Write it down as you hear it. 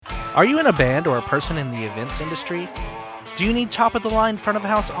Are you in a band or a person in the events industry? Do you need top-of-the-line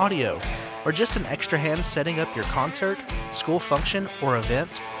front-of-house audio, or just an extra hand setting up your concert, school function, or event?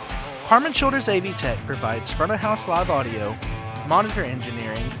 Harman Shoulders AV Tech provides front-of-house live audio, monitor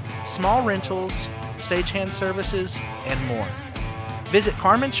engineering, small rentals, stagehand services, and more. Visit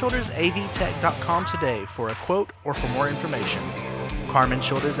CarmenShouldersAVTech.com today for a quote or for more information. Harman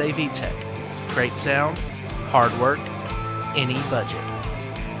Shoulders AV Tech. Great sound, hard work, any budget.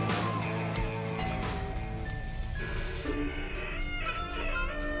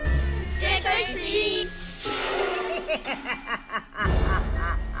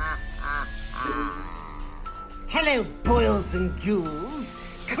 Hello, boils and ghouls,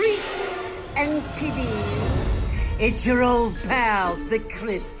 creeps and kiddies. It's your old pal, the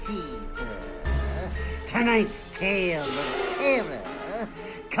Crypt Keeper. Tonight's tale of terror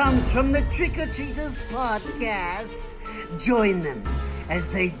comes from the Trick or Treaters podcast. Join them as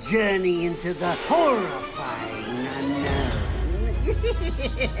they journey into the horrifying unknown.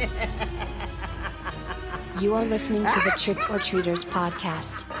 You are listening to the Trick or Treaters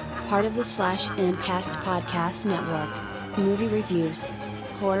podcast, part of the /Endcast podcast network. Movie reviews,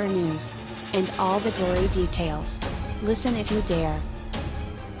 horror news, and all the gory details. Listen if you dare.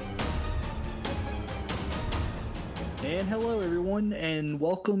 And hello everyone, and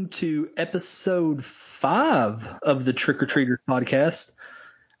welcome to episode 5 of the Trick or Treaters podcast.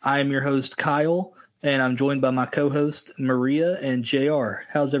 I am your host Kyle, and I'm joined by my co-host Maria and JR.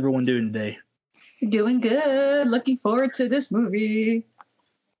 How's everyone doing today? Doing good. Looking forward to this movie.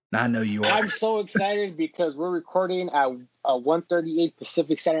 I know you are. I'm so excited because we're recording at 1:38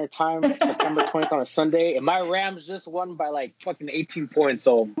 Pacific Standard Time, September 20th on a Sunday, and my Rams just won by like fucking 18 points.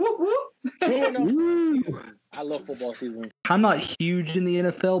 So, I love football season. I'm not huge in the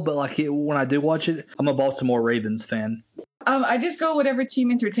NFL, but when I do watch it, I'm a Baltimore Ravens fan. I just go whatever team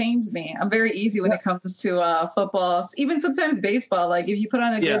entertains me. I'm very easy when it comes to football, even sometimes baseball. Like if you put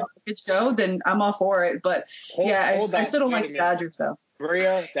on a good show, then I'm all for it. But I still don't like the Dodgers though.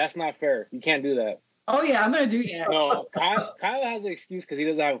 Maria, that's not fair. You can't do that. Oh yeah, I'm gonna do that. No, Kyle has an excuse because he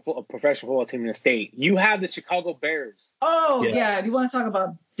doesn't have a professional football team in the state. You have the Chicago Bears. Oh yeah. Do you want to talk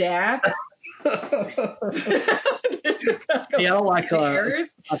about that? I don't like.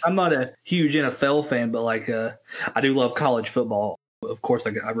 I'm not a huge NFL fan, but I do love college football. Of course,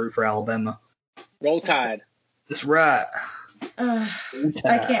 I root for Alabama. Roll Tide. That's right.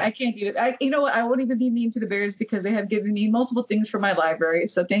 I can't do it. You know what? I won't even be mean to the Bears because they have given me multiple things for my library.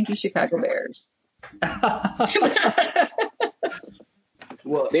 So thank you, Chicago Bears.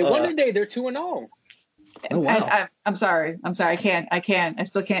 Well, they won today. They're 2-0. Oh, wow. I'm sorry. I can't. I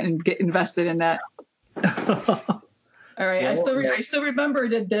still can't get invested in that. All right. I still remember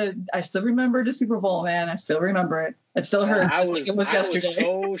the Super Bowl, man. I still remember it. It still hurts. It was yesterday. I was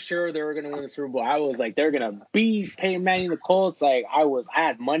so sure they were going to win the Super Bowl. I was like, they're going to beat Peyton Manning, the Colts. I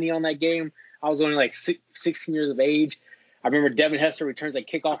had money on that game. I was only 16 years of age. I remember Devin Hester returns a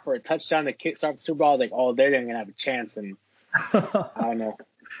kickoff for a touchdown to kickstart the Super Bowl. I was like, oh, they're going to have a chance. And I don't know.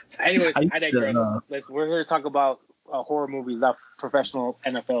 Anyways, I digress. We're here to talk about horror movies, not professional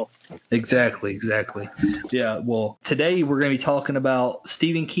NFL. Exactly. Yeah, well, today we're going to be talking about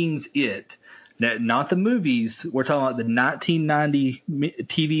Stephen King's It. Not the movies. We're talking about the 1990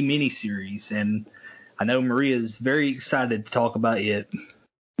 TV miniseries. And I know Maria is very excited to talk about it.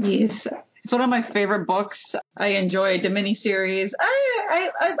 Yes. It's one of my favorite books. I enjoyed the miniseries.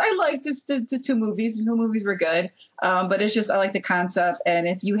 I liked the two movies. The two movies were good. But it's just I like the concept. And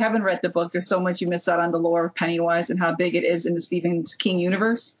if you haven't read the book, there's so much you miss out on the lore of Pennywise and how big it is in the Stephen King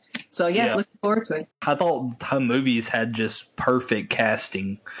universe. So, looking forward to it. I thought the movies had just perfect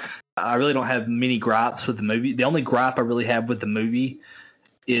casting. I really don't have many gripes with the movie. The only gripe I really have with the movie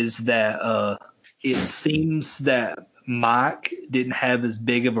is that it seems that Mike didn't have as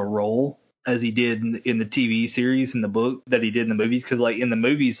big of a role as he did in the TV series and the book that he did in the movies. Because in the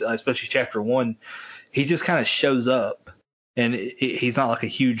movies, especially chapter 1, he just kind of shows up and he's not a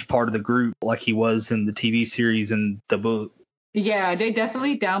huge part of the group like he was in the TV series and the book. Yeah, they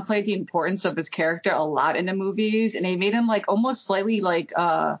definitely downplayed the importance of his character a lot in the movies, and they made him almost slightly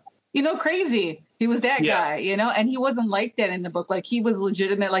crazy. He was that guy, and he wasn't like that in the book. He was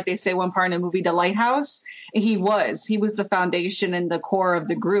legitimate, like they say one part in the movie, the lighthouse. He was the foundation and the core of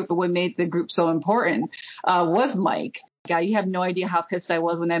the group. And what made the group so important was Mike. Guy, you have no idea how pissed I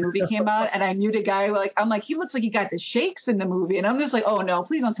was when that movie came out. And I knew the guy, I'm like, he looks like he got the shakes in the movie. And I'm just like, oh no,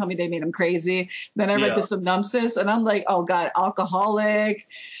 please don't tell me they made him crazy. Then I read the synopsis and I'm like, oh God, alcoholic,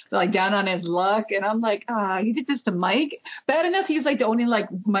 down on his luck. And I'm like, you did this to Mike? Bad enough he's the only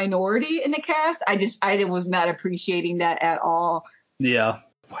minority in the cast. I was not appreciating that at all. Yeah.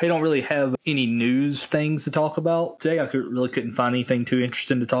 We don't really have any news things to talk about today. I really couldn't find anything too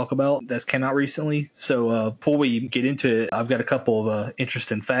interesting to talk about that's came out recently. So before we get into it, I've got a couple of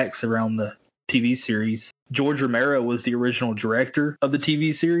interesting facts around the TV series. George Romero was the original director of the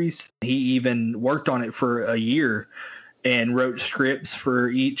TV series. He even worked on it for a year and wrote scripts for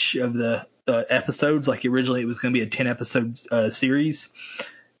each of the episodes. Like originally it was going to be a 10-episode series.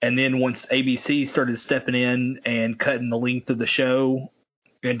 And then once ABC started stepping in and cutting the length of the show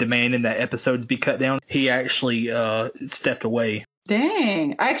and demanding that episodes be cut down, he actually stepped away.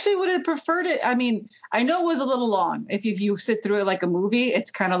 Dang, I actually would have preferred it. I mean, I know it was a little long. If you sit through it like a movie, it's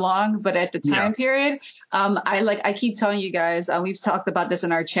kind of long. But at the time period, I keep telling you guys, we've talked about this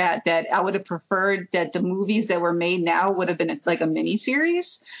in our chat, that I would have preferred that the movies that were made now would have been like a mini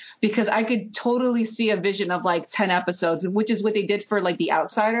series, because I could totally see a vision of like 10 episodes, which is what they did for like The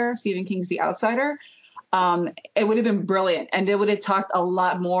Outsider, Stephen King's The Outsider. It would have been brilliant, and they would have talked a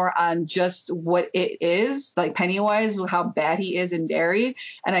lot more on just what it is, like Pennywise, how bad he is in Derry,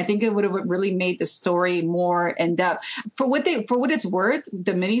 and I think it would have really made the story more in depth. For what it's worth,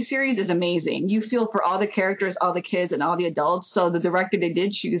 the miniseries is amazing. You feel for all the characters, all the kids, and all the adults. So the director they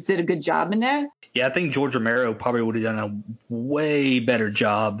did choose did a good job in that. Yeah, I think George Romero probably would have done a way better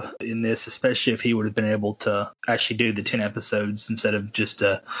job in this, especially if he would have been able to actually do the 10 episodes instead of just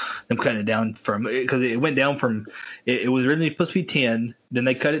them cutting it down from, because it went down from, it was originally supposed to be 10, then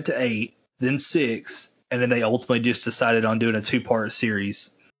they cut it to 8, then 6, and then they ultimately just decided on doing a 2-part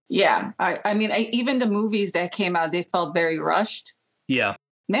series. Yeah, I mean, even the movies that came out, they felt very rushed. Yeah.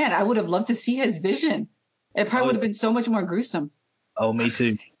 Man, I would have loved to see his vision. It probably would have been so much more gruesome. Oh, me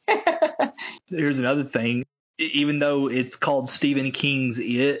too. Here's another thing. Even though it's called Stephen King's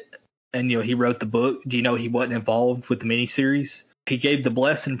It, and he wrote the book, do you know he wasn't involved with the miniseries? He gave the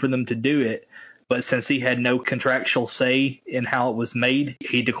blessing for them to do it, but since he had no contractual say in how it was made,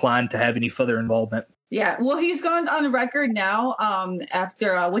 he declined to have any further involvement. Yeah, well, he's gone on record now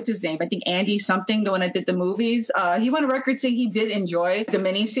after, what's his name? I think Andy something, the one that did the movies. He went on record saying he did enjoy the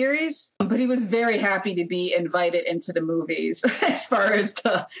miniseries, but he was very happy to be invited into the movies as far as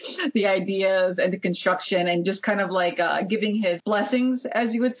the ideas and the construction and just kind of like giving his blessings,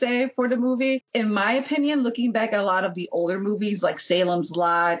 as you would say, for the movie. In my opinion, looking back at a lot of the older movies like Salem's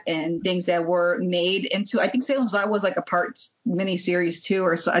Lot and things that were made into, I think Salem's Lot was like a miniseries too,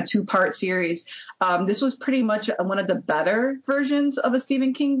 or a 2-part series. This was pretty much one of the better versions of a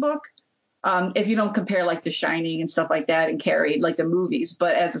Stephen King book. If you don't compare like The Shining and stuff like that and Carrie, like the movies.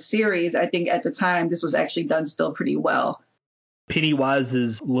 But as a series, I think at the time, this was actually done still pretty well.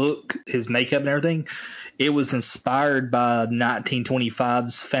 Pennywise's look, his makeup and everything, it was inspired by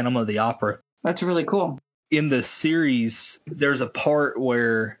 1925's Phantom of the Opera. That's really cool. In the series, there's a part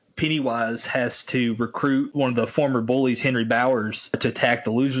where Pennywise has to recruit one of the former bullies, Henry Bowers, to attack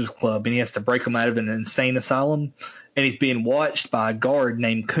the Losers Club, and he has to break him out of an insane asylum, and he's being watched by a guard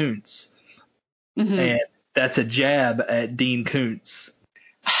named Koontz. Mm-hmm. And that's a jab at Dean Koontz.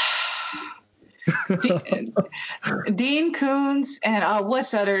 Dean Koontz and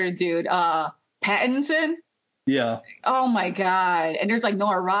what's the other dude? Pattinson? Yeah. Oh my God. And there's like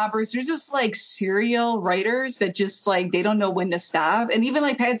Nora Roberts. There's just like serial writers that just like, they don't know when to stop. And even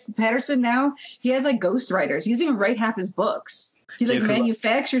like Patterson now, he has like ghostwriters. He doesn't even write half his books. He like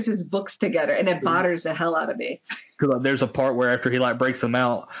manufactures his books together, and it bothers the hell out of me. There's a part where after he like breaks them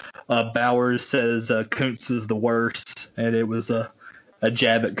out, Bowers says Koontz is the worst, and it was a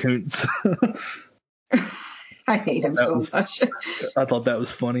jab at Koontz. I hate him so much. I thought that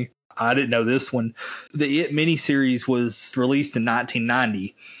was funny. I didn't know this one. The It miniseries was released in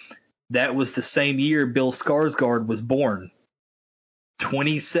 1990. That was the same year Bill Skarsgård was born.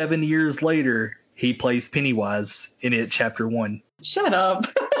 27 years later, he plays Pennywise in It Chapter 1. Shut up.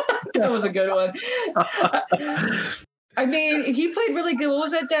 That was a good one. I mean, he played really good.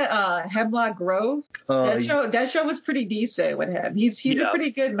 What was that Hemlock Grove? That show was pretty decent with him. He's a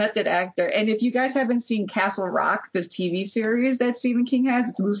pretty good method actor. And if you guys haven't seen Castle Rock, the TV series that Stephen King has,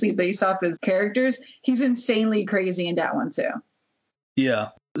 it's loosely based off his characters. He's insanely crazy in that one too. Yeah.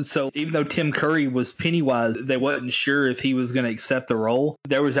 So even though Tim Curry was Pennywise, they wasn't sure if he was going to accept the role.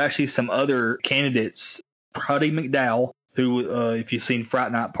 There was actually some other candidates. Roddy McDowall, who, if you've seen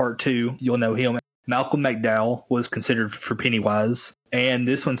Fright Night Part 2, you'll know him. Malcolm McDowell was considered for Pennywise. And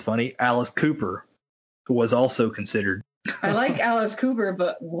this one's funny, Alice Cooper was also considered. I like Alice Cooper,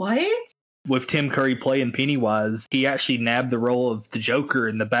 but what? With Tim Curry playing Pennywise, he actually nabbed the role of the Joker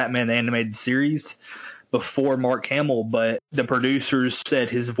in the Batman animated series before Mark Hamill, but the producers said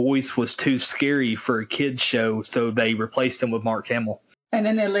his voice was too scary for a kid's show, so they replaced him with Mark Hamill. And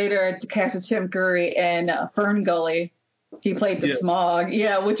then they later casted Tim Curry in Fern Gully. He played the Smog,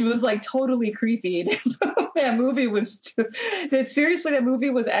 which was like totally creepy. That movie was that movie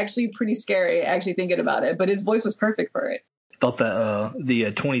was actually pretty scary, actually thinking about it. But his voice was perfect for it. Thought that the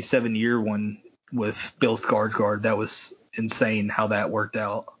 27-year one with Bill Skarsgård, that was insane how that worked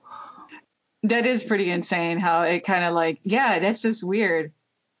out. That is pretty insane how it kind of like, that's just weird.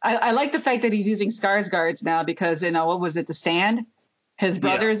 I like the fact that he's using Skarsgårds now because, what was it, The Stand? His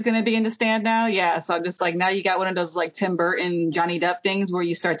brother is going to be in The Stand now. Yeah. So I'm just like, now you got one of those like Tim Burton, Johnny Depp things where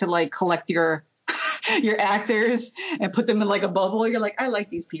you start to like collect your actors and put them in like a bubble. You're like, I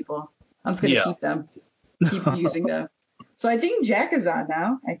like these people. I'm just going to keep them, keep using them. So I think Jack is on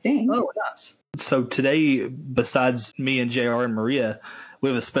now, I think. Oh, yes. So today, besides me and JR and Maria, we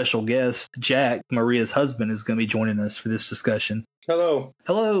have a special guest. Jack, Maria's husband, is going to be joining us for this discussion. Hello.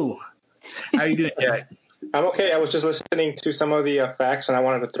 Hello. How are you doing, Jack? I'm okay. I was just listening to some of the facts, and I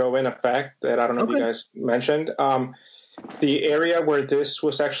wanted to throw in a fact that I don't know if you guys mentioned. The area where this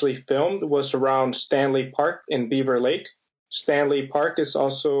was actually filmed was around Stanley Park in Beaver Lake. Stanley Park is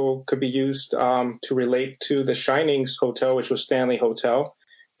also could be used to relate to the Shining's hotel, which was Stanley Hotel.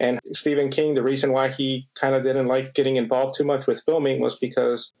 And Stephen King, the reason why he kind of didn't like getting involved too much with filming was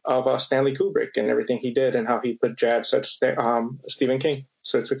because of Stanley Kubrick and everything he did and how he put jabs at Stephen King.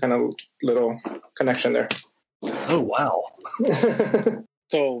 So it's a kind of little connection there. Oh, wow.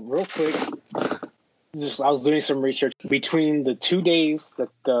 So real quick, I was doing some research between the 2 days that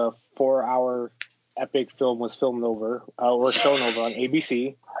the 4-hour epic film was filmed over, or shown over on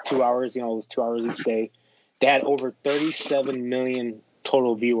ABC, 2 hours, it was 2 hours each day. They had over 37 million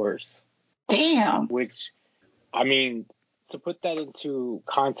total viewers. Damn. Which, I mean, to put that into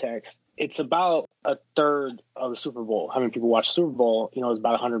context, it's about a third of the Super Bowl. How many people watch Super Bowl? It's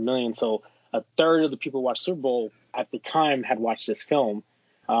about 100 million. So a third of the people who watched Super Bowl at the time had watched this film,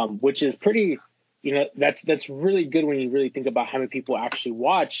 which is pretty, that's really good when you really think about how many people actually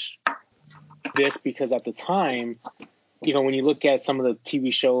watch this, because at the time, when you look at some of the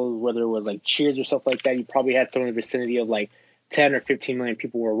TV shows, whether it was like Cheers or stuff like that, you probably had some in the vicinity of like 10 or 15 million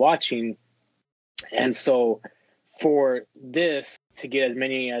people were watching. And so for this to get as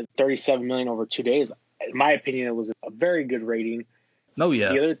many as 37 million over 2 days, in my opinion, it was a very good rating. Oh,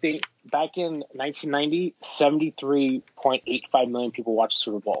 yeah. The other thing, back in 1990, 73.85 million people watched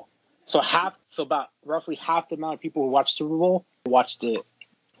Super Bowl. So about roughly half the amount of people who watched Super Bowl watched it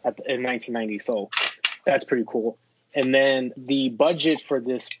in 1990. So that's pretty cool. And then the budget for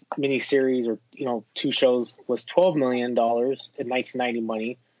this miniseries, or 2 shows, was $12 million in 1990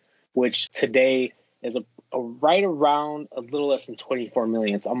 money, which today is a right around a little less than 24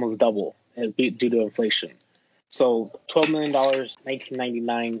 million. It's almost double due to inflation. So $12 million,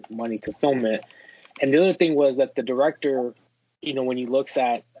 1999 money to film it. And the other thing was that the director, when he looks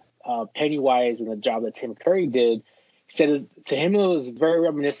at Pennywise and the job that Tim Curry did, said to him it was very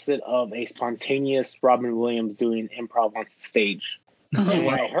reminiscent of a spontaneous Robin Williams doing improv on stage. And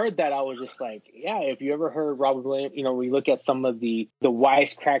when I heard that, I was just like, yeah, if you ever heard Robin Williams, we look at some of the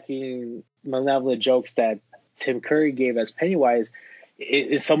wisecracking, malevolent jokes that Tim Curry gave as Pennywise,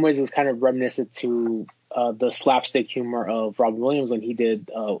 in some ways it was kind of reminiscent to the slapstick humor of Robin Williams when he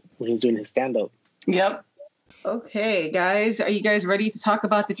was doing his stand-up. Yep. Okay, guys, are you guys ready to talk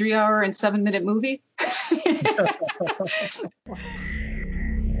about the 3-hour and 7-minute movie?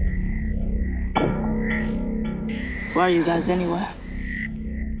 Why are you guys anywhere?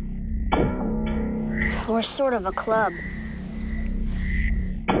 We're sort of a club.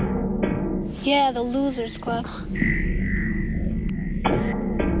 Yeah, the Losers Club.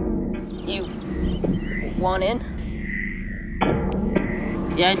 You want in?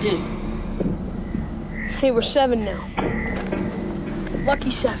 Yeah, I do. Hey, we're 7 now.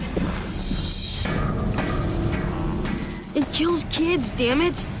 Lucky 7. It kills kids, damn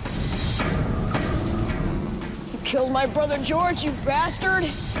it! You killed my brother George, you bastard!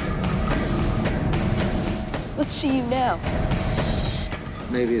 Let's see you now.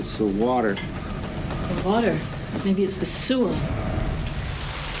 Maybe it's the water. The water? Maybe it's the sewer.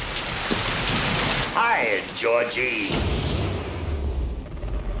 Hi, Georgie.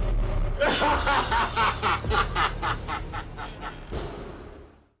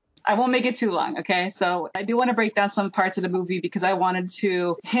 I won't make it too long, okay? So I do want to break down some parts of the movie because I wanted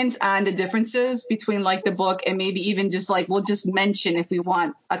to hint on the differences between like the book and maybe even just like we'll just mention if we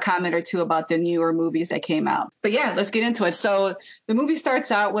want a comment or two about the newer movies that came out. But yeah, let's get into it. So the movie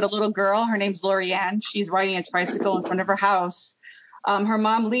starts out with a little girl. Her name's Lori-Ann. She's riding a tricycle in front of her house. Her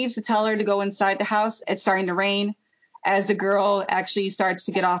mom leaves to tell her to go inside the house. It's starting to rain. As the girl actually starts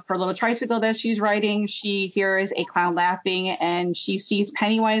to get off her little tricycle that she's riding, she hears a clown laughing and she sees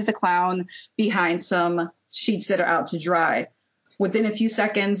Pennywise the clown behind some sheets that are out to dry. Within a few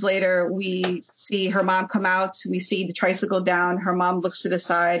seconds later, we see her mom come out. We see the tricycle down. Her mom looks to the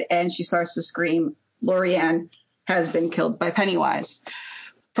side and she starts to scream. Lori-Ann has been killed by Pennywise.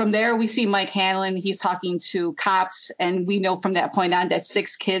 From there, we see Mike Hanlon. He's talking to cops, and we know from that point on that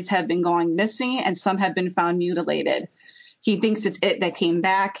 6 kids have been going missing and some have been found mutilated. He thinks it's it that came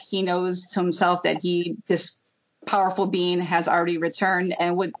back. He knows to himself that this powerful being has already returned,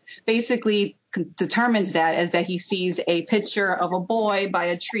 and what basically determines that is that he sees a picture of a boy by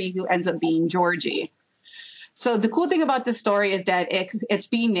a tree who ends up being Georgie. So the cool thing about this story is that it's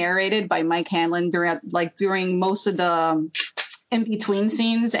being narrated by Mike Hanlon during most of the in-between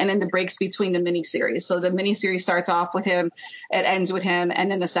scenes and in the breaks between the miniseries. So the miniseries starts off with him, it ends with him, and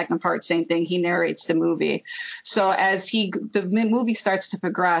then the second part, same thing, he narrates the movie. So as the movie starts to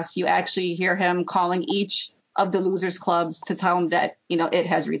progress, you actually hear him calling each of the losers clubs to tell him that, it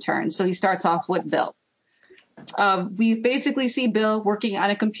has returned. So he starts off with Bill. We basically see Bill working on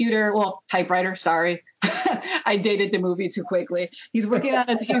a typewriter, sorry. I dated the movie too quickly. He's working on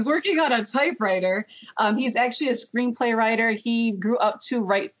a typewriter. He's actually a screenplay writer. He grew up to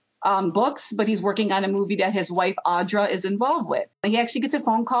write books, but he's working on a movie that his wife Audra is involved with. He actually gets a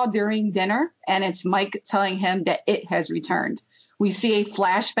phone call during dinner, and it's Mike telling him that it has returned. We see a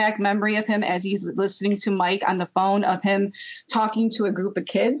flashback memory of him as he's listening to Mike on the phone of him talking to a group of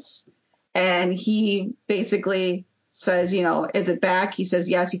kids. And he basically says, is it back? He says,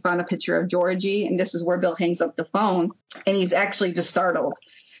 yes, he found a picture of Georgie. And this is where Bill hangs up the phone. And he's actually just startled.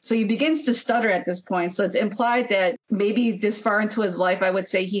 So he begins to stutter at this point. So it's implied that maybe this far into his life, I would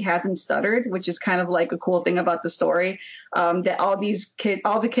say he hasn't stuttered, which is kind of like a cool thing about the story. That all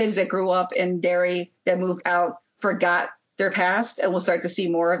the kids that grew up in Derry that moved out forgot their past, and we'll start to see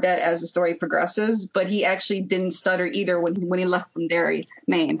more of that as the story progresses. But he actually didn't stutter either when he left from Derry,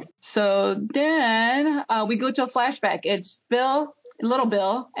 Maine. So then we go to a flashback. It's little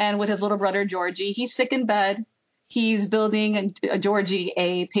Bill, and with his little brother Georgie. He's sick in bed. He's building Georgie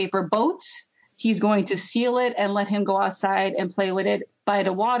a paper boat. He's going to seal it and let him go outside and play with it by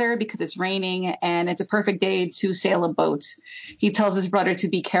the water because it's raining and it's a perfect day to sail a boat. He tells his brother to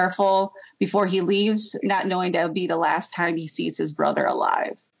be careful before he leaves, not knowing that will be the last time he sees his brother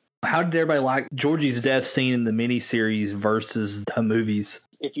alive. How did everybody like Georgie's death scene in the miniseries versus the movies?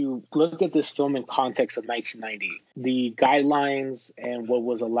 If you look at this film in context of 1990, the guidelines and what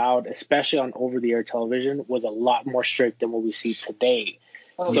was allowed, especially on over-the-air television, was a lot more strict than what we see today.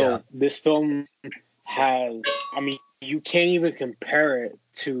 This film has, you can't even compare it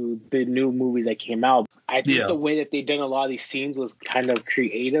to the new movies that came out. I think the way that they done a lot of these scenes was kind of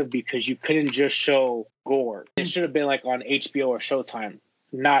creative because you couldn't just show gore. It should have been like on HBO or Showtime,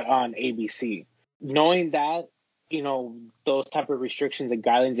 not on ABC. Knowing that, those type of restrictions and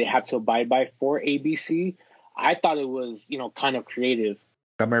guidelines they have to abide by for ABC, I thought it was, kind of creative.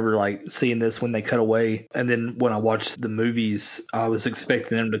 I remember seeing this when they cut away, and then when I watched the movies, I was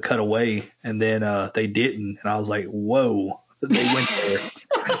expecting them to cut away, and then they didn't, and I was like, "Whoa, they went there."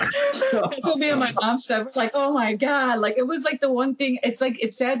 That's what me and my mom said. We're like, "Oh my god!" It was the one thing. It's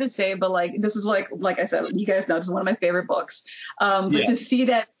sad to say, but this is like I said, you guys know, it's one of my favorite books. But to see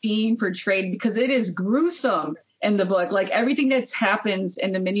that being portrayed, because it is gruesome. In the book, everything that happens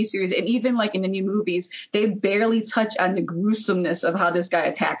in the miniseries and even in the new movies, they barely touch on the gruesomeness of how this guy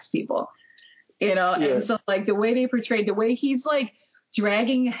attacks people, And so the way they portrayed, the way he's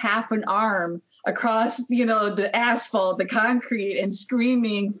dragging half an arm across, the asphalt, the concrete, and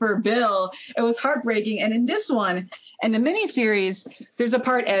screaming for Bill, it was heartbreaking. And in this one, in the miniseries, there's a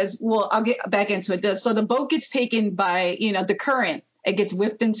part I'll get back into it. So the boat gets taken by, the current. It gets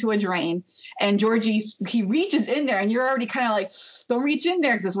whipped into a drain, and Georgie, he reaches in there, and you're already kind of don't reach in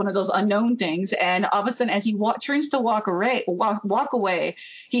there because it's one of those unknown things. And all of a sudden, as he turns to walk away,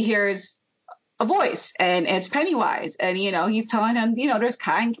 he hears a voice, and it's Pennywise. And, he's telling him, there's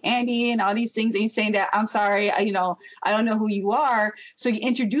cotton candy and all these things. And he's saying that, I'm sorry, I don't know who you are. So he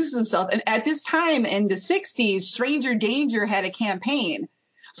introduces himself. And at this time in the 60s, Stranger Danger had a campaign.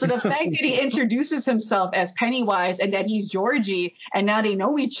 So the fact that he introduces himself as Pennywise and that he's Georgie and now they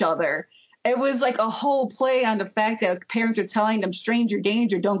know each other, it was a whole play on the fact that parents are telling them stranger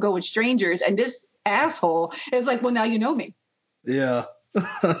danger, don't go with strangers. And this asshole is well, now you know me. Yeah. And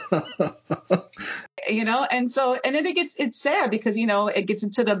then it's sad because, it gets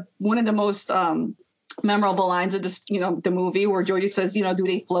into one of the most memorable lines of this, the movie where Georgie says, do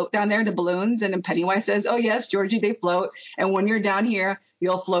they float down there, the balloons? And then Pennywise says, oh, yes, Georgie, they float. And when you're down here,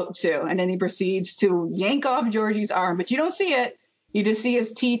 you'll float too. And then he proceeds to yank off Georgie's arm, but you don't see it. You just see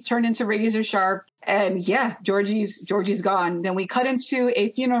his teeth turn into razor sharp. And yeah, Georgie's gone. Then we cut into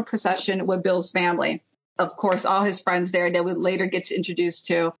a funeral procession with Bill's family. of course, all his friends there that we later get to introduce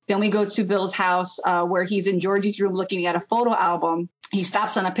to. Then we go to Bill's house where he's in Georgie's room looking at a photo album. He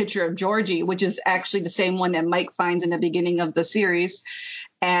stops on a picture of Georgie, which is actually the same one that Mike finds in the beginning of the series.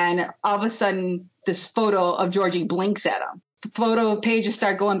 And all of a sudden, this photo of Georgie blinks at him. The photo pages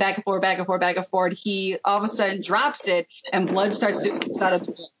start going back and forth, back and forth, back and forth. He all of a sudden drops it and blood starts to out of.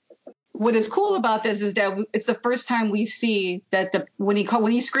 What is cool about this is that it's the first time we see that when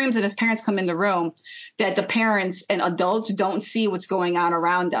he screams and his parents come in the room, that the parents and adults don't see what's going on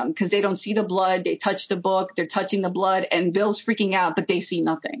around them because they don't see the blood. They touch the book, they're touching the blood, and Bill's freaking out, but they see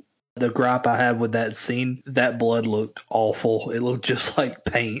nothing. The gripe I have with that scene, that blood looked awful. It looked just like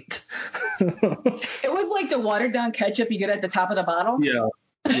paint. It was like the watered down ketchup you get at the top of the bottle. Yeah.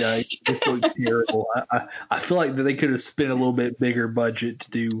 Yeah, it just looked terrible. I feel like they could have spent a little bit bigger budget to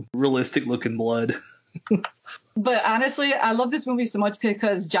do realistic looking blood. But honestly, I love this movie so much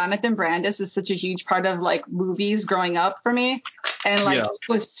because Jonathan Brandis is such a huge part of like movies growing up for me. And like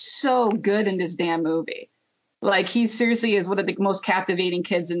was so good in this damn movie. Like he seriously is one of the most captivating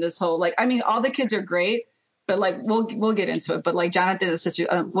kids in this whole, like, I mean, all the kids are great, but like, we'll get into it. But like Jonathan is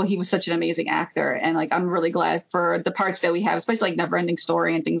he was such an amazing actor. And like, I'm really glad for the parts that we have, especially like Neverending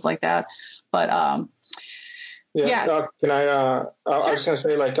Story and things like that. But, can I was going to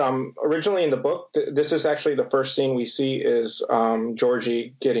say, like, originally in the book, this is actually the first scene we see is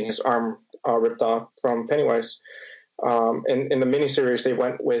Georgie getting his arm ripped off from Pennywise. In the miniseries, they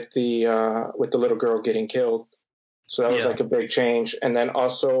went with the little girl getting killed, so that was like a big change. And then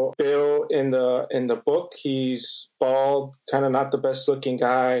also Bill in the book, he's bald, kind of not the best looking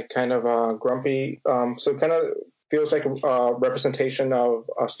guy, kind of grumpy. So it kind of feels like a representation of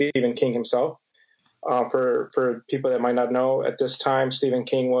Stephen King himself. For people that might not know, at this time, Stephen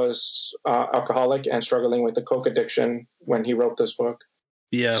King was alcoholic and struggling with the coke addiction when he wrote this book.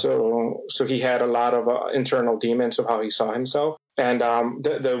 Yeah. So he had a lot of internal demons of how he saw himself. And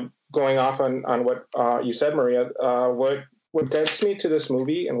the going off on what you said, Maria, what gets me to this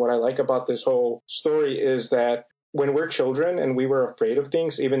movie and what I like about this whole story is that when we're children and we were afraid of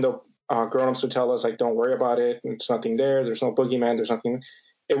things, even though grown-ups would tell us, like, don't worry about it, it's nothing there, there's no boogeyman, there's nothing,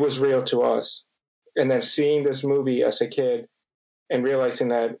 it was real to us. And then seeing this movie as a kid and realizing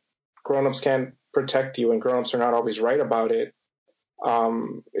that grown-ups can't protect you and grown-ups are not always right about it,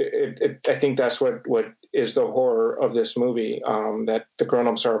 I think that's what is the horror of this movie, that the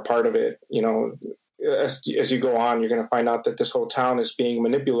grown-ups are a part of it. You know, as you go on, you're going to find out that this whole town is being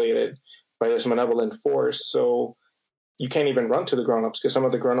manipulated by this malevolent force. So you can't even run to the grown-ups because some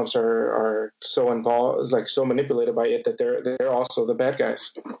of the grown-ups are so involved, like so manipulated by it that they're also the bad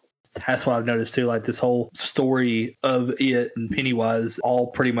guys. That's what I've noticed too. Like this whole story of it and Pennywise all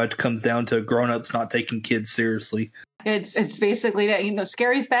pretty much comes down to grown-ups not taking kids seriously. It's basically that, you know,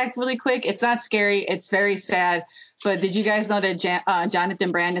 scary fact really quick. It's not scary. It's very sad. But did you guys know that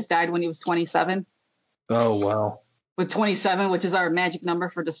Jonathan Brandis died when he was 27? Oh, wow. With 27, which is our magic number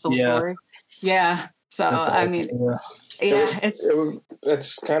for the story. Yeah. So, I mean,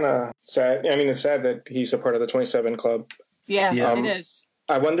 it's kind of sad. I mean, it's sad that he's a part of the 27 club. Yeah, it is.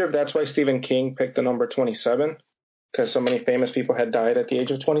 I wonder if that's why Stephen King picked the number 27, because so many famous people had died at the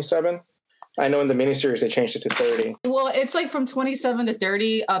age of 27. I know in the miniseries they changed it to 30. Well, it's like from 27 to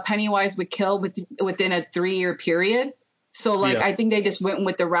 30, Pennywise would kill within a 3-year period. So, like, I think they just went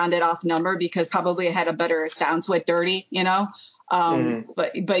with the rounded off number because probably it had a better sound to it, 30, you know?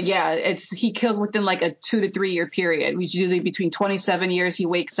 But yeah, he kills within like a 2 to 3 year period, which usually between 27 years he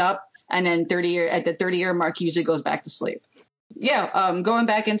wakes up, and then at the 30-year mark he usually goes back to sleep. Yeah, going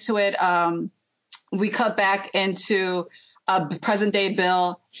back into it, we cut back into present day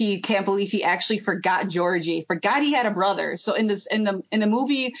Bill. He can't believe he actually forgot Georgie, forgot he had a brother. So in the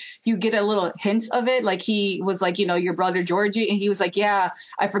movie, you get a little hint of it. Like he was like, you know, your brother Georgie. And he was like, yeah,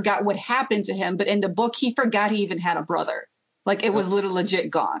 I forgot what happened to him. But in the book, he forgot he even had a brother. Like it was literally legit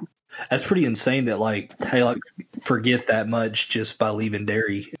gone. That's pretty insane that like they like forget that much just by leaving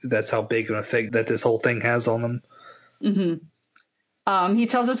Derry. That's how big of an effect that this whole thing has on them. Mm-hmm. He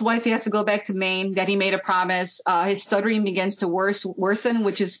tells his wife he has to go back to Maine, that he made a promise. His stuttering begins to worsen,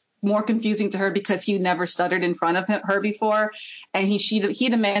 which is more confusing to her because he never stuttered in front of her before. And he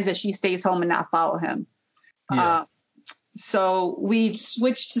demands that she stays home and not follow him. Yeah. So we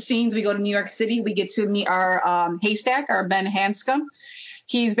switch to scenes. We go to New York City. We get to meet our Haystack, our Ben Hanscom.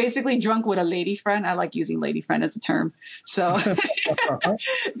 He's basically drunk with a lady friend. I like using lady friend as a term. So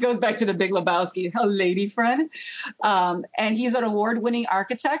it goes back to the Big Lebowski, a lady friend. And he's an award-winning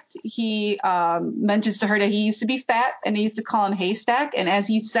architect. He mentions to her that he used to be fat and he used to call him Haystack. And as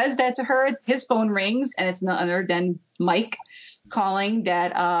he says that to her, his phone rings and it's none other than Mike calling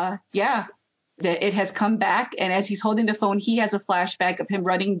that, that it has come back. And as he's holding the phone, he has a flashback of him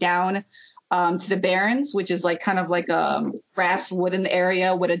running down to the Barrens, which is like kind of like a grass wooden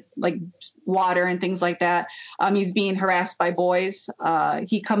area with like water and things like that. He's being harassed by boys.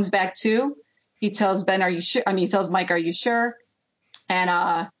 He comes back too. He tells Ben, "Are you sure?" He tells Mike, "Are you sure?"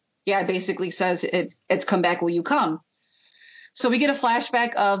 And basically says, "It's come back. Will you come?" So we get a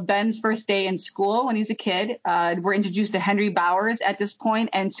flashback of Ben's first day in school when he's a kid. We're introduced to Henry Bowers at this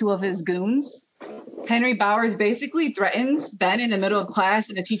point and two of his goons. Henry Bowers basically threatens Ben in the middle of class,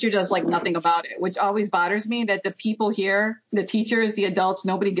 and the teacher does like nothing about it, which always bothers me, that the people here, the teachers, the adults,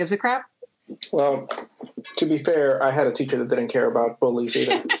 nobody gives a crap. Well, to be fair, I had a teacher that didn't care about bullies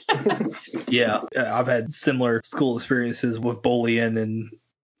either. Yeah, I've had similar school experiences with bullying, and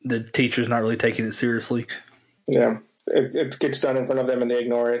the teacher's not really taking it seriously. Yeah, it gets done in front of them and they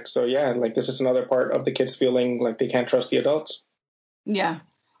ignore it. So yeah, like this is another part of the kids feeling like they can't trust the adults. Yeah.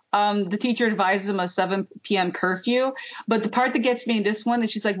 The teacher advises them a 7 p.m. curfew, but the part that gets me in this one is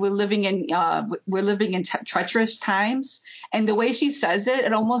she's like, we're living in treacherous times. And the way she says it,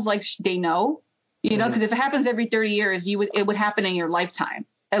 it almost like they know, you know, because if it happens every 30 years, it would happen in your lifetime,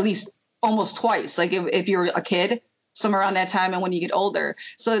 at least almost twice. Like if you're a kid, somewhere around that time, and when you get older.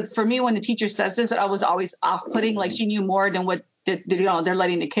 So for me, when the teacher says this, I was always off-putting, like she knew more than what they're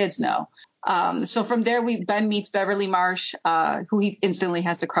letting the kids know. So from there, Ben meets Beverly Marsh, who he instantly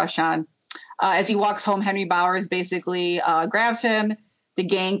has a crush on. As he walks home, Henry Bowers basically grabs him. The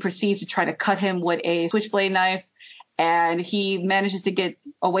gang proceeds to try to cut him with a switchblade knife, and he manages to get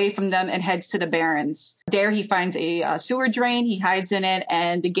away from them and heads to the Barrens. There he finds a sewer drain. He hides in it,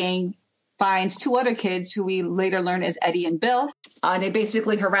 and the gang finds two other kids who we later learn as Eddie and Bill. They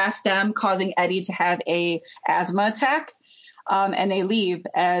basically harass them, causing Eddie to have a asthma attack. And they leave.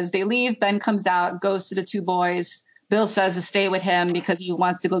 As they leave, Ben comes out, goes to the two boys. Bill says to stay with him because he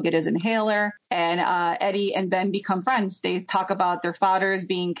wants to go get his inhaler. And Eddie and Ben become friends. They talk about their fathers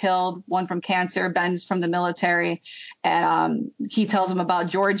being killed, one from cancer, Ben's from the military. And he tells him about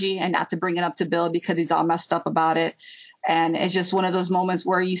Georgie and not to bring it up to Bill because he's all messed up about it. And it's just one of those moments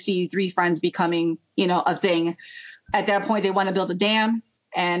where you see three friends becoming, a thing. At that point, they want to build a dam.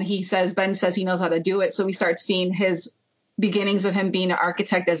 And Ben says he knows how to do it. So we start seeing his beginnings of him being an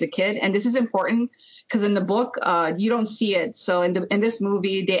architect as a kid. And this is important because in the book, you don't see it. So in this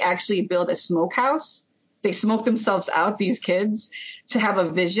movie, they actually build a smokehouse. They smoke themselves out, these kids, to have a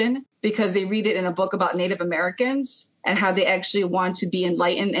vision because they read it in a book about Native Americans and how they actually want to be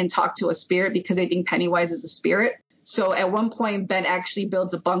enlightened and talk to a spirit because they think Pennywise is a spirit. So at one point, Ben actually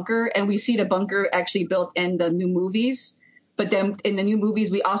builds a bunker, and we see the bunker actually built in the new movies. But then in the new movies,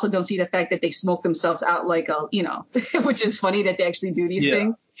 we also don't see the fact that they smoke themselves out which is funny that they actually do these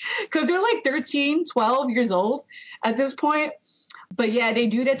things because they're like 13, 12 years old at this point. But yeah, they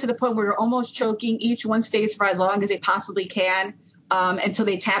do that to the point where they're almost choking. Each one stays for as long as they possibly can until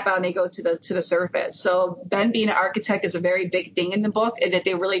they tap out and they go to the surface. So Ben being an architect is a very big thing in the book, and that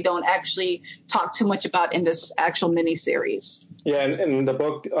they really don't actually talk too much about in this actual miniseries. Yeah, and in the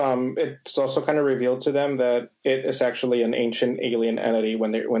book, it's also kind of revealed to them that it is actually an ancient alien entity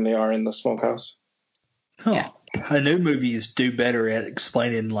when they are in the smokehouse. Huh. Yeah. I know movies do better at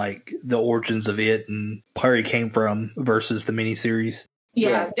explaining like the origins of it and where it came from versus the miniseries.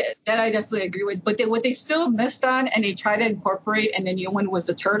 Yeah, that I definitely agree with. But what they still missed on and they try to incorporate in the new one was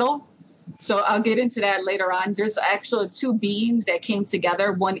the turtle. So I'll get into that later on. There's actually two beings that came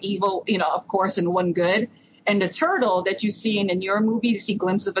together, one evil, of course, and one good. And the turtle that you see in the newer movies, you see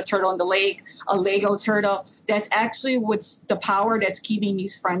glimpses of a turtle in the lake, a Lego turtle. That's actually what's the power that's keeping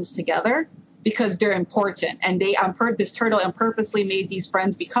these friends together because they're important. And this turtle purposely made these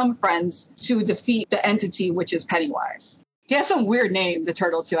friends become friends to defeat the entity, which is Pennywise. He has some weird name, the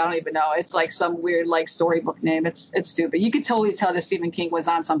turtle, too. I don't even know. It's like some weird like storybook name. It's stupid. You could totally tell that Stephen King was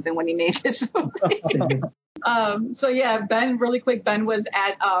on something when he made this movie. So yeah, Ben was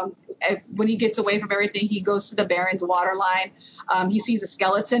at when he gets away from everything, he goes to the Barrens water line. He sees a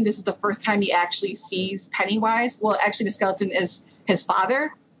skeleton. This is the first time he actually sees Pennywise. Well, actually, the skeleton is his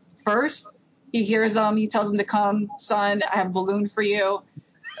father first. He hears him. He tells him to come, son. I have a balloon for you.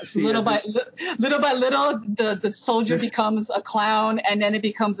 Little by little, the soldier becomes a clown, and then it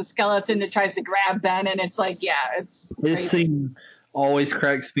becomes a skeleton that tries to grab Ben. And it's like, it's this crazy. Scene always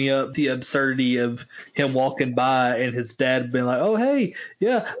cracks me up, the absurdity of him walking by and his dad being like, oh, hey,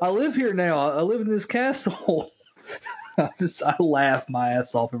 yeah, I live here now. I live in this castle. I laugh my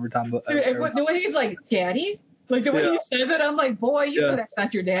ass off every time. The way he's like, Daddy? Like the way he says it, I'm like, boy, you know that's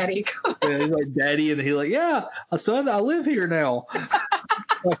not your daddy. Yeah, he's like, Daddy, and he's like, yeah, son, I live here now.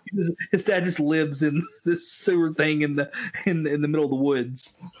 His dad just lives in this sewer thing in the middle of the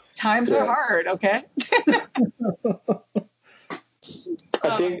woods. Times are hard, okay?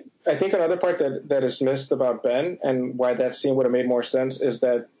 I think another part that is missed about Ben, and why that scene would have made more sense, is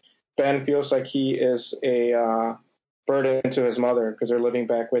that Ben feels like he is a burden to his mother because they're living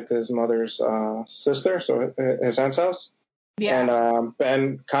back with his mother's sister, so his aunt's house. Yeah. And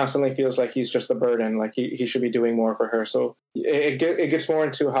Ben constantly feels like he's just a burden, like he should be doing more for her. So it gets more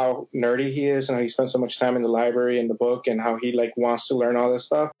into how nerdy he is and how he spends so much time in the library and the book and how he like wants to learn all this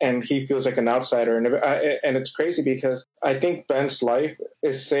stuff. And he feels like an outsider. And it's crazy because I think Ben's life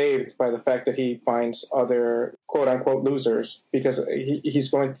is saved by the fact that he finds other quote unquote losers, because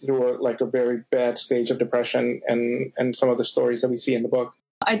he's going through a very bad stage of depression and some of the stories that we see in the book.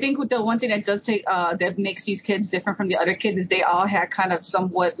 I think the one thing that does that makes these kids different from the other kids is they all had kind of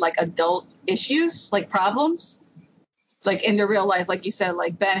somewhat like adult issues, like problems, like in their real life. Like you said,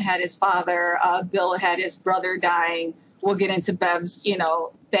 like Ben had his father, Bill had his brother dying. We'll get into Bev's,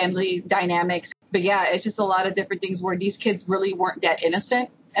 family dynamics. But yeah, it's just a lot of different things where these kids really weren't that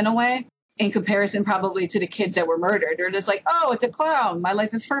innocent in a way, in comparison probably to the kids that were murdered. They're just like, oh, it's a clown. My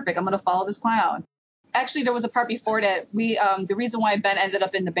life is perfect. I'm going to follow this clown. Actually, there was a part before that the reason why Ben ended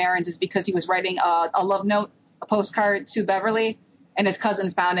up in the Barrens is because he was writing a love note, a postcard to Beverly, and his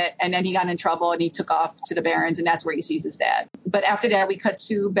cousin found it, and then he got in trouble and he took off to the Barrens, and that's where he sees his dad. But after that, we cut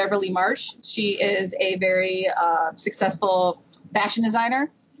to Beverly Marsh. She is a very successful fashion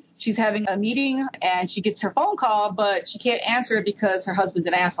designer. She's having a meeting and she gets her phone call, but she can't answer it because her husband's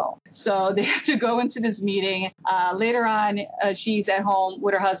an asshole. So they have to go into this meeting. Later on, she's at home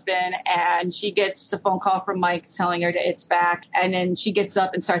with her husband and she gets the phone call from Mike telling her that it's back. And then she gets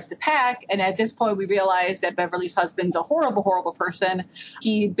up and starts to pack. And at this point, we realize that Beverly's husband's a horrible, horrible person.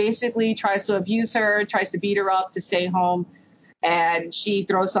 He basically tries to abuse her, tries to beat her up to stay home. And she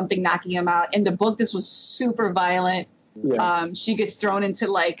throws something, knocking him out. In the book, this was super violent. Yeah. She gets thrown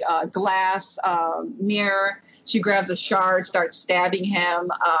into like a glass mirror. She grabs a shard, starts stabbing him.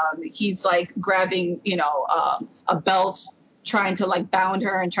 He's like grabbing, a belt, trying to like bound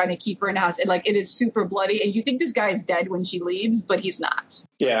her and trying to keep her in the house. And like it is super bloody. And you think this guy's dead when she leaves, but he's not.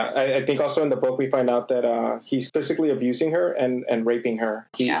 Yeah, I think also in the book we find out that he's physically abusing her and raping her.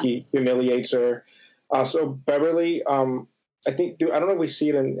 He humiliates her. So Beverly, I don't know if we see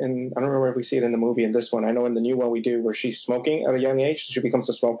it I don't remember if we see it in the movie in this one. I know in the new one we do, where she's smoking at a young age. She becomes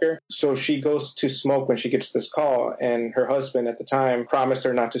a smoker. So she goes to smoke when she gets this call, and her husband at the time promised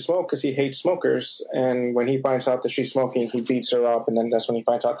her not to smoke because he hates smokers. And when he finds out that she's smoking, he beats her up. And then that's when he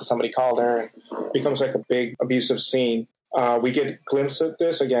finds out that somebody called her, and it becomes like a big abusive scene. We get a glimpse of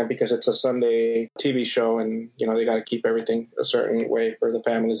this again because it's a Sunday TV show, and they got to keep everything a certain way for the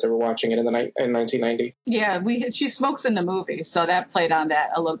families that were watching it in 1990. Yeah, she smokes in the movie, so that played on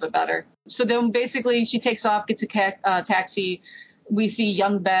that a little bit better. So then basically she takes off, gets a taxi. We see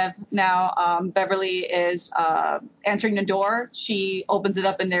young Bev now. Beverly is entering the door. She opens it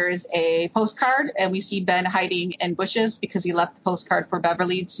up and there is a postcard, and we see Ben hiding in bushes because he left the postcard for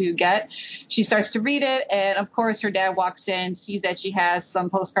Beverly to get. She starts to read it, and of course her dad walks in, sees that she has some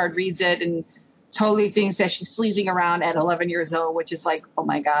postcard, reads it, and totally thinks that she's sleazing around at 11 years old, which is like, oh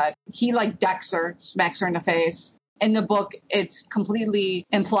my God. He like decks her, smacks her in the face. In the book, it's completely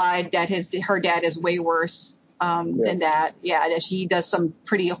implied that her dad is way worse than that. Yeah, that he does some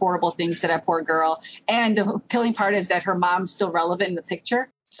pretty horrible things to that poor girl. And the killing part is that her mom's still relevant in the picture.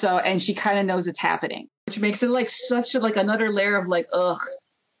 So, and she kind of knows it's happening, which makes it like such another layer of like, ugh.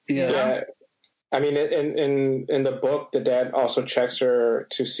 Yeah. I mean, in the book, the dad also checks her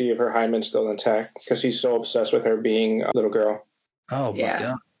to see if her hymen's still intact because he's so obsessed with her being a little girl. Oh, my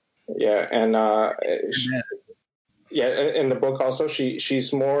God. Yeah. And, in the book also,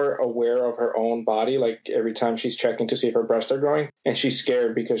 she's more aware of her own body. Like every time she's checking to see if her breasts are growing, and she's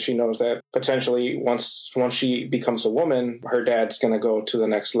scared because she knows that potentially once she becomes a woman, her dad's going to go to the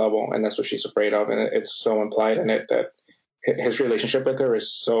next level, and that's what she's afraid of. And it's so implied in it that his relationship with her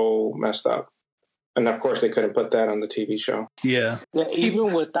is so messed up. And of course, they couldn't put that on the TV show. Yeah,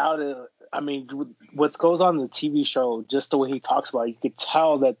 even without it. I mean, what goes on in the TV show, just the way he talks about it, you could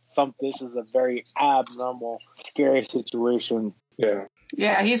tell that this is a very abnormal, scary situation. Yeah.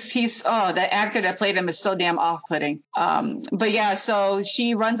 Yeah, he's the actor that played him is so damn off-putting. But yeah, so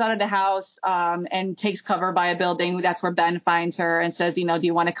she runs out of the house and takes cover by a building. That's where Ben finds her and says, do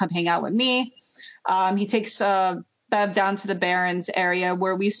you want to come hang out with me? He takes Bev down to the Barrens area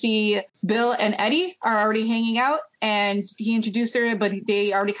where we see Bill and Eddie are already hanging out, and he introduced her, but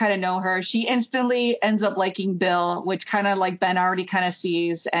they already kind of know her. She instantly ends up liking Bill, which kind of like Ben already kind of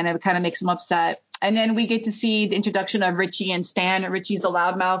sees, and it kind of makes him upset. And then we get to see the introduction of Richie and Stan. Richie's the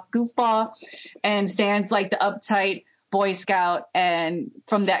loudmouth goofball, and Stan's like the uptight Boy Scout. And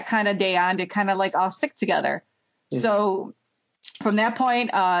from that kind of day on, they kind of like all stick together. Mm-hmm. So from that point,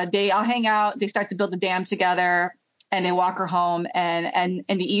 they all hang out. They start to build the dam together, and they walk her home. And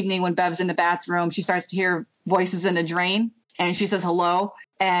in the evening, when Bev's in the bathroom, she starts to hear voices in the drain, and she says hello.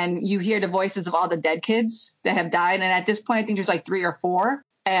 And you hear the voices of all the dead kids that have died. And at this point, I think there's like 3 or 4.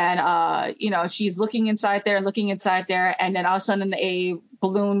 And, she's looking inside there, and then all of a sudden a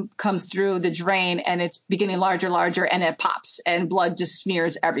balloon comes through the drain, and it's beginning larger, and it pops, and blood just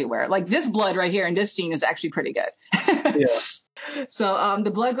smears everywhere. Like this blood right here in this scene is actually pretty good. Yeah. So the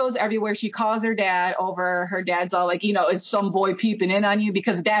blood goes everywhere. She calls her dad over. Her dad's all like, is some boy peeping in on you?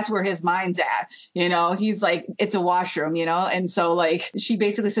 Because that's where his mind's at. He's like, it's a washroom, And so like she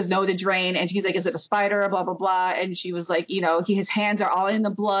basically says no to drain. And he's like, is it a spider? Blah, blah, blah. And she was like, his hands are all in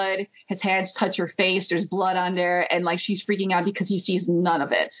the blood. His hands touch her face. There's blood on there. And like she's freaking out because he sees none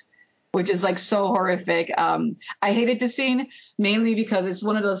of it, which is like so horrific. I hated this scene mainly because it's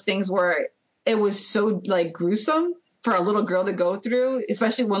one of those things where it was so like gruesome for a little girl to go through,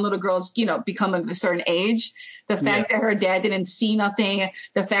 especially when little girls, become of a certain age. The fact that her dad didn't see nothing,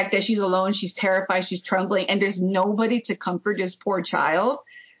 the fact that she's alone, she's terrified, she's trembling, and there's nobody to comfort this poor child.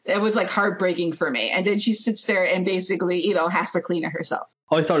 It was like heartbreaking for me. And then she sits there and basically, has to clean it herself.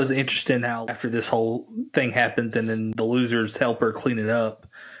 I always thought it was interesting how after this whole thing happens and then the losers help her clean it up,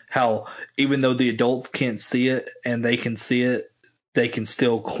 how even though the adults can't see it and they can see it, they can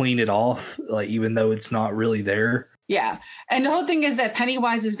still clean it off, like even though it's not really there. Yeah. And the whole thing is that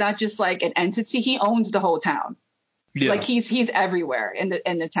Pennywise is not just like an entity. He owns the whole town. Yeah. Like he's everywhere in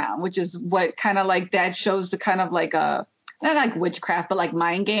the town, which is what kind of like that shows the kind of like not like witchcraft, but like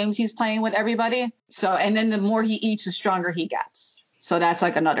mind games he's playing with everybody. So, and then the more he eats, the stronger he gets. So that's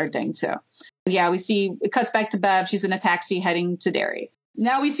like another thing too. Yeah. It cuts back to Bev. She's in a taxi heading to Derry.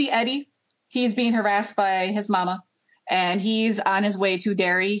 Now we see Eddie. He's being harassed by his mama. And he's on his way to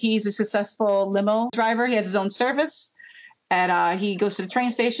Derry. He's a successful limo driver. He has his own service. And he goes to the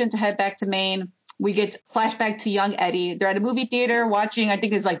train station to head back to Maine. We get flashback to young Eddie. They're at a movie theater watching, I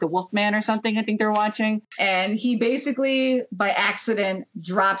think it's like The Wolfman or something I think they're watching. And he basically, by accident,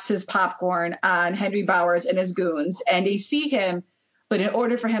 drops his popcorn on Henry Bowers and his goons. And they see him. But in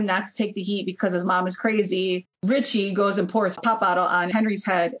order for him not to take the heat because his mom is crazy, Richie goes and pours a pop bottle on Henry's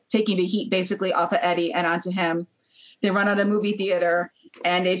head, taking the heat basically off of Eddie and onto him. They run out of the movie theater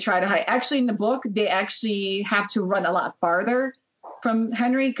and they try to hide. Actually, in the book, they actually have to run a lot farther from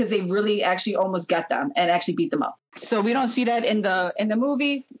Henry because they really actually almost get them and actually beat them up. So we don't see that in the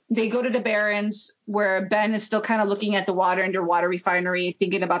movie. They go to the Barrens where Ben is still kind of looking at the water underwater refinery,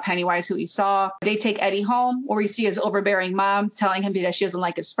 thinking about Pennywise, who he saw. They take Eddie home where we see his overbearing mom telling him that she doesn't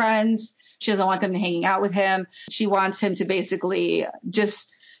like his friends. She doesn't want them to hanging out with him. She wants him to basically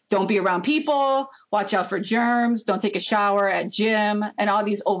just don't be around people, watch out for germs, don't take a shower at gym, and all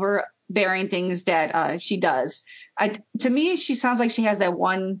these overbearing things that she does. To me, she sounds like she has that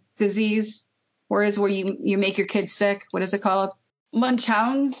one disease, where you make your kid sick. What is it called?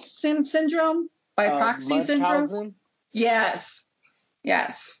 Munchausen syndrome? By proxy syndrome? Yes.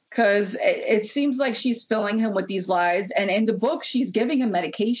 Because it seems like she's filling him with these lies. And in the book, she's giving him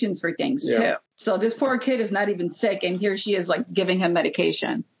medications for things, too. So this poor kid is not even sick, and here she is, like, giving him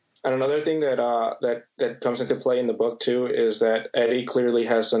medication. And another thing that comes into play in the book, too, is that Eddie clearly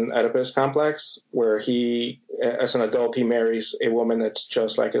has an Oedipus complex where he, as an adult, he marries a woman that's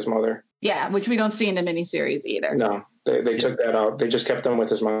just like his mother. Yeah, which we don't see in the miniseries either. No, they took that out. They just kept him with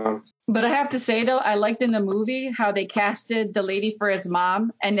his mom. But I have to say, though, I liked in the movie how they casted the lady for his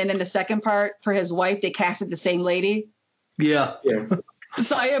mom. And then in the second part for his wife, they casted the same lady. Yeah.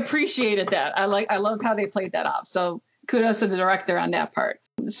 So I appreciated that. I loved how they played that off. So kudos to the director on that part.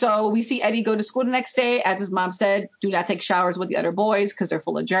 So we see Eddie go to school the next day. As his mom said, do not take showers with the other boys because they're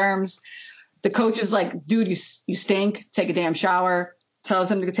full of germs. The coach is like, dude, you stink. Take a damn shower.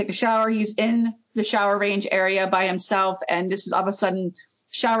 Tells him to take a shower. He's in the shower range area by himself. And this is all of a sudden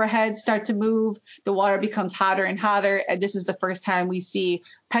shower heads start to move. The water becomes hotter and hotter. And this is the first time we see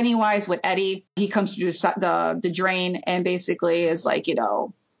Pennywise with Eddie. He comes through the drain and basically is like,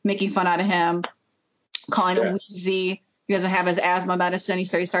 making fun out of him, calling him wheezy. He doesn't have his asthma medicine.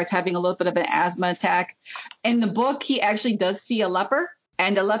 So he starts having a little bit of an asthma attack. In the book, he actually does see a leper.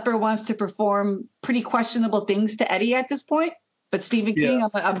 And the leper wants to perform pretty questionable things to Eddie at this point. But Stephen King,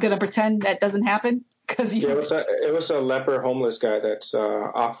 I'm going to pretend that doesn't happen Because it was a leper homeless guy that's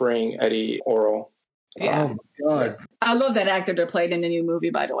offering Eddie oral. Yeah. Oh my God. I love that actor that played in the new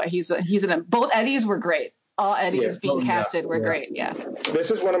movie, by the way. He's in both Eddies were great. All Eddies being casted were great. Yeah. This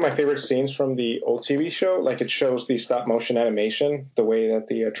is one of my favorite scenes from the old TV show. Like, it shows the stop motion animation, the way that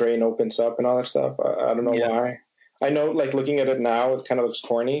the drain opens up and all that stuff. I don't know why. I know, like, looking at it now, it kind of looks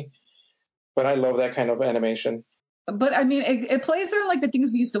corny, but I love that kind of animation. But I mean, it plays on like the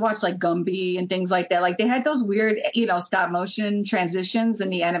things we used to watch, like Gumby and things like that. Like, they had those weird, stop motion transitions in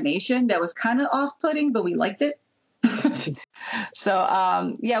the animation that was kind of off-putting, but we liked it.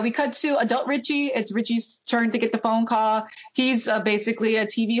 So, we cut to adult Richie. It's Richie's turn to get the phone call. He's basically a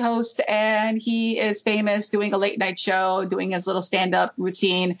TV host, and he is famous doing a late night show, doing his little stand-up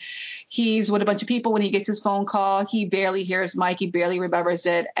routine. He's with a bunch of people when he gets his phone call. He barely hears Mike. He barely remembers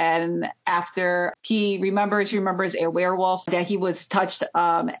it. And after he remembers a werewolf that he was touched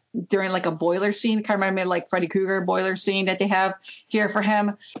during like a boiler scene. Kind of remember like Freddy Krueger boiler scene that they have here for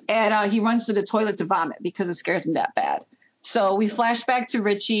him. And he runs to the toilet to vomit because it scares him that bad. So we flash back to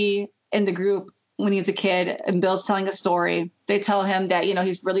Richie in the group when he was a kid, and Bill's telling a story. They tell him that,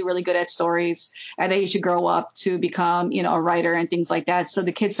 he's really, really good at stories and that he should grow up to become, a writer and things like that. So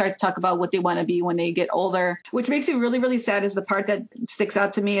the kids start to talk about what they want to be when they get older, which makes it really, really sad. Is the part that sticks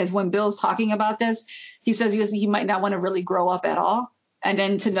out to me is when Bill's talking about this, he says he might not want to really grow up at all. And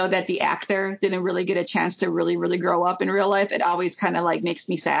then to know that the actor didn't really get a chance to really, really grow up in real life, it always kind of like makes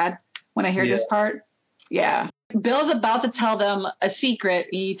me sad when I hear this part. Yeah. Bill's about to tell them a secret.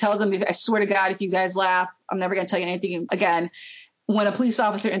 He tells them, I swear to God, if you guys laugh, I'm never going to tell you anything again. When a police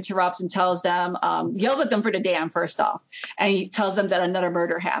officer interrupts and tells them, yells at them for the damn, first off, and he tells them that another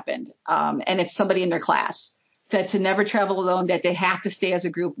murder happened. And it's somebody in their class, that to never travel alone, that they have to stay as a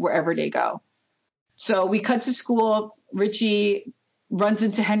group wherever they go. So we cut to school. Richie runs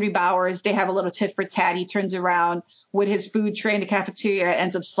into Henry Bowers. They have a little tit for tat. He turns around with his food tray in the cafeteria,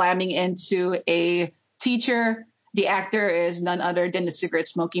 ends up slamming into a teacher. The actor is none other than the cigarette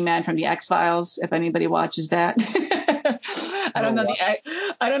smoking man from the X-Files, if anybody watches that. I don't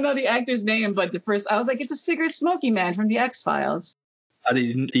know the actor's name, but I was like, it's a cigarette smoking man from the X-Files. I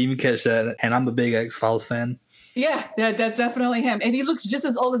didn't even catch that, and I'm a big X-Files fan. Yeah, that's definitely him. And he looks just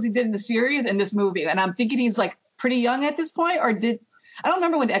as old as he did in the series in this movie. And I'm thinking he's like pretty young at this point, I don't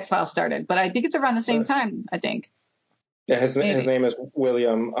remember when the X-Files started, but I think it's around the same time, I think. Yeah, his name is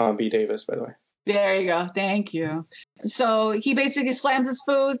William B. Davis, by the way. There you go. Thank you. So he basically slams his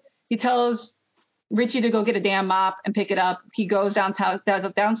food. He tells Richie to go get a damn mop and pick it up. He goes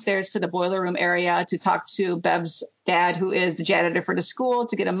downstairs to the boiler room area to talk to Bev's dad, who is the janitor for the school,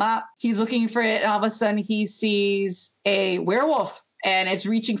 to get a mop. He's looking for it, and all of a sudden he sees a werewolf, and it's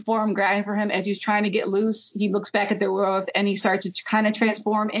reaching for him, grabbing for him. As he's trying to get loose, he looks back at the werewolf, and he starts to kind of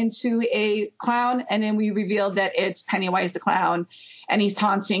transform into a clown. And then we reveal that it's Pennywise the clown, and he's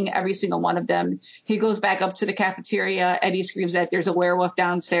taunting every single one of them. He goes back up to the cafeteria. Eddie screams that there's a werewolf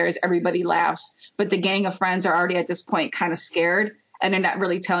downstairs. Everybody laughs, but the gang of friends are already at this point kind of scared, and they're not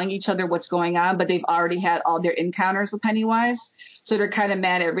really telling each other what's going on, but they've already had all their encounters with Pennywise. So they're kind of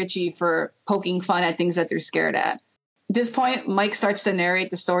mad at Richie for poking fun at things that they're scared at. At this point, Mike starts to narrate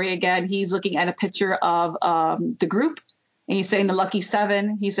the story again. He's looking at a picture of the group, and he's saying the Lucky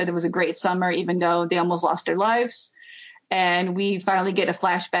Seven. He said it was a great summer, even though they almost lost their lives. And we finally get a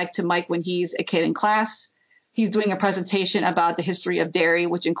flashback to Mike when he's a kid in class. He's doing a presentation about the history of dairy,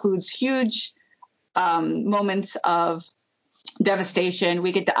 which includes huge moments of devastation.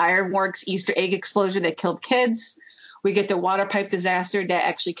 We get the Ironworks Easter egg explosion that killed kids. We get the water pipe disaster that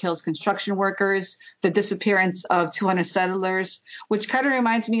actually kills construction workers, the disappearance of 200 settlers, which kind of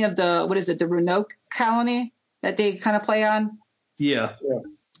reminds me of the Roanoke colony that they kind of play on. Yeah.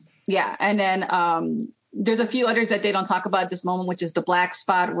 And then there's a few others that they don't talk about at this moment, which is the Black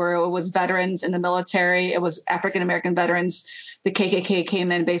Spot, where it was veterans in the military. It was African-American veterans. The KKK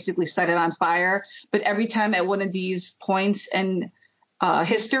came in, basically set it on fire. But every time at one of these points in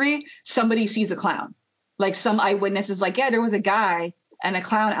history, somebody sees a clown. Like some eyewitness is like, yeah, there was a guy in a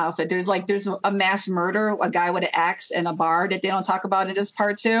clown outfit. There's a mass murder, a guy with an axe in a bar that they don't talk about in this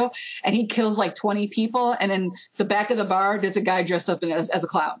part too. And he kills like 20 people. And in the back of the bar, there's a guy dressed up as a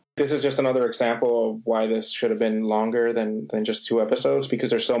clown. This is just another example of why this should have been longer than just 2 episodes, because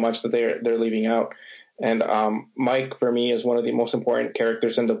there's so much that they're leaving out. And Mike, for me, is one of the most important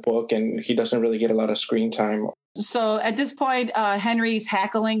characters in the book, and he doesn't really get a lot of screen time. So at this point, Henry's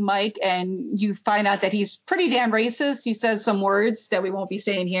hackling Mike, and you find out that he's pretty damn racist. He says some words that we won't be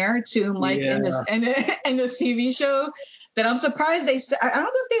saying here to Mike in this TV show that I'm surprised they said. I don't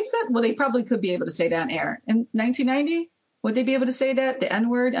know if they said, well, they probably could be able to say that on air. In 1990, would they be able to say that, the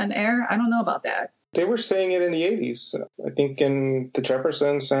N-word on air? I don't know about that. They were saying it in the 80s. I think in The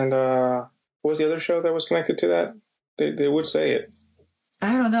Jeffersons and what was the other show that was connected to that? They would say it.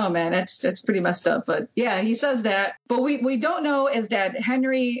 I don't know, man. That's pretty messed up. But yeah, he says that. But we don't know is that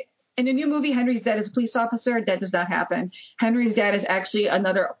Henry, in the new movie, Henry's dad is a police officer. That does not happen. Henry's dad is actually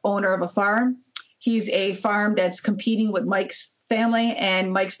another owner of a farm. He's a farm that's competing with Mike's family,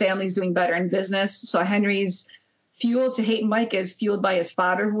 and Mike's family is doing better in business. So Henry's fuel to hate Mike is fueled by his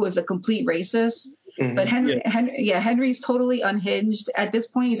father, who is a complete racist. Mm-hmm. But Henry's totally unhinged. At this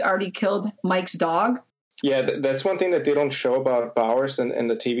point, he's already killed Mike's dog. Yeah, that's one thing that they don't show about Bowers in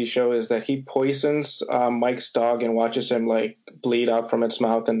the TV show is that he poisons Mike's dog and watches him like bleed out from its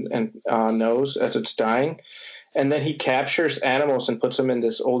mouth and nose as it's dying. And then he captures animals and puts them in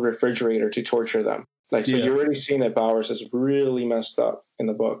this old refrigerator to torture them. So you're already seeing that Bowers is really messed up in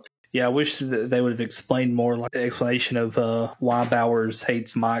the book. Yeah, I wish that they would have explained more, like the explanation of why Bowers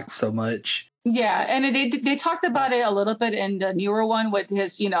hates Mike so much. Yeah, and they talked about it a little bit in the newer one with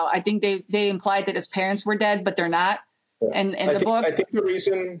his, I think they implied that his parents were dead, but they're not. Yeah. And in the book, I think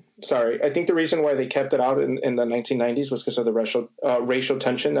the reason why they kept it out in the 1990s was because of the racial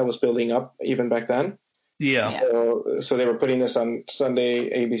tension that was building up even back then. Yeah. So they were putting this on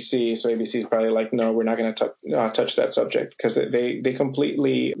Sunday ABC. So ABC is probably like, no, we're not going to touch that subject because they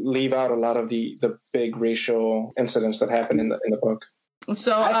completely leave out a lot of the big racial incidents that happen in the book.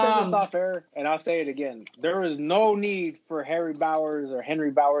 So I said this off air, and I'll say it again. There was no need for Henry Bowers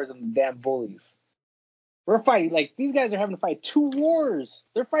and the damn bullies. We're fighting like these guys are having to fight two wars.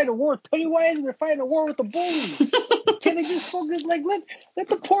 They're fighting a war with Pennywise, and they're fighting a war with the bullies. Can they just focus? Like let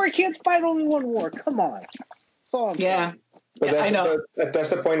the poor kids fight only one war. Come on. That's all I'm saying. But I know. That's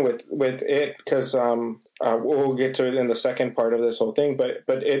the point with it, because we'll get to it in the second part of this whole thing. But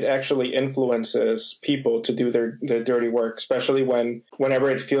it actually influences people to do their dirty work, especially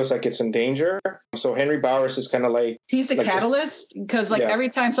whenever it feels like it's in danger. So Henry Bowers is kind of like he's the catalyst, because every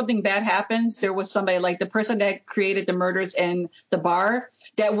time something bad happens, there was somebody like the person that created the murders in the bar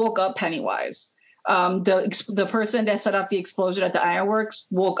that woke up Pennywise. The person that set up the explosion at the ironworks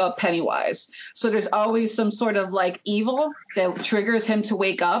woke up Pennywise. So there's always some sort of like evil that triggers him to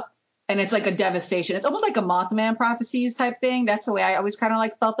wake up, and it's like a devastation. It's almost like a Mothman prophecies type thing. That's the way I always kind of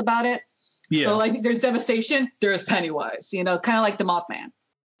like felt about it. Yeah. So like there's devastation, there's Pennywise, kind of like the Mothman.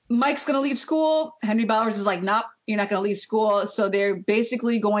 Mike's going to leave school. Henry Bowers is like, nope, you're not going to leave school. So they're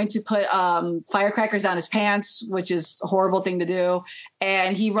basically going to put firecrackers down his pants, which is a horrible thing to do.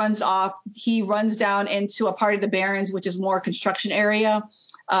 And he runs off. He runs down into a part of the Barrens, which is more construction area,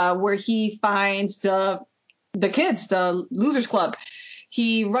 where he finds the kids, the Losers Club.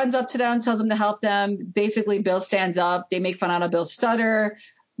 He runs up to them, tells them to help them. Basically, Bill stands up. They make fun out of Bill's stutter.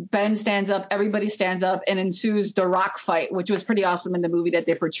 Ben stands up, everybody stands up, and ensues the rock fight, which was pretty awesome in the movie that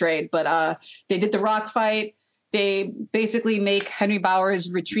they portrayed. But they did the rock fight. They basically make Henry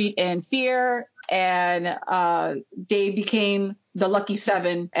Bowers retreat in fear, and they became the Lucky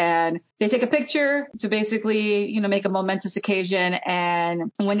Seven. And they take a picture to basically, make a momentous occasion.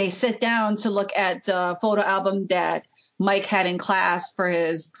 And when they sit down to look at the photo album that Mike had in class for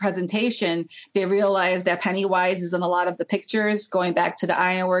his presentation, they realized that Pennywise is in a lot of the pictures, going back to the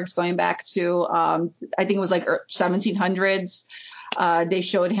ironworks, going back to, I think it was like 1700s. They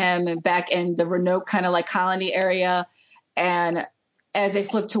showed him back in the Roanoke kind of like colony area. And as they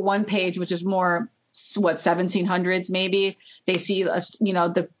flip to one page, which is more, 1700s maybe, they see,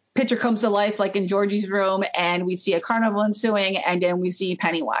 the picture comes to life like in Georgie's room, and we see a carnival ensuing, and then we see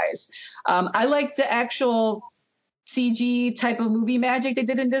Pennywise. I like the actual CG type of movie magic they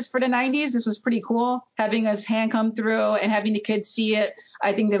did in this for the 90s. This was pretty cool. Having his hand come through and having the kids see it.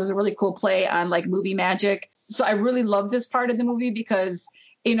 I think there was a really cool play on like movie magic. So I really love this part of the movie because,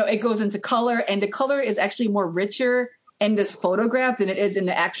 it goes into color, and the color is actually more richer in this photograph than it is in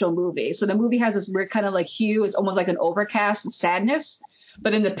the actual movie. So the movie has this weird kind of like hue. It's almost like an overcast of sadness.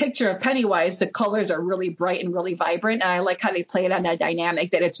 But in the picture of Pennywise, the colors are really bright and really vibrant. And I like how they play it on that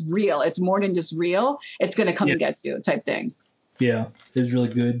dynamic that it's real. It's more than just real. It's going to come and get you type thing. Yeah, it's really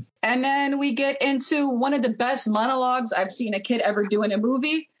good. And then we get into one of the best monologues I've seen a kid ever do in a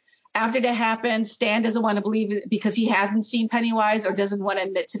movie. After that happens, Stan doesn't want to believe it because he hasn't seen Pennywise or doesn't want to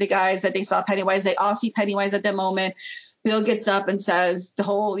admit to the guys that they saw Pennywise. They all see Pennywise at that moment. Bill gets up and says the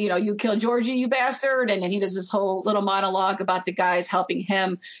whole, you killed Georgie, you bastard. And then he does this whole little monologue about the guys helping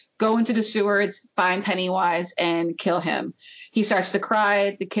him go into the sewers, find Pennywise, and kill him. He starts to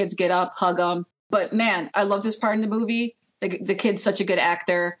cry. The kids get up, hug him. But man, I love this part in the movie. The kid's such a good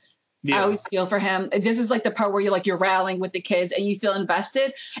actor. I always feel for him. This is like the part where you're rallying with the kids and you feel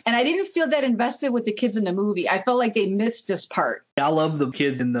invested. And I didn't feel that invested with the kids in the movie. I felt like they missed this part. I love the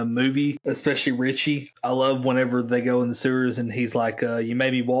kids in the movie, especially Richie. I love whenever they go in the sewers and he's like, you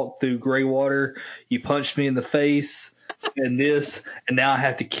made me walk through gray water. You punched me in the face and this, and now I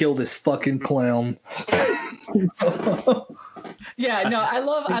have to kill this fucking clown. Yeah, no, I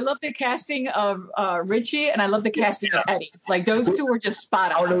love the casting of Richie, and I love the casting of Eddie. Like, those two were just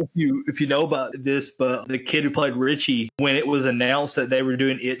spot on. I don't know if you know about this, but the kid who played Richie, when it was announced that they were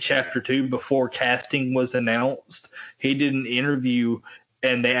doing It Chapter 2 before casting was announced, he did an interview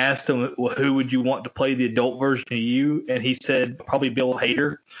and they asked him, well, who would you want to play the adult version of you? And he said, probably Bill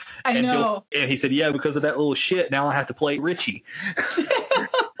Hader. I know. And he said, yeah, because of that little shit, now I have to play Richie.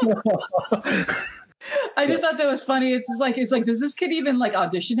 I just thought that was funny. It's like, does this kid even like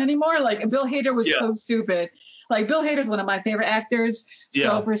audition anymore? Like, Bill Hader was so stupid. Like, Bill Hader's one of my favorite actors.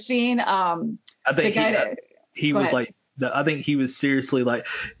 So for seeing, I think he was like, I think he was seriously like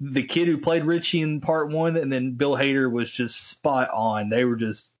the kid who played Richie in part 1, and then Bill Hader was just spot on. They were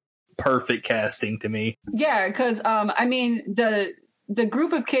just perfect casting to me. Yeah, because I mean the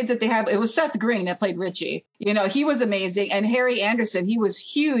group of kids that they have, it was Seth Green that played Richie. You know, he was amazing. And Harry Anderson, he was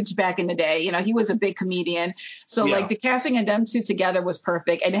huge back in the day. You know, he was a big comedian. So like the casting of them two together was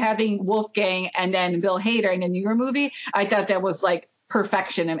perfect. And having Wolfgang and then Bill Hader in the newer movie, I thought that was like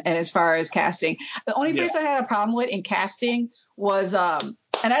perfection as far as casting. The only place I had a problem with in casting was, and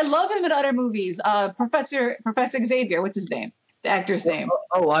I love him in other movies, Professor Xavier, what's his name? The actor's name.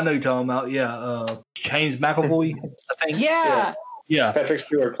 Oh, I know you're talking about. Yeah. James McAvoy, I think. Yeah. Patrick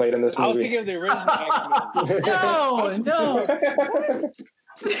Stewart played in this movie. I was thinking of the original X-Men. No.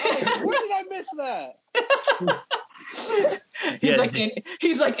 Where did I miss that?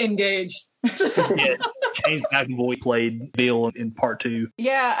 He's like engaged. James McAvoy played Bill in part 2.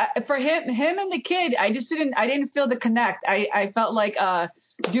 Yeah, for him and the kid, I didn't feel the connect. I felt like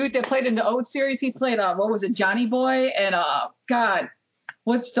dude that played in the old series, he played what was it, Johnny Boy, and God,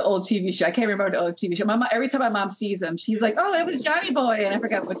 what's the old TV show? I can't remember the old TV show. Every time my mom sees him, she's like, "Oh, it was Johnny Boy," and I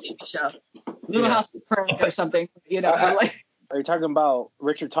forgot what TV show. Little House of Prayers or something. You know. Are you talking about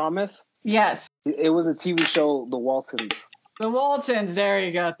Richard Thomas? Yes. It was a TV show, The Waltons. The Waltons. There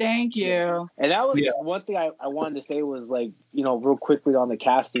you go. Thank you. And that was one thing I wanted to say was like, you know, real quickly on the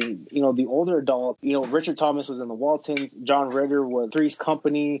casting. You know, the older adult. You know, Richard Thomas was in The Waltons. John Ritter was Three's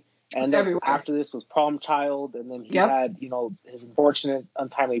Company. And then after this was Prom Child, and then he had, you know, his unfortunate,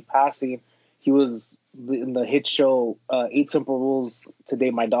 untimely passing. He was in the hit show 8 Simple Rules to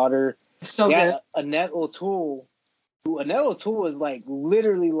Date My Daughter. So good. Annette O'Toole. Annette O'Toole is like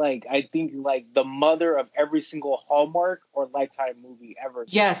literally like I think like the mother of every single Hallmark or Lifetime movie ever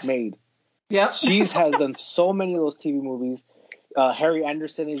made. Yep. She has done so many of those TV movies. Harry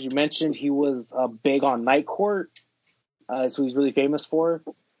Anderson, as you mentioned, he was big on Night Court. So he's really famous for.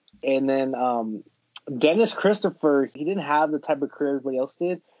 And then Dennis Christopher, he didn't have the type of career everybody else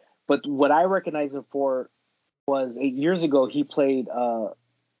did. But what I recognize him for was 8 years ago, he played,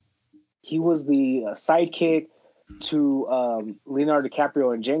 he was the sidekick to Leonardo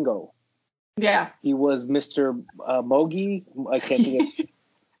DiCaprio in Django. Yeah. He was Mr. Mogi. I can't think of.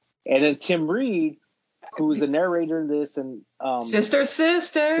 And then Tim Reed, who was the narrator in this. And Sister,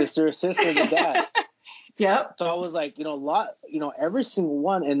 the dad. Yep. So I was like, you know, every single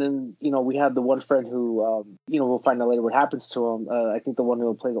one. And then, you know, we have the one friend who, you know, we'll find out later what happens to him. I think the one who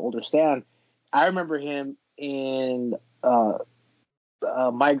will play the older Stan. I remember him in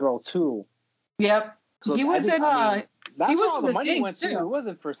My Girl 2. Yep. So he was in. That's he was all the money went to. It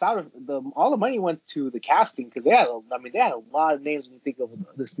wasn't for all the money went to the casting because they had a lot of names when you think of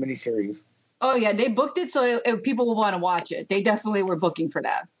this miniseries. Oh yeah, they booked it so people will want to watch it. They definitely were booking for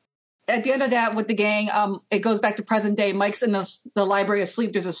that. At the end of that, with the gang, it goes back to present day. Mike's in the library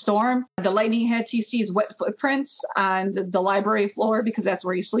asleep. There's a storm. The lightning hits. He sees wet footprints on the library floor because that's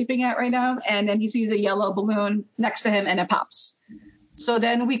where he's sleeping at right now. And then he sees a yellow balloon next to him, and it pops. So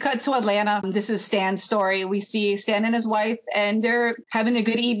then we cut to Atlanta. This is Stan's story. We see Stan and his wife, and they're having a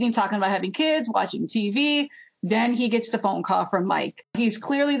good evening, talking about having kids, watching TV. Then he gets the phone call from Mike. He's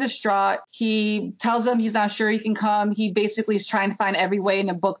clearly distraught. He tells them he's not sure he can come. He basically is trying to find every way in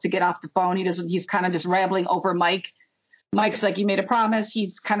the book to get off the phone. He's kind of just rambling over Mike. Mike's like, you made a promise.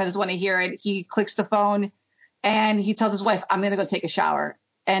 He's kind of just want to hear it. He clicks the phone and he tells his wife, I'm going to go take a shower.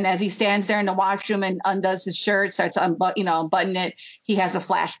 And as he stands there in the washroom and undoes his shirt, starts to unbutton it, he has a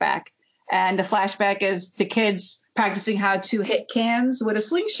flashback. And the flashback is the kids practicing how to hit cans with a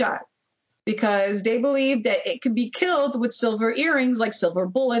slingshot. because they believe that it could be killed with silver earrings, like silver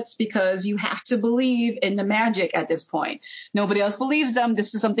bullets, because you have to believe in the magic at this point. Nobody else believes them.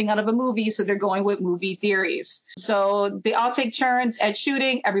 This is something out of a movie, so they're going with movie theories. So they all take turns at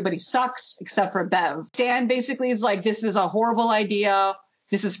shooting. Everybody sucks except for Bev. Stan basically is like, this is a horrible idea.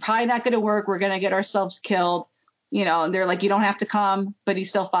 This is probably not going to work. We're going to get ourselves killed. You know, and they're like, you don't have to come, but he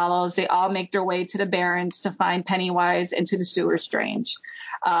still follows. They all make their way to the Barrens to find Pennywise and to the sewer Strange.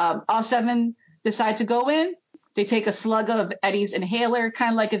 All 7 decide to go in. They take a slug of Eddie's inhaler,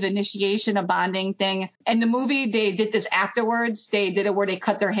 kind of like an initiation, a bonding thing. In the movie, they did this afterwards. They did it where they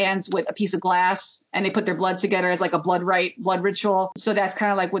cut their hands with a piece of glass and they put their blood together as like a blood ritual. So that's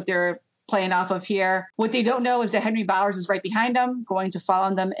kind of like what they're playing off of here. What they don't know is that Henry Bowers is right behind them, going to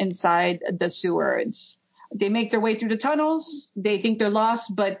follow them inside the sewers. They make their way through the tunnels. They think they're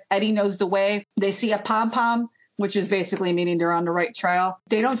lost, but Eddie knows the way. They see a pom-pom, which is basically meaning they're on the right trail.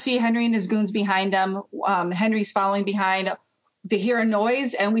 They don't see Henry and his goons behind them. Henry's following behind. They hear a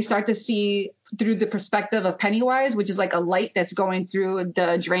noise, and we start to see through the perspective of Pennywise, which is like a light that's going through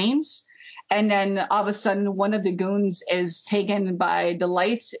the drains. And then all of a sudden, one of the goons is taken by the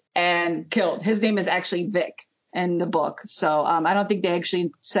lights and killed. His name is actually Vic in the book. So I don't think they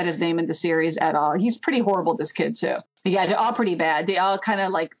actually said his name in the series at all. He's pretty horrible, this kid, too. Yeah, they're all pretty bad. They all kind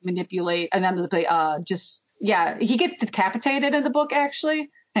of like manipulate and then they he gets decapitated in the book, actually.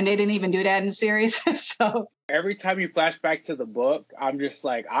 And they didn't even do that in the series. So every time you flash back to the book, I'm just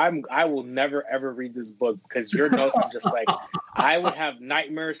like, I will never, ever read this book because your notes are just like, I would have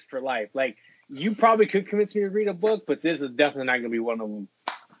nightmares for life. Like, you probably could convince me to read a book, but this is definitely not going to be one of them.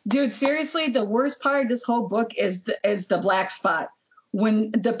 Dude, seriously, the worst part of this whole book is the black spot.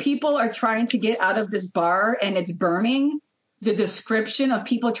 When the people are trying to get out of this bar and it's burning, the description of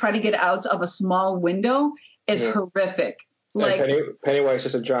people trying to get out of a small window is horrific. Like Pennywise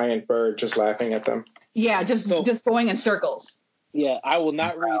is a giant bird just laughing at them. Yeah, just going in circles. Yeah, I will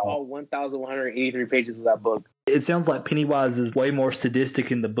not read all 1,183 pages of that book. It sounds like Pennywise is way more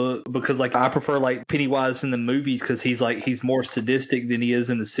sadistic in the book because, like, I prefer like Pennywise in the movies because he's more sadistic than he is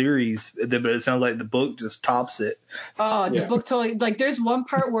in the series. But it sounds like the book just tops it. Oh, the book totally. Like, there's one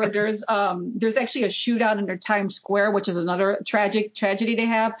part where there's actually a shootout under Times Square, which is another tragedy they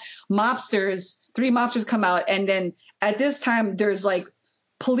have. 3 mobsters come out, and then at this time there's like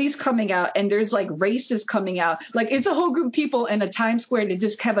police coming out and there's like racists coming out. Like, it's a whole group of people in a Times Square to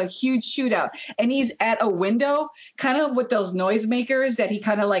just have a huge shootout. And he's at a window, kind of with those noisemakers that he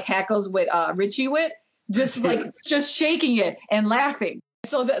kind of like hackles with Richie with, just shaking it and laughing.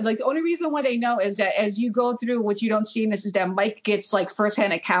 So the only reason why they know is that as you go through, what you don't see in this is that Mike gets like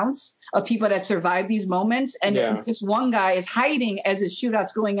firsthand accounts of people that survived these moments. And this one guy is hiding as his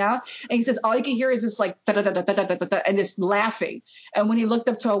shootout's going out. And he says, all you can hear is this like, and this laughing. And when he looked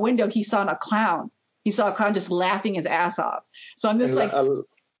up to a window, he saw a clown. He saw a clown just laughing his ass off. So I'm just like,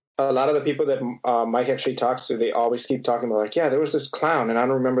 a lot of the people that Mike actually talks to, they always keep talking about like, yeah, there was this clown and I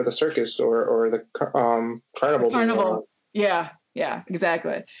don't remember the circus or the carnival. Yeah,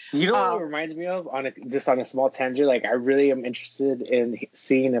 exactly. You know what it reminds me of? On a small tangent, like, I really am interested in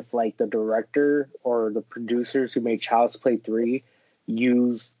seeing if like the director or the producers who made Child's Play 3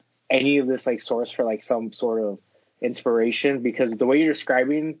 used any of this like source for like some sort of inspiration, because the way you're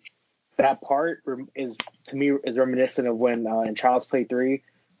describing that part is reminiscent of when in Child's Play 3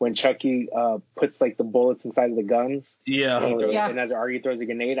 when Chucky puts like the bullets inside of the guns. And as Artie throws a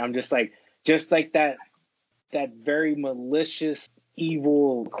grenade, I'm just like that very malicious,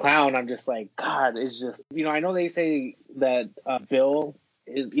 evil clown. I'm just like, God, it's just, I know they say that Bill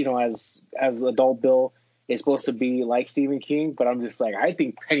is, as adult Bill is supposed to be like Stephen King, but I'm just like, I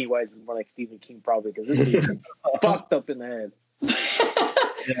think Pennywise is more like Stephen King probably because it's fucked up in the head.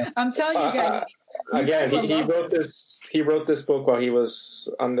 I'm telling you guys. Again, he wrote this book while he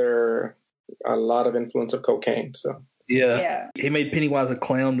was under a lot of influence of cocaine, so. Yeah. He made Pennywise a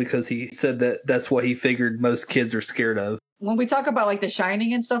clown because he said that that's what he figured most kids are scared of. When we talk about like The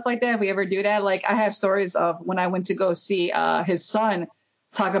Shining and stuff like that, if we ever do that, like I have stories of when I went to go see his son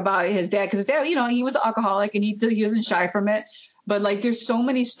talk about his dad, because his dad, he was an alcoholic and he wasn't shy from it. But like there's so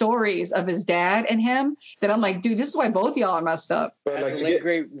many stories of his dad and him that I'm like, dude, this is why both y'all are messed up. As the late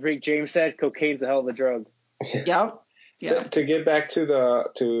great Rick James said, cocaine's a hell of a drug. Yep. Yeah. To get back to the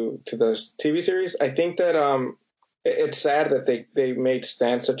TV series, I think that it's sad that they made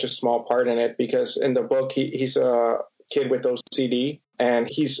Stan such a small part in it, because in the book he's a kid with OCD and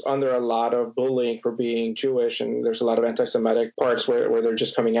he's under a lot of bullying for being Jewish, and there's a lot of anti-Semitic parts where they're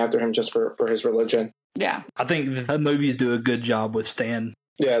just coming after him just for his religion. Yeah. I think the movies do a good job with Stan.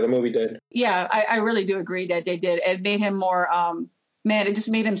 Yeah, the movie did. Yeah, I really do agree that they did. It made him more man, it just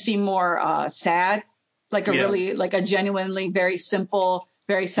made him seem more sad, like a really, like a genuinely very simple,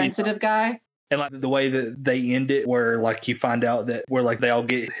 very sensitive guy. And like the way that they end it, where like you find out that where like they all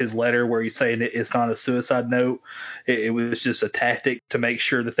get his letter where he's saying it's not a suicide note. It was just a tactic to make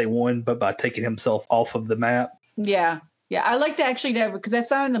sure that they won, but by taking himself off of the map. Yeah. Yeah. I like to actually that because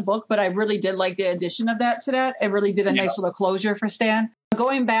that's not in the book, but I really did like the addition of that to that. It really did a nice little closure for Stan.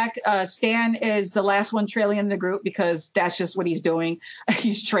 Going back, Stan is the last one trailing in the group because that's just what he's doing.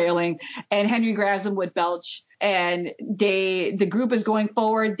 He's trailing, and Henry grabs him with Belch, and the group is going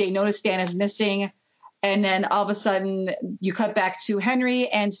forward. They notice Stan is missing, and then all of a sudden you cut back to Henry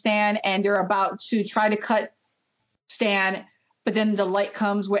and Stan, and they're about to try to cut Stan, but then the light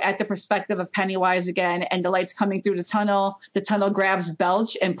comes. We're at the perspective of Pennywise again, and the light's coming through the tunnel. The tunnel grabs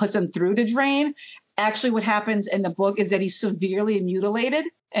Belch and puts him through the drain. Actually, what happens in the book is that he's severely mutilated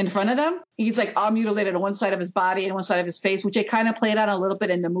in front of them. He's like all mutilated on one side of his body and one side of his face, which they kind of played out a little bit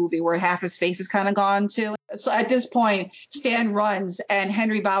in the movie where half his face is kind of gone too. So at this point, Stan runs and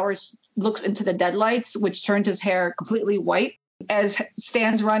Henry Bowers looks into the deadlights, which turns his hair completely white. As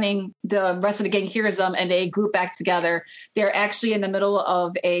Stan's running, the rest of the gang hears them and they group back together. They're actually in the middle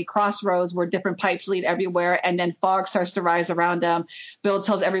of a crossroads where different pipes lead everywhere, and then fog starts to rise around them. Bill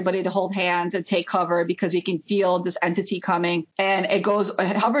tells everybody to hold hands and take cover because he can feel this entity coming, and it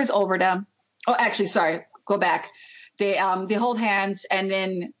hovers over them. Oh, actually, sorry, go back. They hold hands, and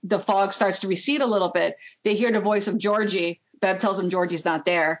then the fog starts to recede a little bit. They hear the voice of Georgie. Bev tells them Georgie's not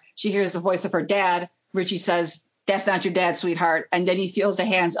there. She hears the voice of her dad. Richie says, "That's not your dad, sweetheart." And then he feels the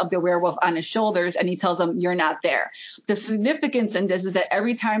hands of the werewolf on his shoulders, and he tells him, "You're not there." The significance in this is that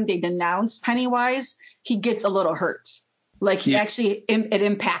every time they denounce Pennywise, he gets a little hurt. Like he actually, it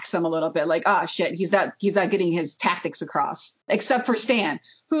impacts him a little bit. Like, ah, shit, he's not getting his tactics across. Except for Stan,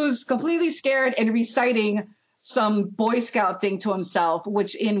 who's completely scared and reciting some Boy Scout thing to himself, when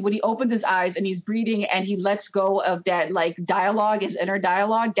he opens his eyes and he's breathing and he lets go of that like dialogue, his inner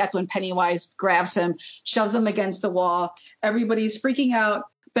dialogue, that's when Pennywise grabs him, shoves him against the wall. Everybody's freaking out.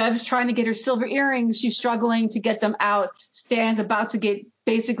 Bev's trying to get her silver earrings. She's struggling to get them out. Stan's about to get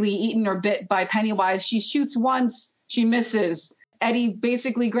basically eaten or bit by Pennywise. She shoots once. She misses. Eddie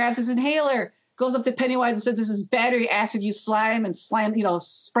basically grabs his inhaler, goes up to Pennywise and says, "This is battery acid, you slime," and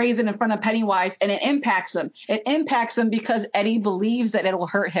sprays it in front of Pennywise, and it impacts him. It impacts him because Eddie believes that it'll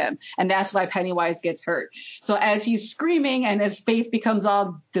hurt him, and that's why Pennywise gets hurt. So as he's screaming and his face becomes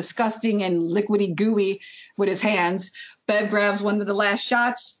all disgusting and liquidy gooey with his hands, Bev grabs one of the last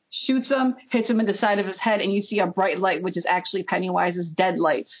shots, shoots him, hits him in the side of his head, and you see a bright light, which is actually Pennywise's dead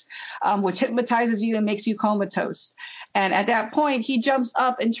lights, which hypnotizes you and makes you comatose. And at that point, he jumps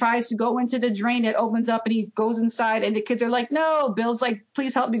up and tries to go into the drain that opens up, and he goes inside, and the kids are like, "No." Bill's like,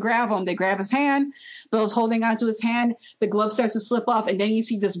 "Please help me grab him." They grab his hand. Bill's holding onto his hand. The glove starts to slip off, and then you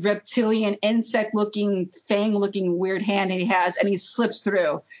see this reptilian, insect-looking, fang-looking weird hand he has, and he slips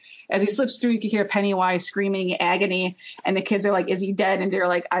through. As he slips through, you can hear Pennywise screaming in agony, and the kids are like, "Is he dead?" And they're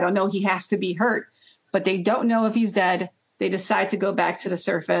like, "I don't know. He has to be hurt." But they don't know if he's dead. They decide to go back to the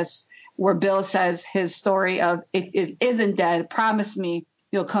surface, where Bill says his story of, "If it isn't dead, promise me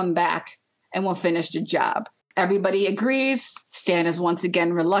you'll come back and we'll finish the job." Everybody agrees. Stan is once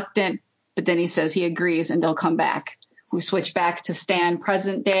again reluctant, but then he says he agrees and they'll come back. We switch back to Stan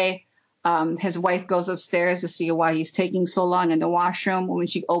present day. His wife goes upstairs to see why he's taking so long in the washroom. When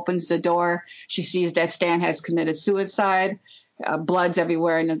she opens the door, she sees that Stan has committed suicide. Blood's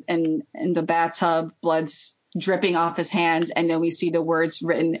everywhere in the bathtub. Blood's dripping off his hands. And then we see the words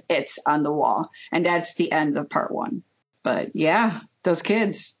written, "It's" on the wall. And that's the end of part 1. But yeah, those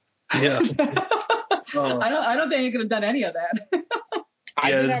kids. Yeah. I don't think you could have done any of that.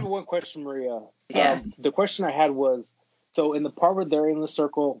 I did have one question, Maria. Yeah. The question I had was, so in the part where they're in the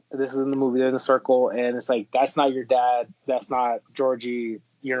circle, this is in the movie, they're in the circle, and it's like, "That's not your dad. That's not Georgie.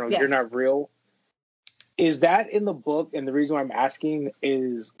 Yes. You're not real." Is that in the book? And the reason why I'm asking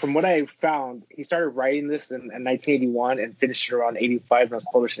is, from what I found, he started writing this in 1981 and finished it around 85 and was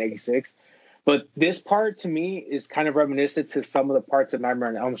published in 86. But this part, to me, is kind of reminiscent to some of the parts of Nightmare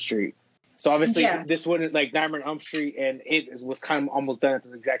on Elm Street. So obviously, this wouldn't, like Nightmare on Elm Street and it was kind of almost done at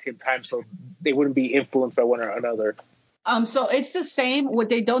the exact same time, so they wouldn't be influenced by one or another. So it's the same. What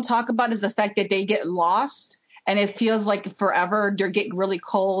they don't talk about is the fact that they get lost and it feels like forever. They get really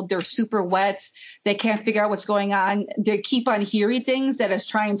cold. They're super wet. They can't figure out what's going on. They keep on hearing things that is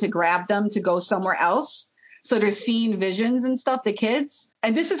trying to grab them to go somewhere else. So they're seeing visions and stuff, the kids.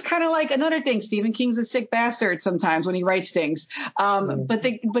 And this is kind of like another thing. Stephen King's a sick bastard sometimes when he writes things. But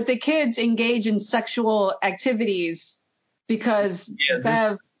the kids engage in sexual activities because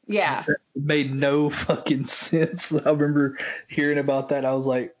Bev, Yeah. It made no fucking sense. I remember hearing about that. I was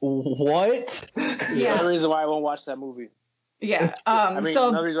like, what? Yeah. Another reason why I won't watch that movie. Yeah. Another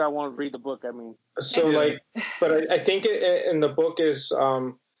reason why I won't read the book. But I think in the book is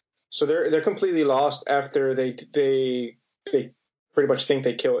so they're completely lost after they pretty much think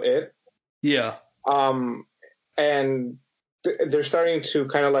they kill it. Yeah. And they're starting to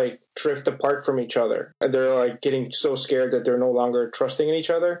kind of like drift apart from each other. They're like getting so scared that they're no longer trusting in each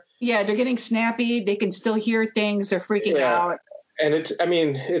other. Yeah, they're getting snappy. They can still hear things. They're freaking out. And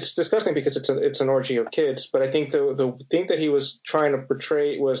it's disgusting because it's an orgy of kids. But I think the thing that he was trying to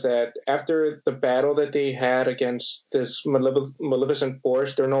portray was that after the battle that they had against this maleficent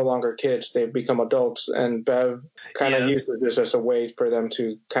force, they're no longer kids. They've become adults. And Bev kind of uses this as a way for them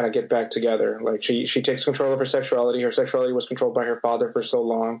to kind of get back together. Like she takes control of her sexuality. Her sexuality was controlled by her father for so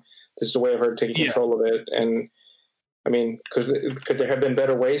long. This is a way of her taking control of it. And I mean, could there have been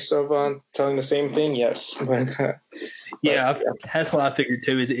better ways of telling the same thing? Yes. That's what I figured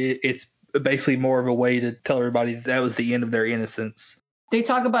too. It's basically more of a way to tell everybody that was the end of their innocence. They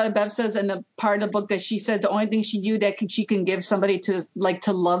talk about it. Bev says in the part of the book that she says the only thing she knew that she can give somebody to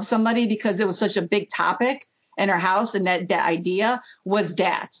love somebody, because it was such a big topic in her house, and that idea was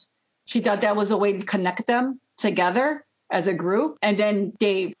that she thought that was a way to connect them together as a group, and then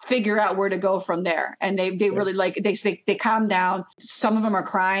they figure out where to go from there. And they really they calm down. Some of them are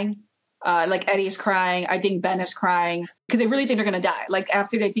crying, like Eddie's crying. I think Ben is crying because they really think they're gonna die. Like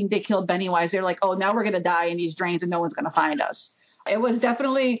after they think they killed Pennywise, they're like, oh, now we're gonna die in these drains and no one's gonna find us. It was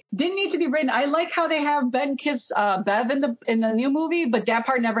definitely didn't need to be written. I like how they have Ben kiss Bev in the new movie, but that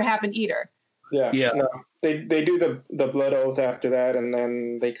part never happened either. Yeah. No, they do the blood oath after that, and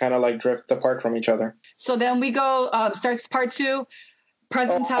then they kind of like drift apart from each other. So then we go starts part 2,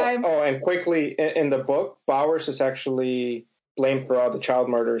 present time. And quickly in the book, Bowers is actually blamed for all the child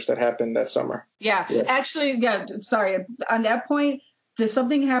murders that happened that summer. Yeah. Actually, sorry. On that point,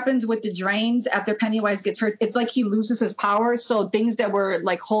 something happens with the drains after Pennywise gets hurt. It's like he loses his power, so things that were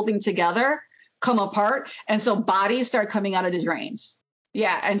like holding together come apart, and so bodies start coming out of the drains.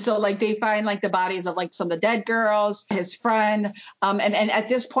 Yeah, and so like they find like the bodies of like some of the dead girls, his friend, and at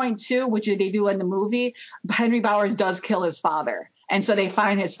this point too, which they do in the movie, Henry Bowers does kill his father, and so they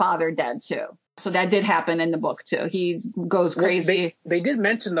find his father dead too. So that did happen in the book too. He goes crazy. They did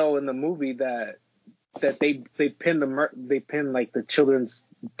mention though in the movie that they pinned like the children's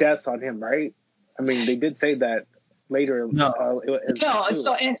deaths on him, right? I mean, they did say that later. No.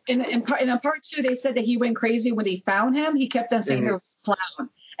 So in part 2, they said that he went crazy when they found him. He kept on saying he was a clown,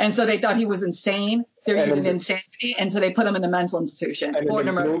 and so they thought he was insane. They're using insanity, and so they put him in the mental institution for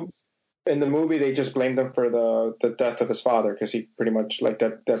the murders. In the movie, they just blamed him for the death of his father because he pretty much like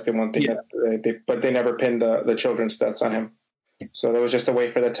that. That's the one thing but they never pinned the children's deaths on him. So that was just a way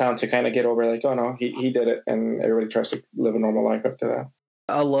for the town to kind of get over like, oh no, he did it, and everybody tries to live a normal life after that.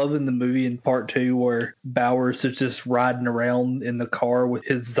 I love in the movie in part 2 where Bowers is just riding around in the car with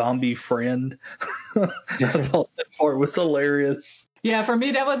his zombie friend. I thought that part was hilarious. Yeah, for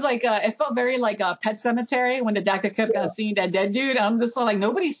me, that was like, it felt very like a Pet Cemetery when the doctor kept on seeing that dead dude. I'm just like,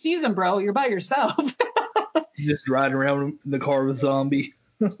 nobody sees him, bro. You're by yourself. Just riding around in the car with zombie.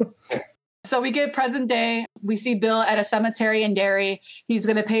 So we get present day. We see Bill at a cemetery in Derry. He's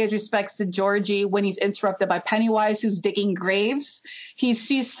going to pay his respects to Georgie when he's interrupted by Pennywise, who's digging graves. He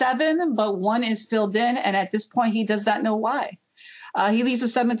sees 7, but 1 is filled in, and at this point, he does not know why. He leaves the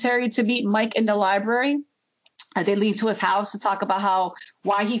cemetery to meet Mike in the library. They leave to his house to talk about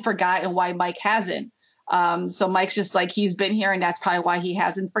why he forgot and why Mike hasn't. So Mike's just like, he's been here, and that's probably why he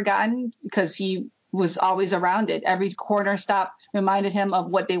hasn't forgotten, because he was always around it. Every corner stop reminded him of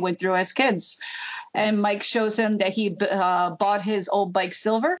what they went through as kids. And Mike shows him that he bought his old bike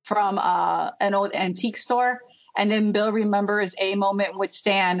Silver from an old antique store. And then Bill remembers a moment with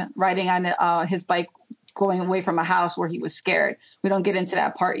Stan riding on his bike going away from a house where he was scared. We don't get into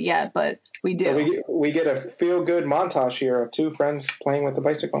that part yet, but we do. We get a feel-good montage here of 2 friends playing with the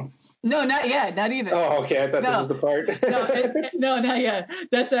bicycle. No, not yet. Not even. Oh, okay. I thought this was the part. No, not yet.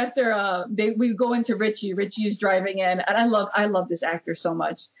 That's after we go into Richie. Richie is driving in, and I love this actor so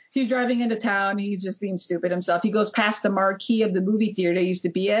much. He's driving into town. He's just being stupid himself. He goes past the marquee of the movie theater he used to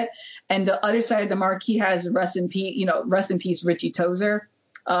be at, and the other side of the marquee has rest in peace, Richie Tozer,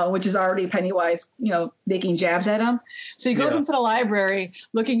 which is already Pennywise, making jabs at him. So he goes into the library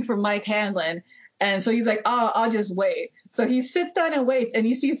looking for Mike Hanlon. And so he's like, oh, I'll just wait. So he sits down and waits, and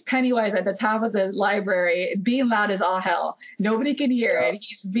he sees Pennywise at the top of the library being loud as all hell. Nobody can hear it.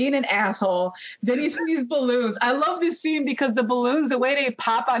 He's being an asshole. Then he sees balloons. I love this scene because the balloons, the way they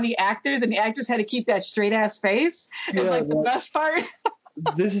pop on the actors, and the actors had to keep that straight ass face. And the best part,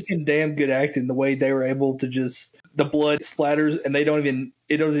 this is some damn good acting. The way they were able to just the blood splatters and it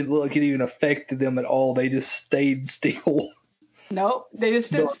doesn't look like it even affected them at all. They just stayed still. Nope, they just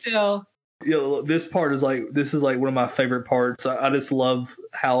stood still. You know, this is one of my favorite parts. I just love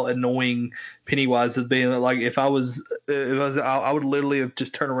how annoying Pennywise has been. Like I would literally have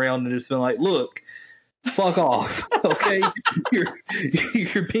just turned around and just been like, look, fuck off, okay?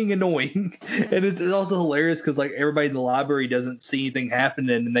 You're being annoying. And it's also hilarious because like everybody in the library doesn't see anything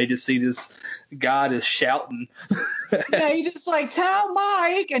happening and they just see this guy just shouting. Yeah, he just like, tell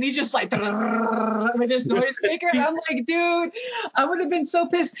Mike, and he's just like with his noise maker. I'm like, dude, I would have been so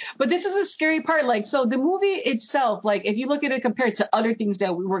pissed. But this is a scary part. Like, so the movie itself, like if you look at it compared to other things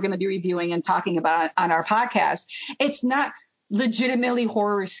that we were going to be reviewing and talking about on our podcast, it's not legitimately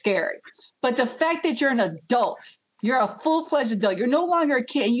horror scared. But the fact that you're an adult, you're a full-fledged adult, you're no longer a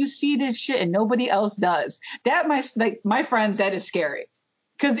kid, and you see this shit and nobody else does. My friends, that is scary.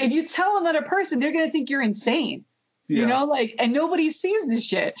 Because if you tell another person, they're gonna think you're insane. Yeah. You know, like, and nobody sees this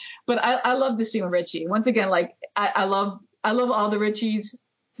shit. But I love the scene with Richie. Once again, like I love all the Richies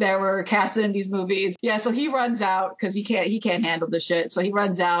that were casted in these movies. Yeah, so he runs out because he can't handle the shit. So he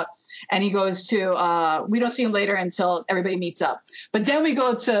runs out and he goes to we don't see him later until everybody meets up. But then we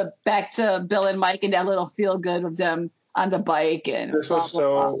go back to Bill and Mike and that little feel good of them on the bike and this was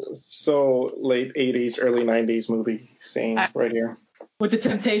so late 80s, early 90s movie scene right here. With the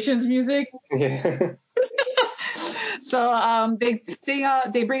Temptations music? Yeah. So they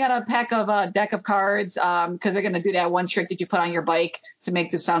bring out a deck of cards because they're going to do that one trick that you put on your bike to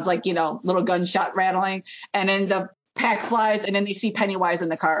make this sounds like, you know, little gunshot rattling. And then the pack flies and then they see Pennywise in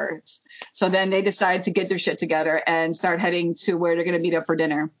the cards. So then they decide to get their shit together and start heading to where they're going to meet up for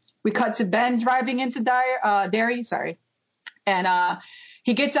dinner. We cut to Ben driving into Derry. And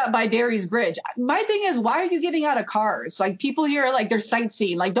he gets out by Derry's bridge. My thing is, why are you giving out of cars? Like people here are like they're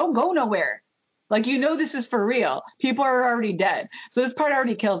sightseeing. Like don't go nowhere. Like, you know, this is for real. People are already dead. So this part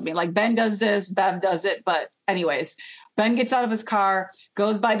already kills me. Like, Ben does this, Bev does it. But anyways, Ben gets out of his car,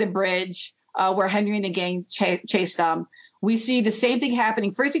 goes by the bridge where Henry and the gang chased him. We see the same thing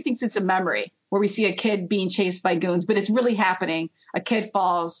happening. First, he thinks it's a memory where we see a kid being chased by goons, but it's really happening. A kid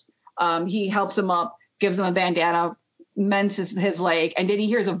falls. He helps him up, gives him a bandana, mends his leg, and then he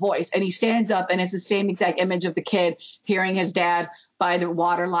hears a voice and he stands up and it's the same exact image of the kid hearing his dad by the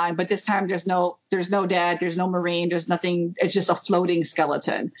water line. But this time there's no dad, there's no Marine, there's nothing. It's just a floating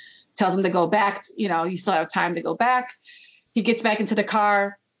skeleton. Tells him to go back. You know, you still have time to go back. He gets back into the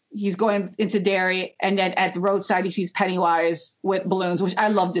car. He's going into Derry. And then at the roadside, he sees Pennywise with balloons, which I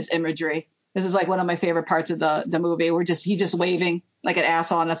love this imagery. This is like one of my favorite parts of the movie where he's just waving like an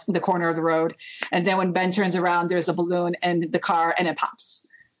asshole on the corner of the road. And then when Ben turns around, there's a balloon in the car and it pops.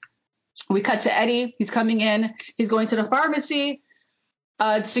 We cut to Eddie. He's coming in. He's going to the pharmacy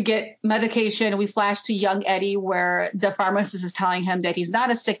to get medication. We flash to young Eddie where the pharmacist is telling him that he's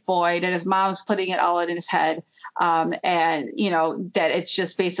not a sick boy, that his mom's putting it all in his head, and, you know, that it's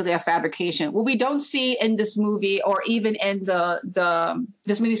just basically a fabrication. What we don't see in this movie or even in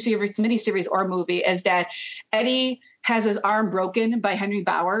this miniseries or movie is that Eddie has his arm broken by Henry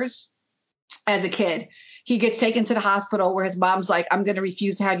Bowers as a kid. He gets taken to the hospital where his mom's like, I'm going to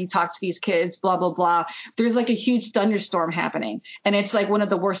refuse to have you talk to these kids, blah, blah, blah. There's like a huge thunderstorm happening. And it's like one of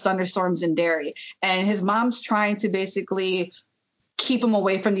the worst thunderstorms in Derry. And his mom's trying to basically keep him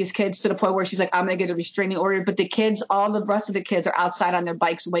away from these kids to the point where she's like, I'm going to get a restraining order. But the kids, all the rest of the kids are outside on their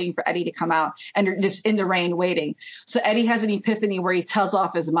bikes waiting for Eddie to come out. And they're just in the rain waiting. So Eddie has an epiphany where he tells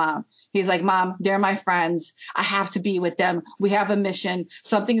off his mom. He's like, Mom, they're my friends. I have to be with them. We have a mission.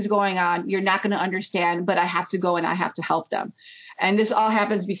 Something's going on. You're not going to understand, but I have to go and I have to help them. And this all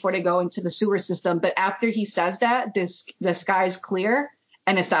happens before they go into the sewer system. But after he says that, the sky's clear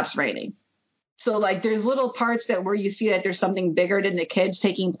and it stops raining. So like there's little parts where you see that there's something bigger than the kids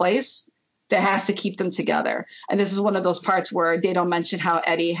taking place that has to keep them together. And this is one of those parts where they don't mention how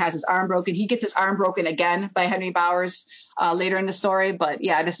Eddie has his arm broken. He gets his arm broken again by Henry Bowers later in the story. But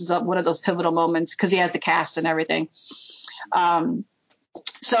yeah, this is one of those pivotal moments because he has the cast and everything.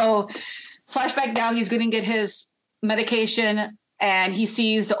 So flashback now, he's going to get his medication and he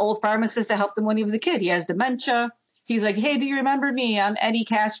sees the old pharmacist that helped him when he was a kid. He has dementia. He's like, hey, do you remember me? I'm Eddie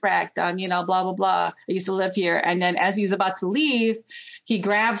Kasprak. I'm, blah, blah, blah. I used to live here. And then as he's about to leave, he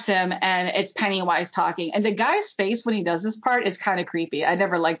grabs him and it's Pennywise talking. And the guy's face when he does this part is kind of creepy. I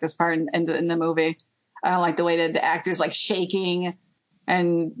never liked this part in the movie. I don't like the way that the actor's like shaking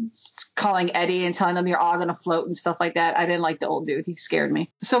and calling Eddie and telling him you're all going to float and stuff like that. I didn't like the old dude. He scared me.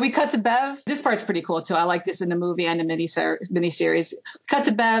 So we cut to Bev. This part's pretty cool too. I like this in the movie and the miniseries. Cut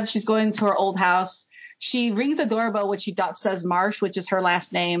to Bev. She's going to her old house. She rings the doorbell, which she says Marsh, which is her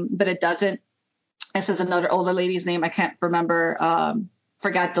last name, but it doesn't. It says another older lady's name. I can't remember.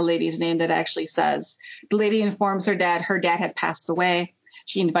 Forgot the lady's name that actually says. The lady informs her dad had passed away.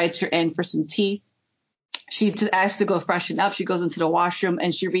 She invites her in for some tea. She asks to go freshen up. She goes into the washroom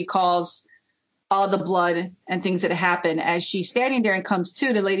and she recalls all the blood and things that happened. As she's standing there and comes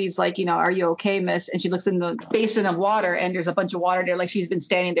to, the lady's like, are you okay, miss? And she looks in the basin of water and there's a bunch of water there. Like she's been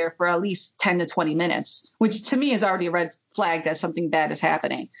standing there for at least 10 to 20 minutes, which to me is already a red flag that something bad is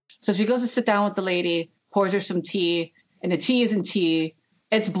happening. So she goes to sit down with the lady, pours her some tea, and the tea isn't tea.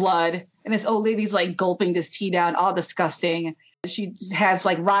 It's blood. And this old lady's like gulping this tea down, all disgusting. She has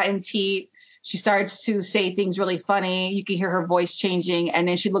like rotten teeth. She starts to say things really funny. You can hear her voice changing. And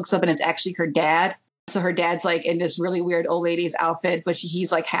then she looks up and it's actually her dad. So her dad's like in this really weird old lady's outfit, but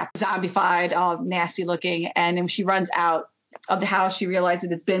he's like half zombified, all nasty looking. And then she runs out of the house. She realizes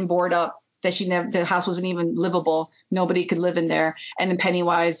it's been boarded up, that the house wasn't even livable. Nobody could live in there. And then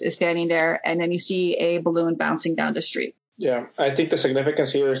Pennywise is standing there. And then you see a balloon bouncing down the street. Yeah, I think the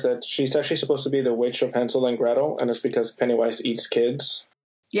significance here is that she's actually supposed to be the witch of Hansel and Gretel. And it's because Pennywise eats kids.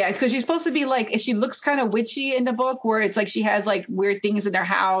 Yeah, because she's supposed to be like, she looks kind of witchy in the book, where it's like she has like weird things in their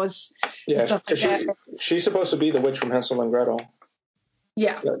house. Yeah, she's supposed to be the witch from Hansel and Gretel.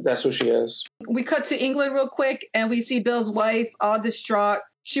 Yeah. That's who she is. We cut to England real quick and we see Bill's wife all distraught.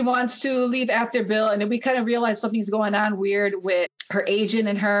 She wants to leave after Bill. And then we kind of realize something's going on weird with her agent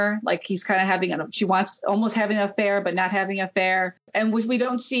and her. Like he's kind of she wants almost having an affair, but not having an affair. And which we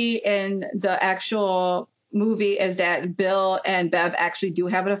don't see in the actual movie is that Bill and Bev actually do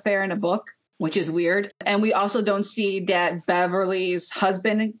have an affair in the book, which is weird. And we also don't see that Beverly's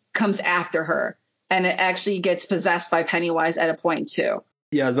husband comes after her and it actually gets possessed by Pennywise at a point too.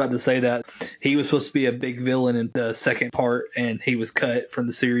 Yeah, I was about to say that. He was supposed to be a big villain in the second part and he was cut from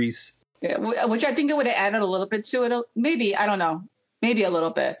the series. Yeah, which I think it would have added a little bit to it. Maybe, I don't know. Maybe a little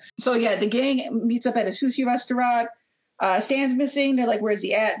bit. So yeah, the gang meets up at a sushi restaurant. Stan's missing. They're like, where's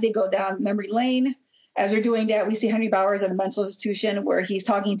he at? They go down memory lane. As they're doing that, we see Henry Bowers at a mental institution where he's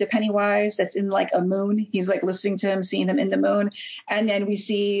talking to Pennywise that's in like a moon. He's like listening to him, seeing him in the moon. And then we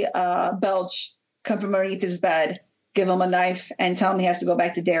see Belch come from underneath his bed, give him a knife and tell him he has to go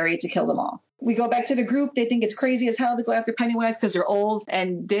back to Derry to kill them all. We go back to the group. They think it's crazy as hell to go after Pennywise because they're old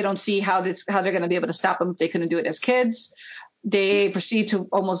and they don't see how they're going to be able to stop him if they couldn't do it as kids. They proceed to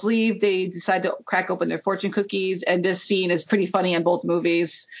almost leave. They decide to crack open their fortune cookies. And this scene is pretty funny in both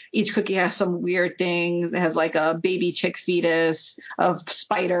movies. Each cookie has some weird things. It has like a baby chick fetus, a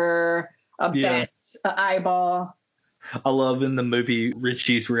spider, a bat, an eyeball. I love in the movie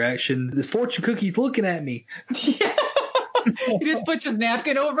Richie's reaction. This fortune cookie's looking at me. Yeah. He just puts his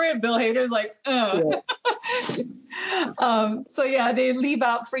napkin over it. Bill Hader's like, ugh. Yeah. So yeah, they leave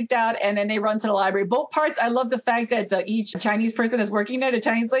out freaked out and then they run to the library. Both parts, I love the fact that each Chinese person that's working there, the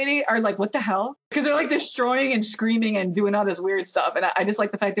Chinese lady, are like, what the hell? Because they're like destroying and screaming and doing all this weird stuff. And I just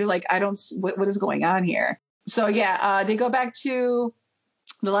like the fact they're like, what is going on here? So yeah, they go back to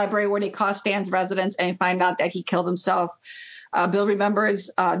the library where they call Stan's residence and find out that he killed himself. Bill remembers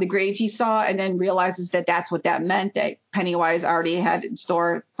the grave he saw and then realizes that that's what that meant, that Pennywise already had in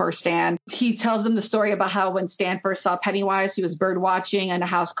store for Stan. He tells them the story about how when Stan first saw Pennywise, he was bird watching and a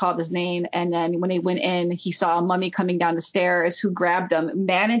house called his name. And then when they went in, he saw a mummy coming down the stairs who grabbed him,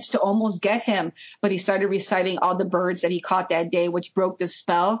 managed to almost get him. But he started reciting all the birds that he caught that day, which broke the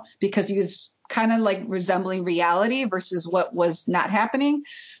spell because he was kind of like resembling reality versus what was not happening.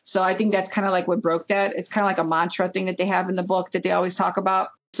 So I think that's kind of like what broke that. It's kind of like a mantra thing that they have in the book that they always talk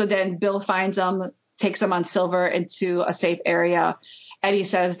about. So then Bill finds him, takes him on Silver into a safe area. Eddie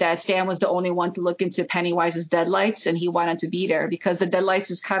says that Stan was the only one to look into Pennywise's deadlights and he wanted to be there because the deadlights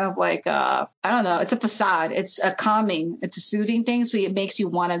is kind of like, I don't know, it's a facade. It's a calming, it's a soothing thing. So it makes you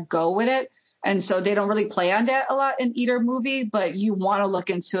want to go with it. And so they don't really play on that a lot in either movie, but you want to look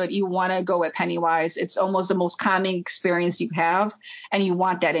into it. You want to go with Pennywise. It's almost the most calming experience you have. And you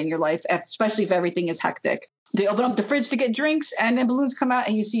want that in your life, especially if everything is hectic. They open up the fridge to get drinks and then balloons come out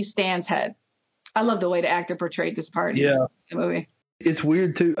and you see Stan's head. I love the way the actor portrayed this part in the movie. It's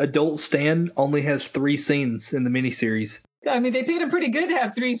weird too. Adult Stan only has 3 scenes in the miniseries. I mean, they paid him pretty good to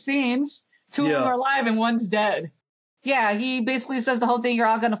have 3 scenes. 2 of them are alive and 1's dead. Yeah, he basically says the whole thing, you're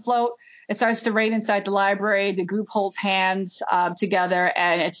all going to float. It starts to rain inside the library. The group holds hands together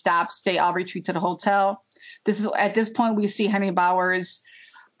and it stops. They all retreat to the hotel. At this point, we see Henry Bowers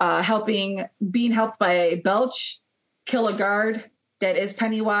being helped by Belch kill a guard that is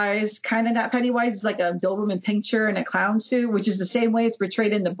Pennywise. Kind of not Pennywise. It's like a Doberman Pinscher in a clown suit, which is the same way it's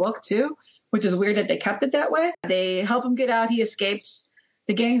portrayed in the book too, which is weird that they kept it that way. They help him get out. He escapes.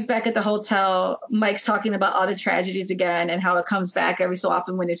 The gang's back at the hotel. Mike's talking about all the tragedies again and how it comes back every so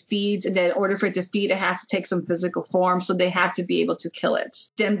often when it feeds. And then in order for it to feed, it has to take some physical form. So they have to be able to kill it.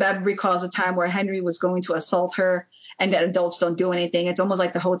 Then Bev recalls a time where Henry was going to assault her and that adults don't do anything. It's almost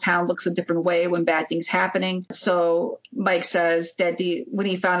like the whole town looks a different way when bad things happening. So Mike says that when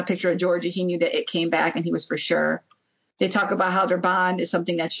he found a picture of Georgie, he knew that it came back and he was for sure. They talk about how their bond is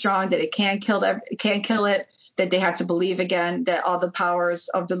something that's strong, that it can't kill it. That they have to believe again that all the powers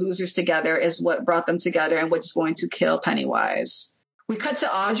of the losers together is what brought them together and what's going to kill Pennywise. We cut to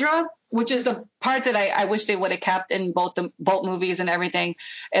Audra, which is the part that I wish they would have kept in both movies and everything,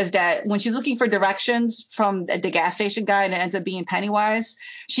 is that when she's looking for directions from the gas station guy and it ends up being Pennywise,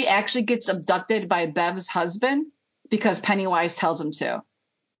 she actually gets abducted by Bev's husband because Pennywise tells him to.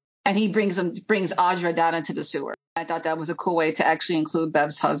 And he brings Audra down into the sewer. I thought that was a cool way to actually include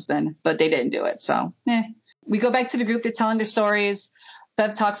Bev's husband, but they didn't do it. So, We go back to the group. They're telling their stories.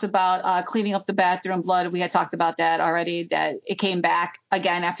 Bev talks about cleaning up the bathroom blood. We had talked about that already, that it came back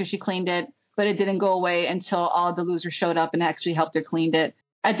again after she cleaned it, but it didn't go away until all the losers showed up and actually helped her clean it.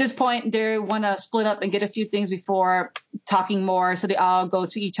 At this point, they want to split up and get a few things before talking more. So they all go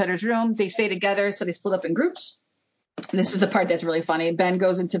to each other's room. They stay together, so they split up in groups. And this is the part that's really funny. Ben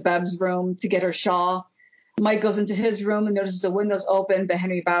goes into Bev's room to get her shawl. Mike goes into his room and notices the windows open, but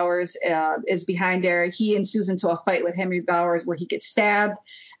Henry Bowers is behind there. He ensues into a fight with Henry Bowers where he gets stabbed.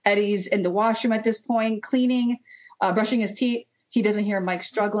 Eddie's in the washroom at this point, cleaning, brushing his teeth. He doesn't hear Mike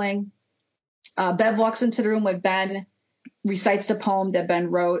struggling. Bev walks into the room with Ben, recites the poem that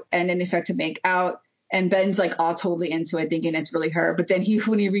Ben wrote, and then they start to make out. And Ben's like all totally into it, thinking it's really her. But then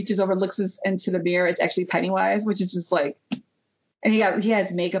when he reaches over, looks into the mirror, it's actually Pennywise, which is just like, and he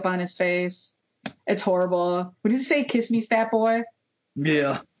has makeup on his face. It's horrible. What did he say? Kiss me, fat boy.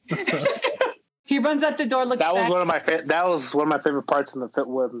 Yeah. He runs out the door. Looks that was back. That was one of my favorite parts in the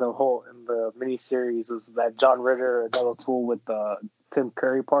miniseries was that John Ritter, Another Tool with the Tim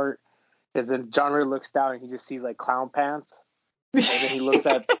Curry part. Is then John Ritter looks down and he just sees like clown pants, and then he looks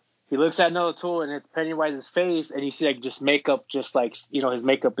at Another Tool and it's Pennywise's face, and you see like just makeup, just like his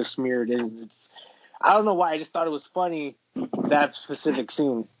makeup is smeared, and I don't know why, I just thought it was funny, that specific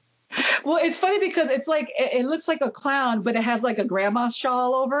scene. Well, it's funny because it's like it looks like a clown, but it has like a grandma's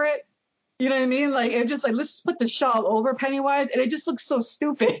shawl over it. You know what I mean? Like it just like, let's just put the shawl over Pennywise, and it just looks so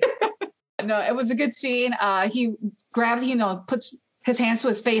stupid. No, it was a good scene. He grabs, puts his hands to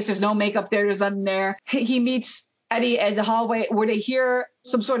his face. There's no makeup there. There's nothing there. He meets Eddie in the hallway where they hear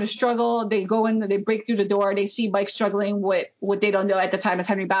some sort of struggle. They go in, they break through the door. They see Mike struggling with what they don't know at the time is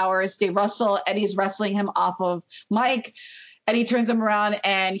Henry Bowers. They wrestle. Eddie's wrestling him off of Mike. Eddie turns him around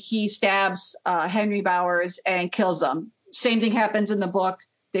and he stabs Henry Bowers and kills him. Same thing happens in the book.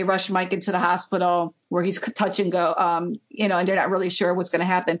 They rush Mike into the hospital where he's touch and go, and they're not really sure what's going to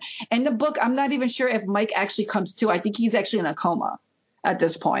happen. In the book, I'm not even sure if Mike actually comes to. I think he's actually in a coma at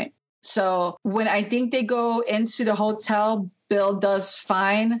this point. So when I think they go into the hotel, Bill does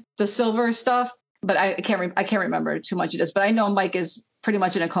find the silver stuff, but I can't remember too much of this. But I know Mike is pretty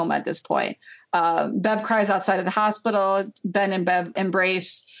much in a coma at this point. Bev cries outside of the hospital. Ben and Bev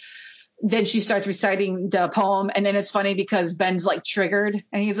embrace. Then she starts reciting the poem. And then it's funny because Ben's like triggered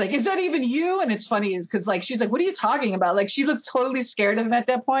and he's like, is that even you? And it's funny because like, she's like, what are you talking about? Like she looks totally scared of him at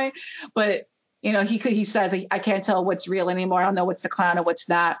that point. But he says, I can't tell what's real anymore. I don't know what's the clown or what's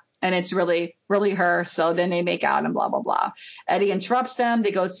not. And it's really, really her. So then they make out and blah, blah, blah. Eddie interrupts them.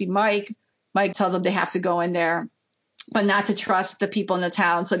 They go see Mike. Mike tells them they have to go in there, but not to trust the people in the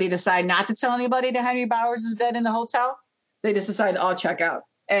town. So they decide not to tell anybody that Henry Bowers is dead in the hotel. They just decide to all check out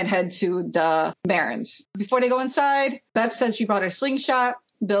and head to the Barrens. Before they go inside, Bev says she brought her slingshot.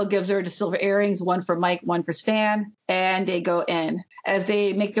 Bill gives her the silver earrings, one for Mike, one for Stan, and they go in. As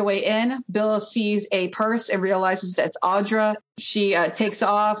they make their way in, Bill sees a purse and realizes that it's Audra. She takes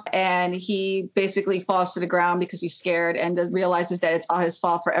off, and he basically falls to the ground because he's scared and realizes that it's all his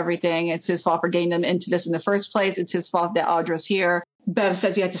fault for everything. It's his fault for getting them into this in the first place. It's his fault that Audra's here. Bev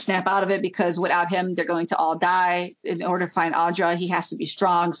says he had to snap out of it because without him, they're going to all die. In order to find Audra, he has to be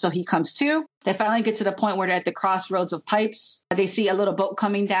strong. So he comes to. They finally get to the point where they're at the crossroads of pipes. They see a little boat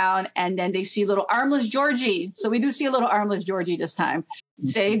coming down, and then they see little armless Georgie. So we do see a little armless Georgie this time.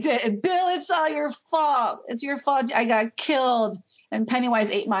 Say, Bill, it's all your fault. It's your fault. I got killed, and Pennywise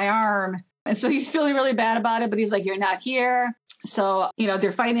ate my arm. And so he's feeling really bad about it, but he's like, you're not here. So,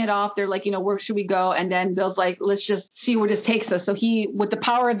 they're fighting it off. They're like, where should we go? And then Bill's like, let's just see where this takes us. So he, with the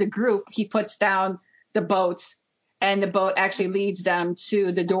power of the group, he puts down the boat, and the boat actually leads them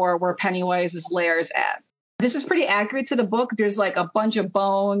to the door where Pennywise's lair is at. This is pretty accurate to the book. There's like a bunch of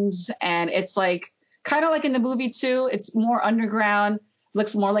bones, and it's like kind of like in the movie too. It's more underground.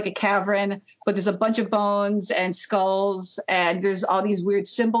 looks more like a cavern, but there's a bunch of bones and skulls, and there's all these weird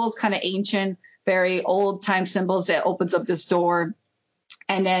symbols, kind of ancient, very old time symbols that opens up this door.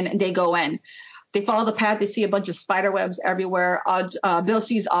 And then they go in. They follow the path. They see a bunch of spider webs everywhere. Bill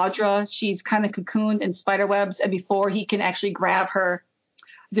sees Audra. She's kind of cocooned in spider webs. And before he can actually grab her,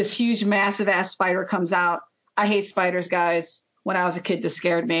 this huge, massive ass spider comes out. I hate spiders, guys. When I was a kid, this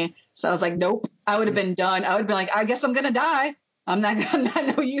scared me. So I was like, nope. I would have been done. I would have been like, I guess I'm going to die. I'm not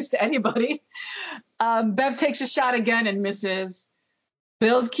no use to anybody. Bev takes a shot again and misses.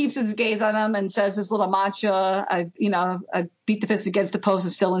 Bill keeps his gaze on him and says his little mantra, I beat the fist against the post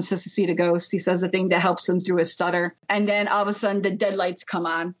and still insists to see the ghost. He says the thing that helps him through his stutter. And then all of a sudden the deadlights come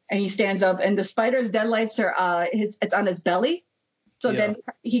on and he stands up and the spider's deadlights are, it's on his belly. So then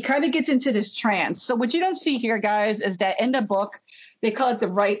he kind of gets into this trance. So what you don't see here, guys, is that in the book, they call it the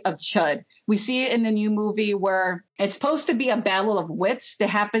Rite of Chud. We see it in the new movie where it's supposed to be a battle of wits that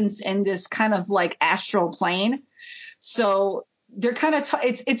happens in this kind of like astral plane. So they're kind of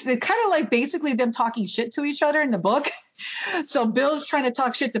it's kind of like basically them talking shit to each other in the book. So Bill's trying to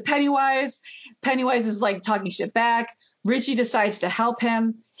talk shit to Pennywise. Pennywise is like talking shit back. Richie decides to help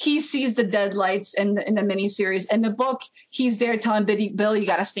him. He sees the deadlights in the miniseries. In the book, he's there telling Bill, you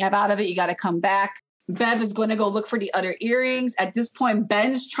got to snap out of it. You got to come back. Bev is going to go look for the other earrings. At this point,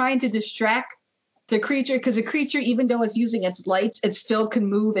 Ben's trying to distract the creature because the creature, even though it's using its lights, it still can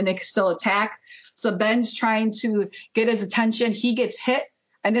move and it can still attack. So Ben's trying to get his attention. He gets hit.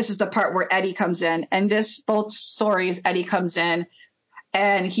 And this is the part where Eddie comes in. And both stories, Eddie comes in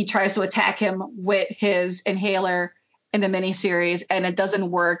and he tries to attack him with his inhaler in the miniseries, and it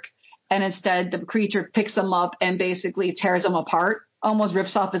doesn't work. And instead, the creature picks him up and basically tears him apart, almost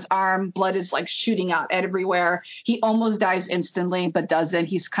rips off his arm. Blood is like shooting out everywhere. He almost dies instantly, but doesn't.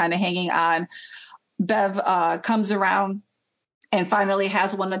 He's kind of hanging on. Bev comes around and finally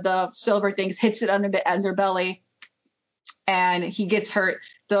has one of the silver things, hits it under the underbelly, and he gets hurt.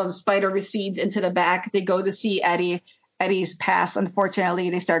 The spider recedes into the back. They go to see Eddie. Eddie's passed.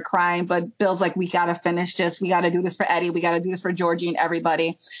 Unfortunately, they start crying, but Bill's like, we got to finish this. We got to do this for Eddie. We got to do this for Georgie and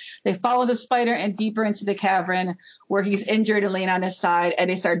everybody. They follow the spider and deeper into the cavern where he's injured and laying on his side,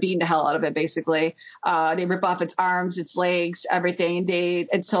 and they start beating the hell out of it, basically. They rip off its arms, its legs, everything.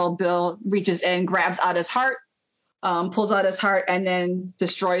 Until Bill reaches in, grabs out his heart, pulls out his heart, and then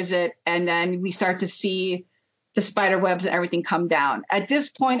destroys it. And then we start to see the spider webs and everything come down. At this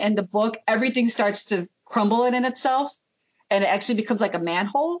point in the book, everything starts to crumble in itself. And it actually becomes like a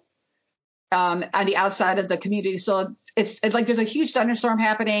manhole on the outside of the community. So it's like there's a huge thunderstorm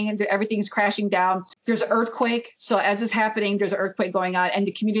happening and everything's crashing down. There's an earthquake. So as it's happening, there's an earthquake going on. And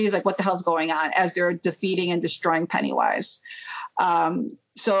the community is like, what the hell's going on? As they're defeating and destroying Pennywise.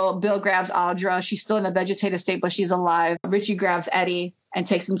 So Bill grabs Audra. She's still in a vegetative state, but she's alive. Richie grabs Eddie and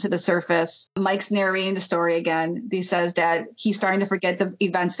takes him to the surface. Mike's narrating the story again. He says that he's starting to forget the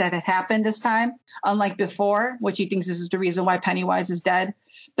events that had happened this time. Unlike before, which he thinks this is the reason why Pennywise is dead.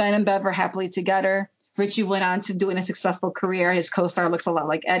 Ben and Bev are happily together. Richie went on to doing a successful career. His co-star looks a lot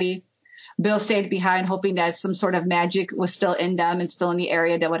like Eddie. Bill stayed behind, hoping that some sort of magic was still in them and still in the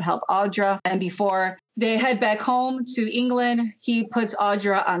area that would help Audra. And before they head back home to England, he puts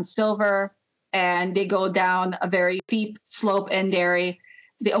Audra on Silver, and they go down a very steep slope in Derry.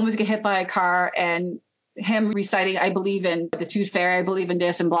 They almost get hit by a car, and him reciting, I believe in the Tooth Fairy, I believe in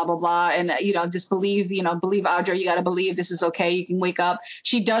this, and blah, blah, blah. And, just believe Audra, you got to believe this is okay. You can wake up.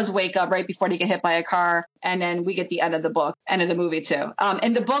 She does wake up right before they get hit by a car. And then we get the end of the book, end of the movie too.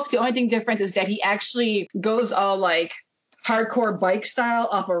 In the book, the only thing different is that he actually goes all like hardcore bike style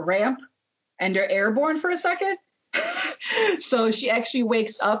off a ramp, and they're airborne for a second. So she actually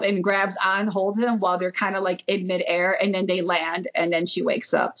wakes up and grabs on, holds him while they're kind of like in midair, and then they land, and then she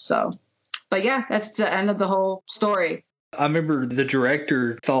wakes up. So, but yeah, that's the end of the whole story. I remember the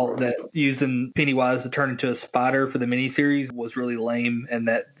director thought that using Pennywise to turn into a spider for the miniseries was really lame, and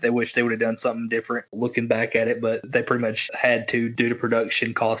that they wish they would have done something different looking back at it, but they pretty much had to due to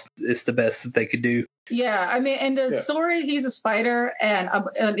production cost. It's the best that they could do. Yeah, I mean, in the story, he's a spider, and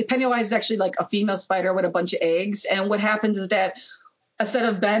Pennywise is actually like a female spider with a bunch of eggs. And what happens is that instead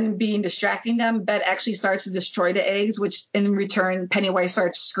of Ben distracting them, Ben actually starts to destroy the eggs, which in return, Pennywise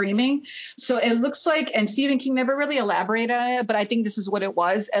starts screaming. So it looks like, and Stephen King never really elaborated on it, but I think this is what it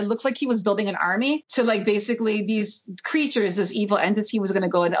was. It looks like he was building an army to like basically these creatures, this evil entity was going to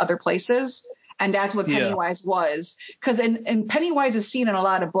go into other places. And that's what Pennywise was. Because and Pennywise is seen in a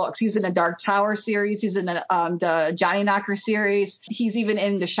lot of books. He's in the Dark Tower series. He's in the Johnny Knocker series. He's even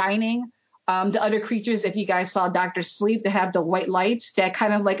in The Shining. The other creatures, if you guys saw Dr. Sleep, they have the white lights that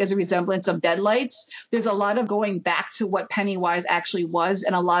kind of like is a resemblance of dead lights. There's a lot of going back to what Pennywise actually was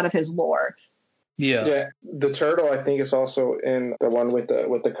and a lot of his lore. Yeah. The turtle, I think, is also in the one with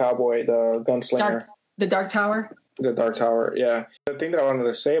the cowboy, the gunslinger. The Dark Tower? The Dark Tower, yeah. The thing that I wanted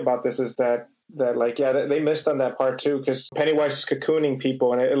to say about this is that they missed on that part too, because Pennywise is cocooning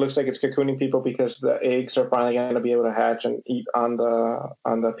people, and it looks like it's cocooning people because the eggs are finally going to be able to hatch and eat on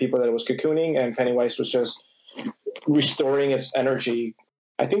the people that it was cocooning, and Pennywise was just restoring its energy.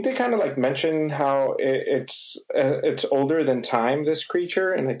 I think they kind of like mentioned how it's older than time, this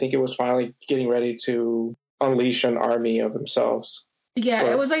creature, and I think it was finally getting ready to unleash an army of themselves. Yeah,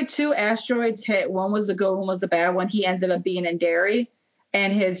 it was like 2 asteroids hit. One was the good, one was the bad one. He ended up being in Derry.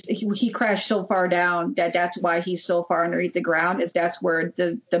 And he crashed so far down that's why he's so far underneath the ground, is that's where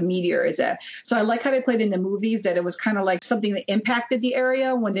the meteor is at. So I like how they played in the movies that it was kind of like something that impacted the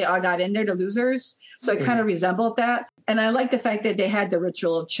area when they all got in there, the losers. So it kind of resembled that. And I like the fact that they had the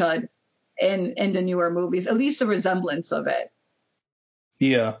ritual of Chud in the newer movies, at least a resemblance of it.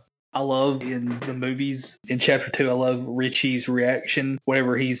 Yeah. I love in the movies, in chapter 2, I love Richie's reaction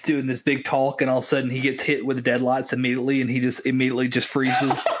whenever he's doing this big talk and all of a sudden he gets hit with the deadlights immediately and he just immediately just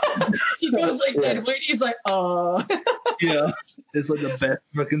freezes. He goes like that. He's like, oh. Yeah. It's like the best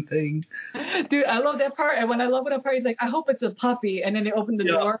fucking thing. Dude, I love that part. And when that part, he's like, I hope it's a puppy. And then they open the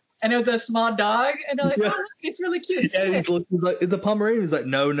door and it was a small dog. And they're like, oh, look, it's really cute. Yeah, he's like, it's a Pomeranian. He's like,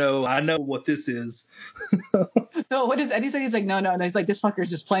 no, I know what this is. No, what does Eddie say? He's like, no. And he's like, this fucker's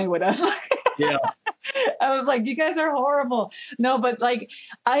just playing with us. Yeah. I was like, you guys are horrible. No, but like,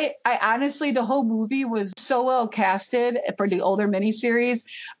 I honestly, the whole movie was so well casted for the older miniseries.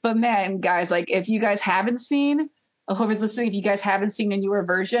 But man, guys, like, if you guys haven't seen, whoever's listening, if you guys haven't seen the newer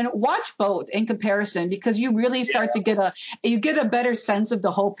version, watch both in comparison, because you really start to get a better sense of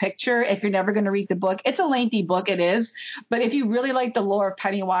the whole picture if you're never going to read the book. It's a lengthy book, it is, but if you really like the lore of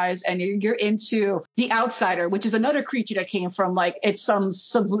Pennywise and you're into the Outsider, which is another creature that came from like, it's some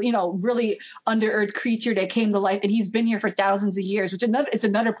really under earth creature that came to life, and he's been here for thousands of years, which it's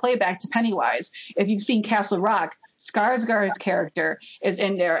another playback to Pennywise. If you've seen Castle Rock, Skarsgård's character is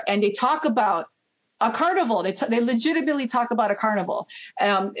in there, and they talk about a carnival. They legitimately talk about a carnival.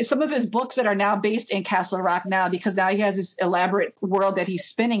 Some of his books that are now based in Castle Rock now, because now he has this elaborate world that he's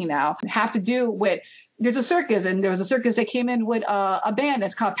spinning now, have to do with, there's a circus, and there was a circus that came in with a band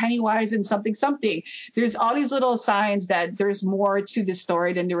that's called Pennywise and something. There's all these little signs that there's more to the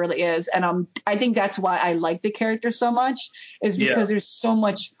story than there really is. And I think that's why I like the character so much, is because there's so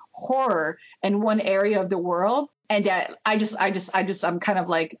much horror in one area of the world. And that I'm kind of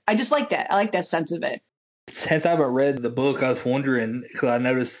like, I just like that. I like that sense of it. Since I haven't read the book, I was wondering, because I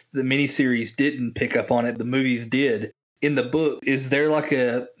noticed the miniseries didn't pick up on it. The movies did. In the book, is there like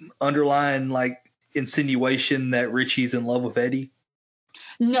a underlying like insinuation that Richie's in love with Eddie?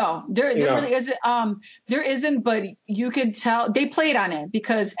 No, there really isn't. There isn't, but you can tell they played on it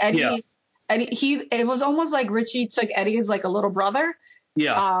because Eddie, it was almost like Richie took Eddie as like a little brother.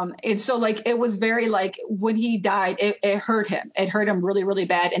 Yeah. And so like, it was very like when he died, it hurt him. It hurt him really, really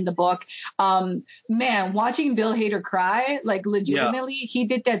bad in the book. Man, watching Bill Hader cry, like legitimately, he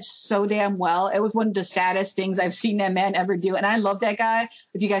did that so damn well. It was one of the saddest things I've seen that man ever do. And I love that guy.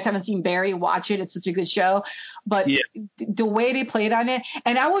 If you guys haven't seen Barry, watch it. It's such a good show. But the way they played on it,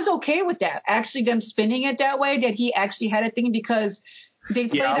 and I was okay with that. Actually, them spinning it that way, that he actually had a thing, because they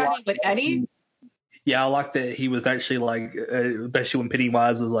played on it with Eddie. Yeah, I like that he was actually like, especially when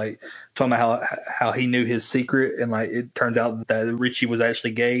Pennywise was like talking about how he knew his secret, and like it turns out that Richie was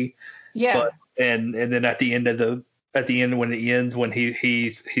actually gay. Yeah. But, and then at the end when it ends, when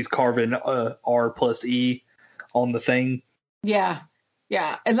he's carving R+E on the thing. Yeah.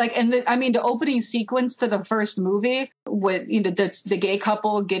 Yeah, and like, the opening sequence to the first movie with the gay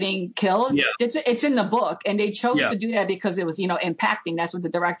couple getting killed, it's in the book, and they chose to do that because it was impacting. That's what the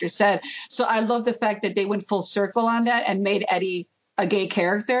director said. So I love the fact that they went full circle on that and made Eddie a gay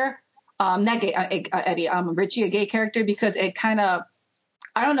character, Richie a gay character, because it kind of,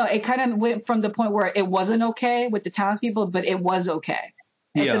 I don't know, it kind of went from the point where it wasn't okay with the townspeople, but it was okay.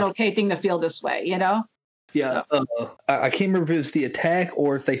 It's an okay thing to feel this way, Yeah, so. I can't remember if it was the attack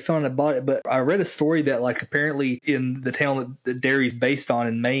or if they found about it, but I read a story that like apparently in the town that Derry's based on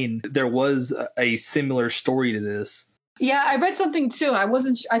in Maine, there was a similar story to this. Yeah, I read something too.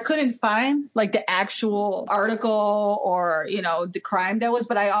 I couldn't find like the actual article or, the crime that was,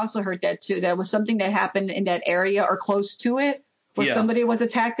 but I also heard that too. There was something that happened in that area or close to it where somebody was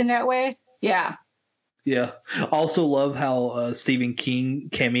attacked in that way. Yeah. Yeah. I also love how Stephen King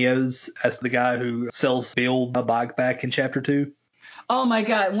cameos as the guy who sells Bill a bike back in chapter 2. Oh my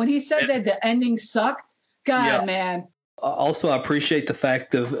God. When he said that the ending sucked, God, man. Also, I appreciate the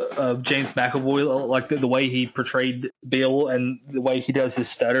fact of James McAvoy, like the way he portrayed Bill and the way he does his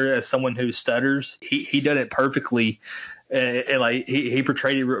stutter as someone who stutters. He done it perfectly. And like he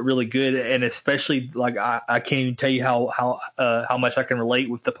portrayed it really good, and especially like I can't even tell you how much I can relate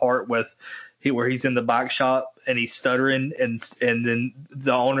with the part with where he's in the bike shop and he's stuttering, and then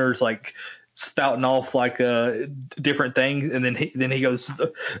the owner's like spouting off like different things, and then he goes,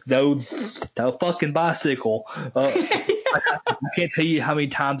 the fucking bicycle. I can't tell you how many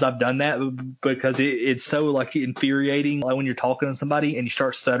times I've done that because it's so like infuriating. Like when you're talking to somebody and you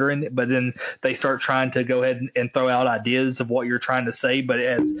start stuttering, but then they start trying to go ahead and throw out ideas of what you're trying to say, but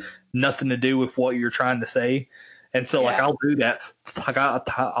it has nothing to do with what you're trying to say. And so like I'll do that. Like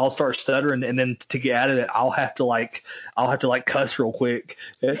I'll start stuttering, and then to get out of it, I'll have to cuss real quick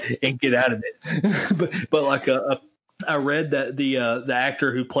and get out of it. but like I read that the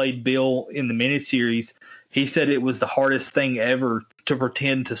actor who played Bill in the miniseries, he said it was the hardest thing ever to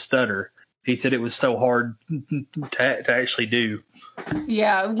pretend to stutter. He said it was so hard to actually do.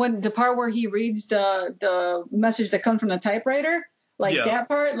 Yeah, when the part where he reads the message that comes from the typewriter, that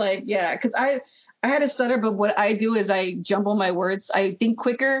part, because I had a stutter, but what I do is I jumble my words. I think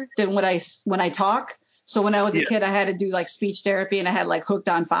quicker than when I talk. So when I was a kid, I had to do like speech therapy, and I had like hooked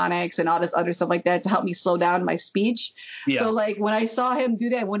on phonics and all this other stuff like that to help me slow down my speech. Yeah. So like when I saw him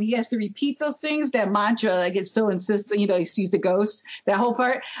do that, when he has to repeat those things, that mantra, like it's so insistent, he sees the ghost, that whole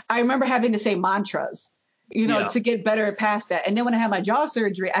part. I remember having to say mantras, to get better past that. And then when I had my jaw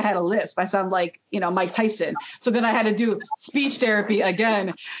surgery, I had a lisp. I sound like, Mike Tyson. So then I had to do speech therapy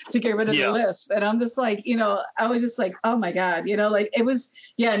again to get rid of the lisp. And I'm just like, I was just like, oh my God, it was,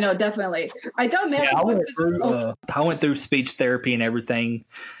 definitely. I don't know. I went through speech therapy and everything.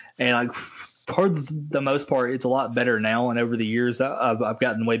 And like for the most part, it's a lot better now. And over the years, I've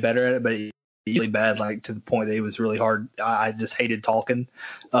gotten way better at it. But really bad, like to the point that it was really hard. I just hated talking.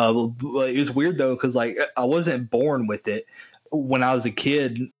 It was weird though, because like I wasn't born with it. When I was a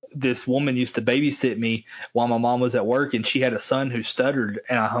kid, this woman used to babysit me while my mom was at work, and she had a son who stuttered,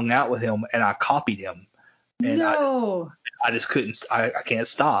 and I hung out with him and I copied him. And I just couldn't. I can't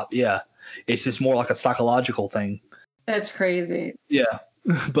stop. Yeah, it's just more like a psychological thing. That's crazy. Yeah.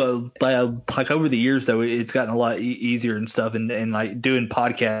 But like over the years though, it's gotten a lot easier and stuff, and like doing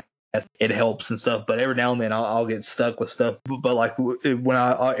podcasts, it helps and stuff, but every now and then I'll get stuck with stuff. But like when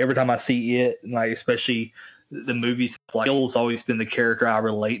every time I see it, like especially the movies, like Bill's always been the character I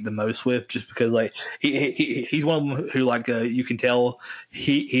relate the most with, just because like he's one of them who like you can tell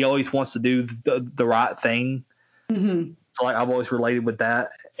he always wants to do the right thing. Mm-hmm. So like I've always related with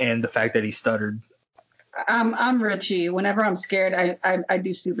that, and the fact that he stuttered. I'm Richie. Whenever I'm scared, I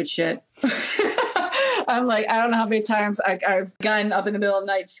do stupid shit. I'm like, I don't know how many times I've gotten up in the middle of the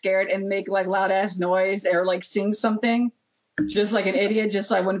night scared and make like loud ass noise or like sing something just like an idiot, just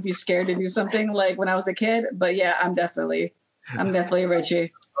so I wouldn't be scared to do something like when I was a kid. But yeah, I'm definitely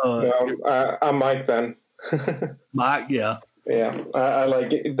Richie. I'm Mike then. Mike, yeah. Yeah, I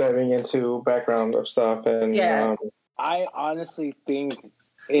like diving into background of stuff. And I honestly think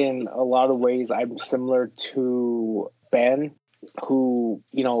in a lot of ways I'm similar to Ben, who,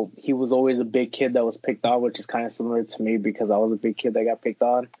 he was always a big kid that was picked on, which is kind of similar to me because I was a big kid that got picked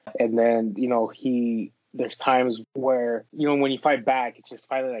on. And then, there's times where, when you fight back, it's just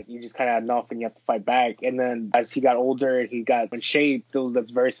finally like you just kind of had enough and you have to fight back. And then as he got older and he got in shape,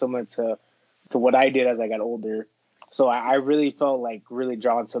 that's very similar to what I did as I got older. So I really felt like really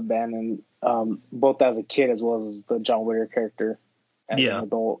drawn to Ben, and both as a kid as well as the John Witter character. Yeah,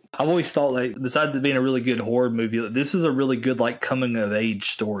 I've always thought like besides it being a really good horror movie, this is a really good like coming of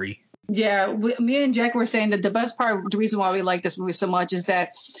age story. Yeah, me and Jack were saying that the best part, the reason why we like this movie so much is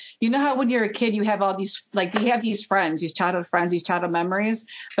that, how when you're a kid, you have all these, like you have these friends, these childhood friends, these childhood memories.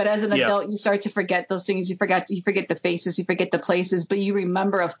 But as an adult, you start to forget those things. You forget the faces, you forget the places, but you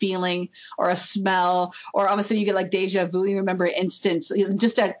remember a feeling or a smell, or all of a sudden you get like deja vu. You remember an instance,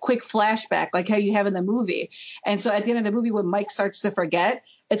 just a quick flashback, like how you have in the movie. And so at the end of the movie, when Mike starts to forget,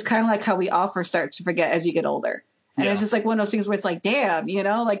 it's kind of like how we all start to forget as you get older. And it's just like one of those things where it's like, damn,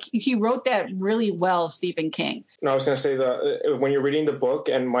 like he wrote that really well, Stephen King. No, I was going to say when you're reading the book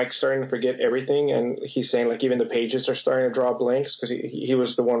and Mike's starting to forget everything, and he's saying like even the pages are starting to draw blanks because he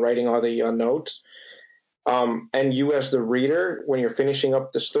was the one writing all the notes. And you as the reader, when you're finishing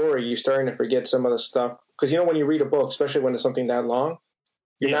up the story, you're starting to forget some of the stuff. Because, when you read a book, especially when it's something that long,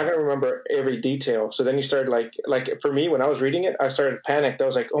 you're not going to remember every detail. So then you start like for me, when I was reading it, I started panicked. I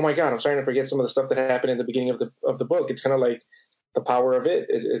was like, oh my God, I'm starting to forget some of the stuff that happened in the beginning of the book. It's kind of like the power of it.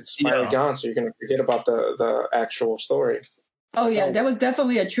 It's finally gone. So you're going to forget about the actual story. Oh yeah, that was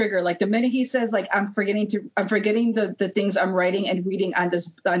definitely a trigger. Like the minute he says like I'm forgetting the things I'm writing and reading on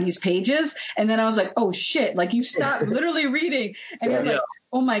these pages, and then I was like, oh shit, like you stop literally reading and you're like,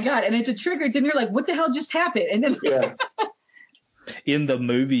 oh my God, and it's a trigger. Then you're like, what the hell just happened? And then in the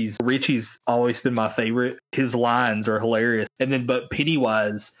movies, Richie's always been my favorite. His lines are hilarious. And then but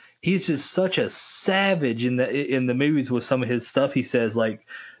Pennywise, he's just such a savage in the movies with some of his stuff he says. Like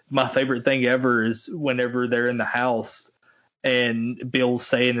my favorite thing ever is whenever they're in the house and Bill's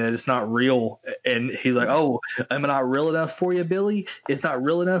saying that it's not real, and he's like, "Oh, am I not real enough for you, Billy? It's not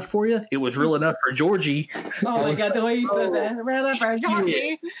real enough for you. It was real enough for Georgie." Oh my God, the way you said that, real enough for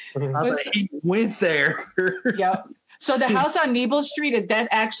Georgie. He went there. Yep. So the house on Nebo Street, that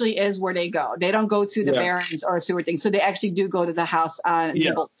actually is where they go. They don't go to the Barrens or sewer thing. So they actually do go to the house on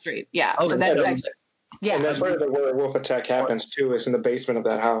Nebo Street. Yeah. Okay. So that's actually and that's where the werewolf attack happens too. Is in the basement of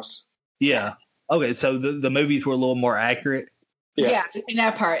that house. Yeah. Okay, so the movies were a little more accurate. Yeah, in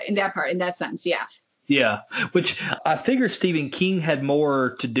that sense, yeah. Yeah, which I figure Stephen King had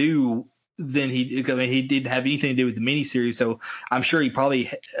more to do than he didn't have anything to do with the miniseries, so I'm sure he probably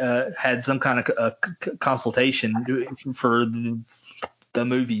had some kind of consultation for the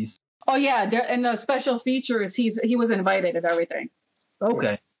movies. Oh yeah, and the special features, he was invited and everything.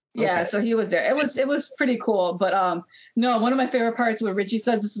 Okay. Yeah, so he was there. It was pretty cool. But no, one of my favorite parts where Richie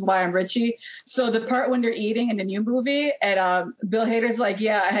says, "This is why I'm Richie." So the part when they're eating in the new movie, and Bill Hader's like,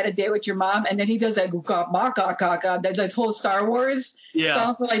 "Yeah, I had a date with your mom," and then he does that that whole Star Wars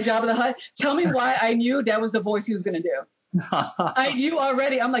song for like Jabba the Hutt. Tell me why I knew that was the voice he was gonna do. I knew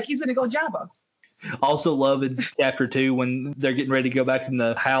already. I'm like, he's gonna go Jabba. Also love in chapter 2 when they're getting ready to go back in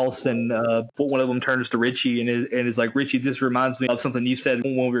the house, and one of them turns to Richie and is like, "Richie, this reminds me of something you said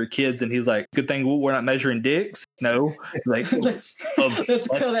when we were kids." And he's like, "Good thing we're not measuring dicks." No, like let's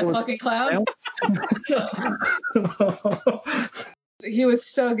kill that fucking clown. He was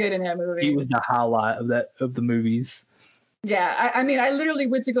so good in that movie. He was the highlight of the movies. Yeah, I mean, I literally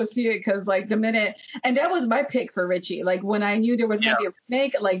went to go see it because, like, the minute, and that was my pick for Richie. Like, when I knew there was going to be a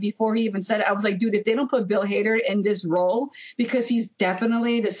remake, like, before he even said it, I was like, dude, if they don't put Bill Hader in this role, because he's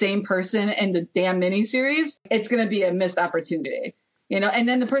definitely the same person in the damn miniseries, it's going to be a missed opportunity, you know? And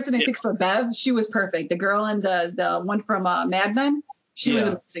then the person they picked for Bev, she was perfect. The girl and the one from Mad Men, she was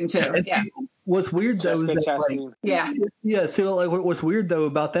amazing, too. Yeah. What's weird, though, is that, like, so, like, what's weird, though,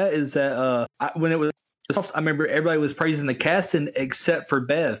 about that is that when it was, I remember everybody was praising the casting except for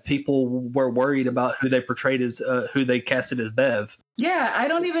Bev. People were worried about who they portrayed as, who they casted as Bev. Yeah, I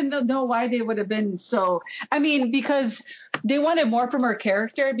don't even know why they would have been so. I mean, because they wanted more from her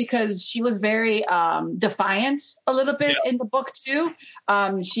character because she was very defiant a little bit in the book too.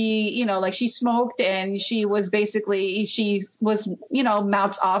 She, you know, like she smoked and she was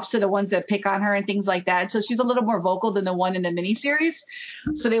mouths off to the ones that pick on her and things like that. So she's a little more vocal than the one in the miniseries.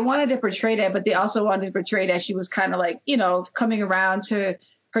 So they wanted to portray that, but they also wanted to portray that she was kind of like, you know, coming around to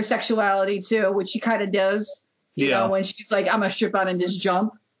her sexuality too, which she kind of does. You know, when she's like, I'm going to strip out and just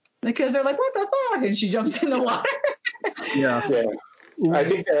jump. Because they're like, what the fuck? And she jumps in the water. Yeah. I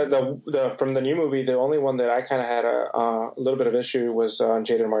think the from the new movie, the only one that I kind of had a little bit of issue was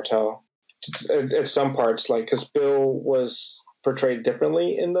Jaden Martell. At some parts, like, because Bill was portrayed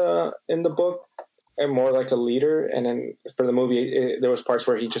differently in the book and more like a leader. And then for the movie, there was parts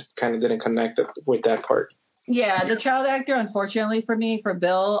where he just kind of didn't connect with that part. Yeah, the child actor, unfortunately for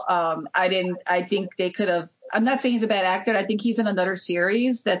Bill, I think they could have. I'm not saying he's a bad actor. I think he's in another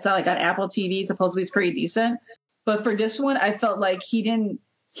series that's like on Apple TV. Supposedly it's pretty decent. But for this one, I felt like he didn't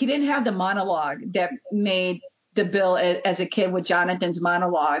have the monologue that made the Bill as a kid with Jonathan's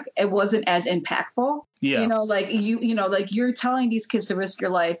monologue. It wasn't as impactful. Yeah. You know, like like you're telling these kids to risk your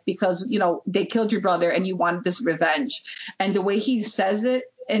life because, you know, they killed your brother and you wanted this revenge. And the way he says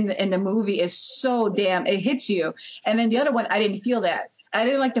it in the movie is so damn, it hits you. And then the other one, I didn't feel that. I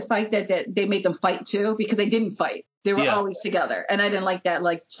didn't like the fight that they made them fight too, because they didn't fight. They were always together. And I didn't like that,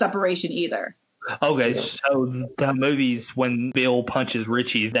 like, separation either. Okay, so the movies when Bill punches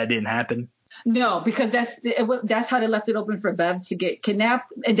Richie, that didn't happen? No, because that's how they left it open for Bev to get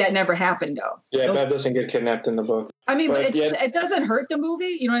kidnapped, and that never happened, though. Yeah, Bev doesn't get kidnapped in the book. I mean, but it doesn't hurt the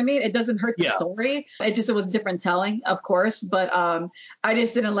movie, you know what I mean? It doesn't hurt the story. It was different telling, of course, but I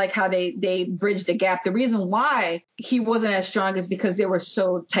just didn't like how they bridged the gap. The reason why he wasn't as strong is because they were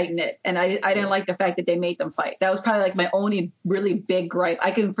so tight-knit, and I didn't like the fact that they made them fight. That was probably like my only really big gripe.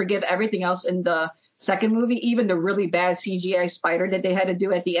 I can forgive everything else in the second movie, even the really bad CGI spider that they had to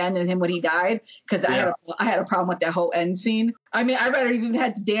do at the end and him when he died, because I had a problem with that whole end scene. I mean, I'd rather even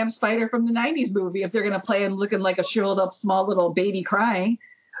had the damn spider from the 90s movie if they're going to play him looking like a shriveled up small little baby crying.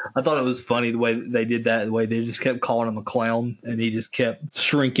 I thought it was funny the way they did that, the way they just kept calling him a clown and he just kept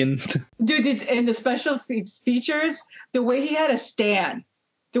shrinking. Dude, in the special features, the way he had to stand,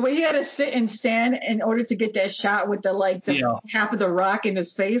 the way he had to sit and stand in order to get that shot with the half of the rock in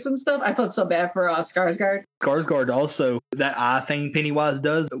his face and stuff, I felt so bad for Skarsgård. Skarsgård also, that eye thing Pennywise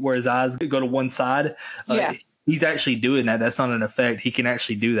does, where his eyes go to one side. He's actually doing that. That's not an effect. He can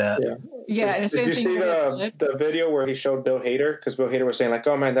actually do that. Yeah. And Did you see the video where he showed Bill Hader? Because Bill Hader was saying like,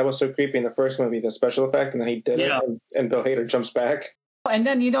 "Oh man, that was so creepy in the first movie, the special effect," and then he did it, and Bill Hader jumps back. And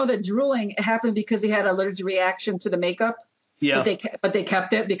then the drooling happened because he had an allergic reaction to the makeup. Yeah. But they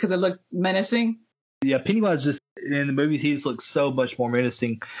kept it because it looked menacing. Yeah, Pennywise just in the movies he just looks so much more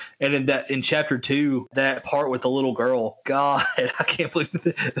menacing. And in chapter 2, that part with the little girl, God, I can't believe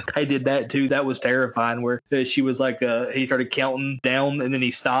they did that too. That was terrifying. Where she was like, he started counting down and then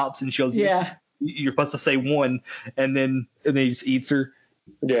he stops and she goes, "Yeah, you're supposed to say 1," and then he just eats her.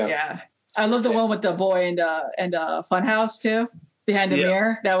 Yeah. I love the one with the boy and Funhouse too, behind the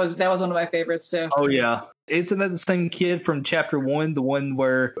mirror. That was one of my favorites too. Oh yeah. Isn't that the same kid from chapter 1, the one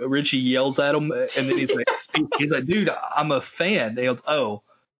where Richie yells at him and then he's like, "Dude, I'm a fan." And he goes, "Oh,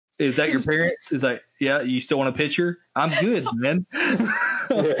 is that your parents?" He's like, "Yeah, you still want a picture?" "I'm good, man."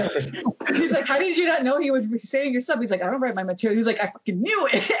 He's like, "How did you not know he was saying your stuff?" He's like, "I don't write my material." He's like, "I fucking knew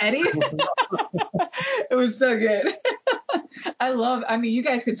it, Eddie." It was so good. I mean, you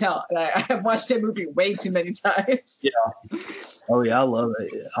guys can tell. I have watched that movie way too many times. Yeah. Oh yeah, I love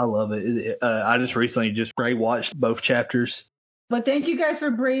it. I just recently rewatched both chapters. But thank you guys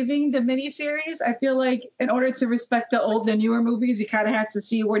for braving the miniseries. I feel like in order to respect the newer movies, you kind of have to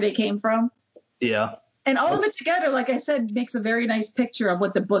see where they came from. Yeah. And all of it together, like I said, makes a very nice picture of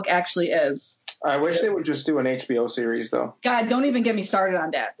what the book actually is. I wish they would just do an HBO series, though. God, don't even get me started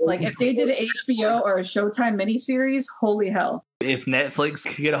on that. Like, if they did an HBO or a Showtime miniseries, holy hell. If Netflix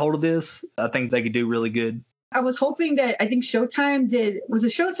could get a hold of this, I think they could do really good. I was hoping that, I think Showtime did, was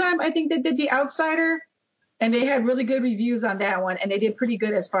it Showtime? I think they did The Outsider, and they had really good reviews on that one, and they did pretty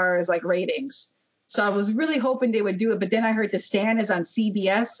good as far as, like, ratings. So I was really hoping they would do it, but then I heard The Stand is on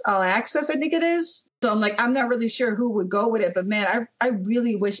CBS All Access, I think it is. So I'm like, I'm not really sure who would go with it, but man, I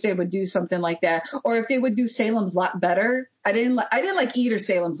really wish they would do something like that. Or if they would do Salem's Lot better. I didn't like either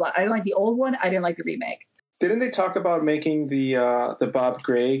Salem's Lot. I didn't like the old one. I didn't like the remake. Didn't they talk about making the Bob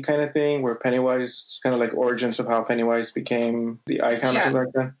Gray kind of thing, where Pennywise, kind of like origins of how Pennywise became the icon or something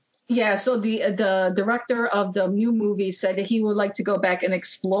like that? Yeah, so the director of the new movie said that he would like to go back and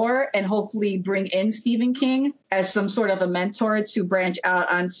explore and hopefully bring in Stephen King as some sort of a mentor to branch out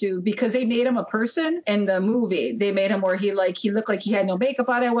onto, because they made him a person in the movie. They made him where he looked like he had no makeup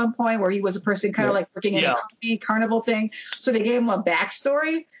on at one point, where he was a person kind of like working in a carnival thing. So they gave him a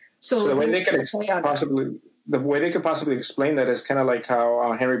backstory. So the way they could possibly explain that is kind of like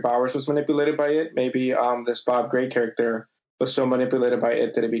how Henry Bowers was manipulated by it. Maybe this Bob Gray character was so manipulated by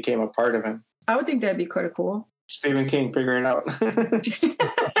it that it became a part of him. I would think that'd be kind of cool. Stephen King, figure it out.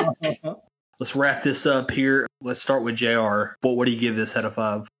 Let's wrap this up here. Let's start with JR. What do you give this out of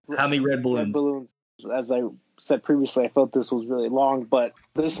 5? How many red balloons? Red balloons. As I said previously, I felt this was really long, but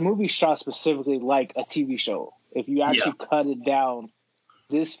this movie shot specifically like a TV show. If you actually cut it down,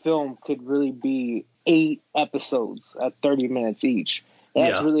 this film could really be 8 episodes at 30 minutes each.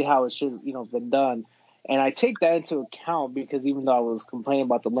 That's really how it should have been done. And I take that into account because even though I was complaining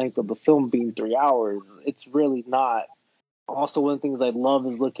about the length of the film being 3 hours, it's really not. Also, one of the things I love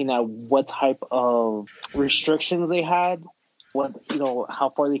is looking at what type of restrictions they had,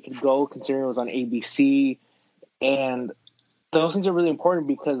 how far they could go considering it was on ABC. And those things are really important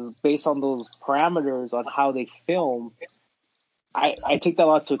because based on those parameters on how they film, I take that a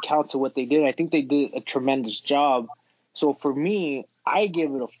lot to account to what they did. I think they did a tremendous job. So for me, I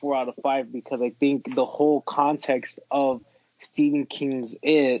give it a 4 out of 5 because I think the whole context of Stephen King's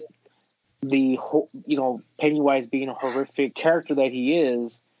It, the whole, Pennywise being a horrific character that he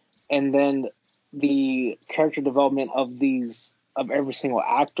is, and then the character development of every single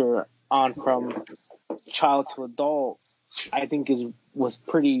actor on from child to adult, I think was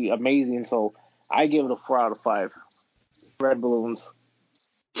pretty amazing. So I give it a 4 out of 5. Red balloons.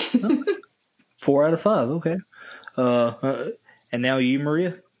 4 out of 5. Okay. And now you,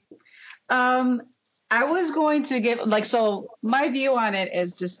 Maria? I was going to give my view on it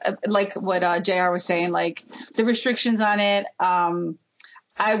is just like what JR was saying, like the restrictions on it.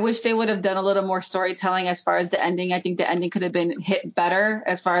 I wish they would have done a little more storytelling as far as the ending. I think the ending could have been hit better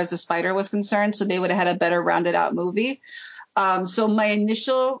as far as the spider was concerned. So they would have had a better rounded out movie. So my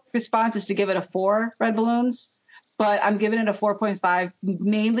initial response is to give it a 4 red balloons. But I'm giving it a 4.5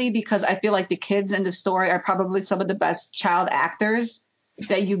 mainly because I feel like the kids in the story are probably some of the best child actors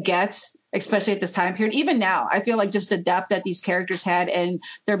that you get, especially at this time period. Even now, I feel like just the depth that these characters had and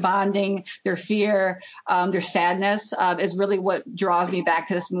their bonding, their fear, their sadness is really what draws me back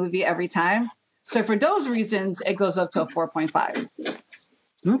to this movie every time. So for those reasons, it goes up to a 4.5.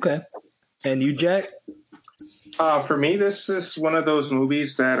 Okay. And you, Jack? For me, this is one of those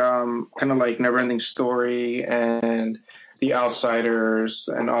movies that kind of like Neverending Story and The Outsiders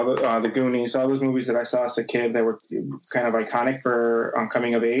and all the Goonies, all those movies that I saw as a kid that were kind of iconic for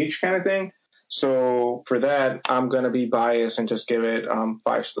coming of age kind of thing. So for that, I'm going to be biased and just give it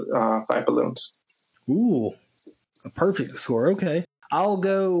 5 balloons. Ooh, a perfect score. Okay. I'll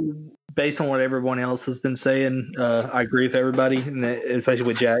go based on what everyone else has been saying. I agree with everybody, and especially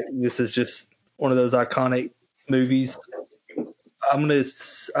with Jack. This is just one of those iconic movies. I'm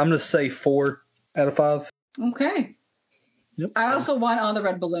gonna say 4 out of 5. Okay. Yep. I also want all the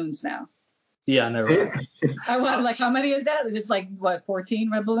red balloons now. Yeah, I know. Right? I want, like, how many is that? It's like, what,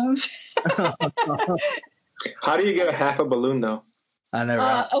 14 red balloons? How do you get a half a balloon though? I know.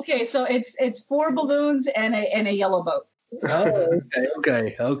 Right? Okay, so it's 4 balloons and a yellow boat. Oh,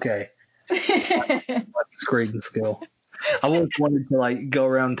 okay. That's grading skill. I always wanted to like go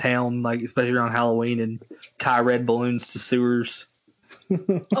around town, like especially around Halloween, and tie red balloons to sewers.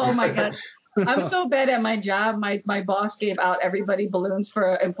 Oh my god. I'm so bad at my job. My boss gave out everybody balloons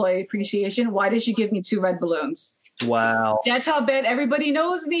for employee appreciation. Why did she give me 2 red balloons? Wow. That's how bad everybody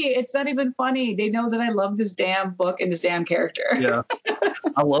knows me. It's not even funny. They know that I love this damn book and this damn character. Yeah.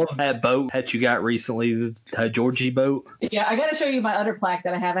 I love that boat that you got recently, the Georgie boat. Yeah, I got to show you my other plaque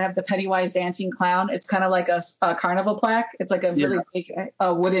that I have. I have the Pennywise dancing clown. It's kind of like a carnival plaque. It's like a really big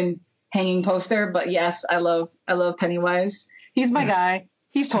wooden hanging poster. But yes, I love Pennywise. He's my guy.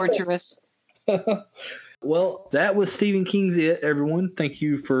 He's torturous. Well, that was Stephen King's It, everyone. Thank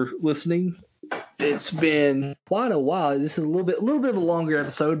you for listening. It's been quite a while. This is a little bit of a longer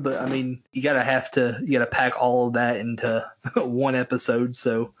episode, but I mean, you gotta pack all of that into one episode.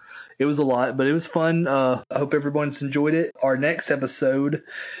 So it was a lot, but it was fun. I hope everyone's enjoyed it. Our next episode,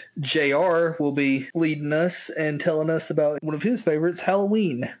 JR will be leading us and telling us about one of his favorites,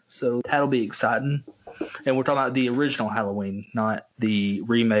 Halloween. So that'll be exciting. And we're talking about the original Halloween, not the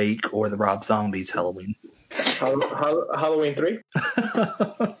remake or the Rob Zombie's Halloween. Halloween 3?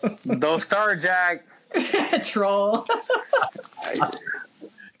 Don't start, Jack. Troll.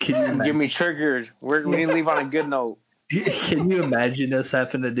 Give me triggered. We need to leave on a good note. Can you imagine us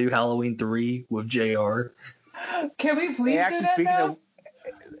having to do Halloween 3 with JR? Can we please do that now?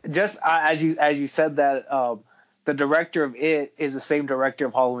 Just as you said that, the director of It is the same director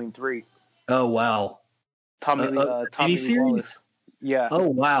of Halloween 3. Oh, wow. Tommy Lee Wallace. Yeah. Oh,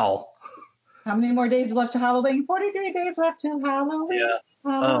 wow. How many more days left to Halloween? 43 days left to Halloween.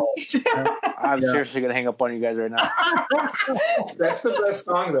 Yeah. I'm seriously gonna hang up on you guys right now. That's the best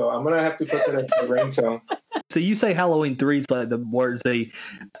song, though. I'm gonna have to put that as a ringtone. So you say Halloween 3 is like the worst. The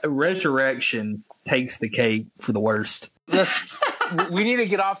resurrection takes the cake for the worst. We need to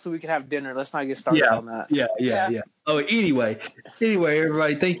get off so we can have dinner. Let's not get started on that. Yeah. Oh, anyway,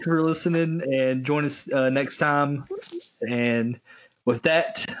 everybody, thank you for listening, and join us next time. And with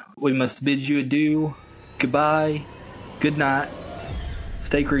that, we must bid you adieu. Goodbye. Good night.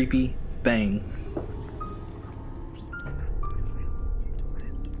 Stay creepy. Bang.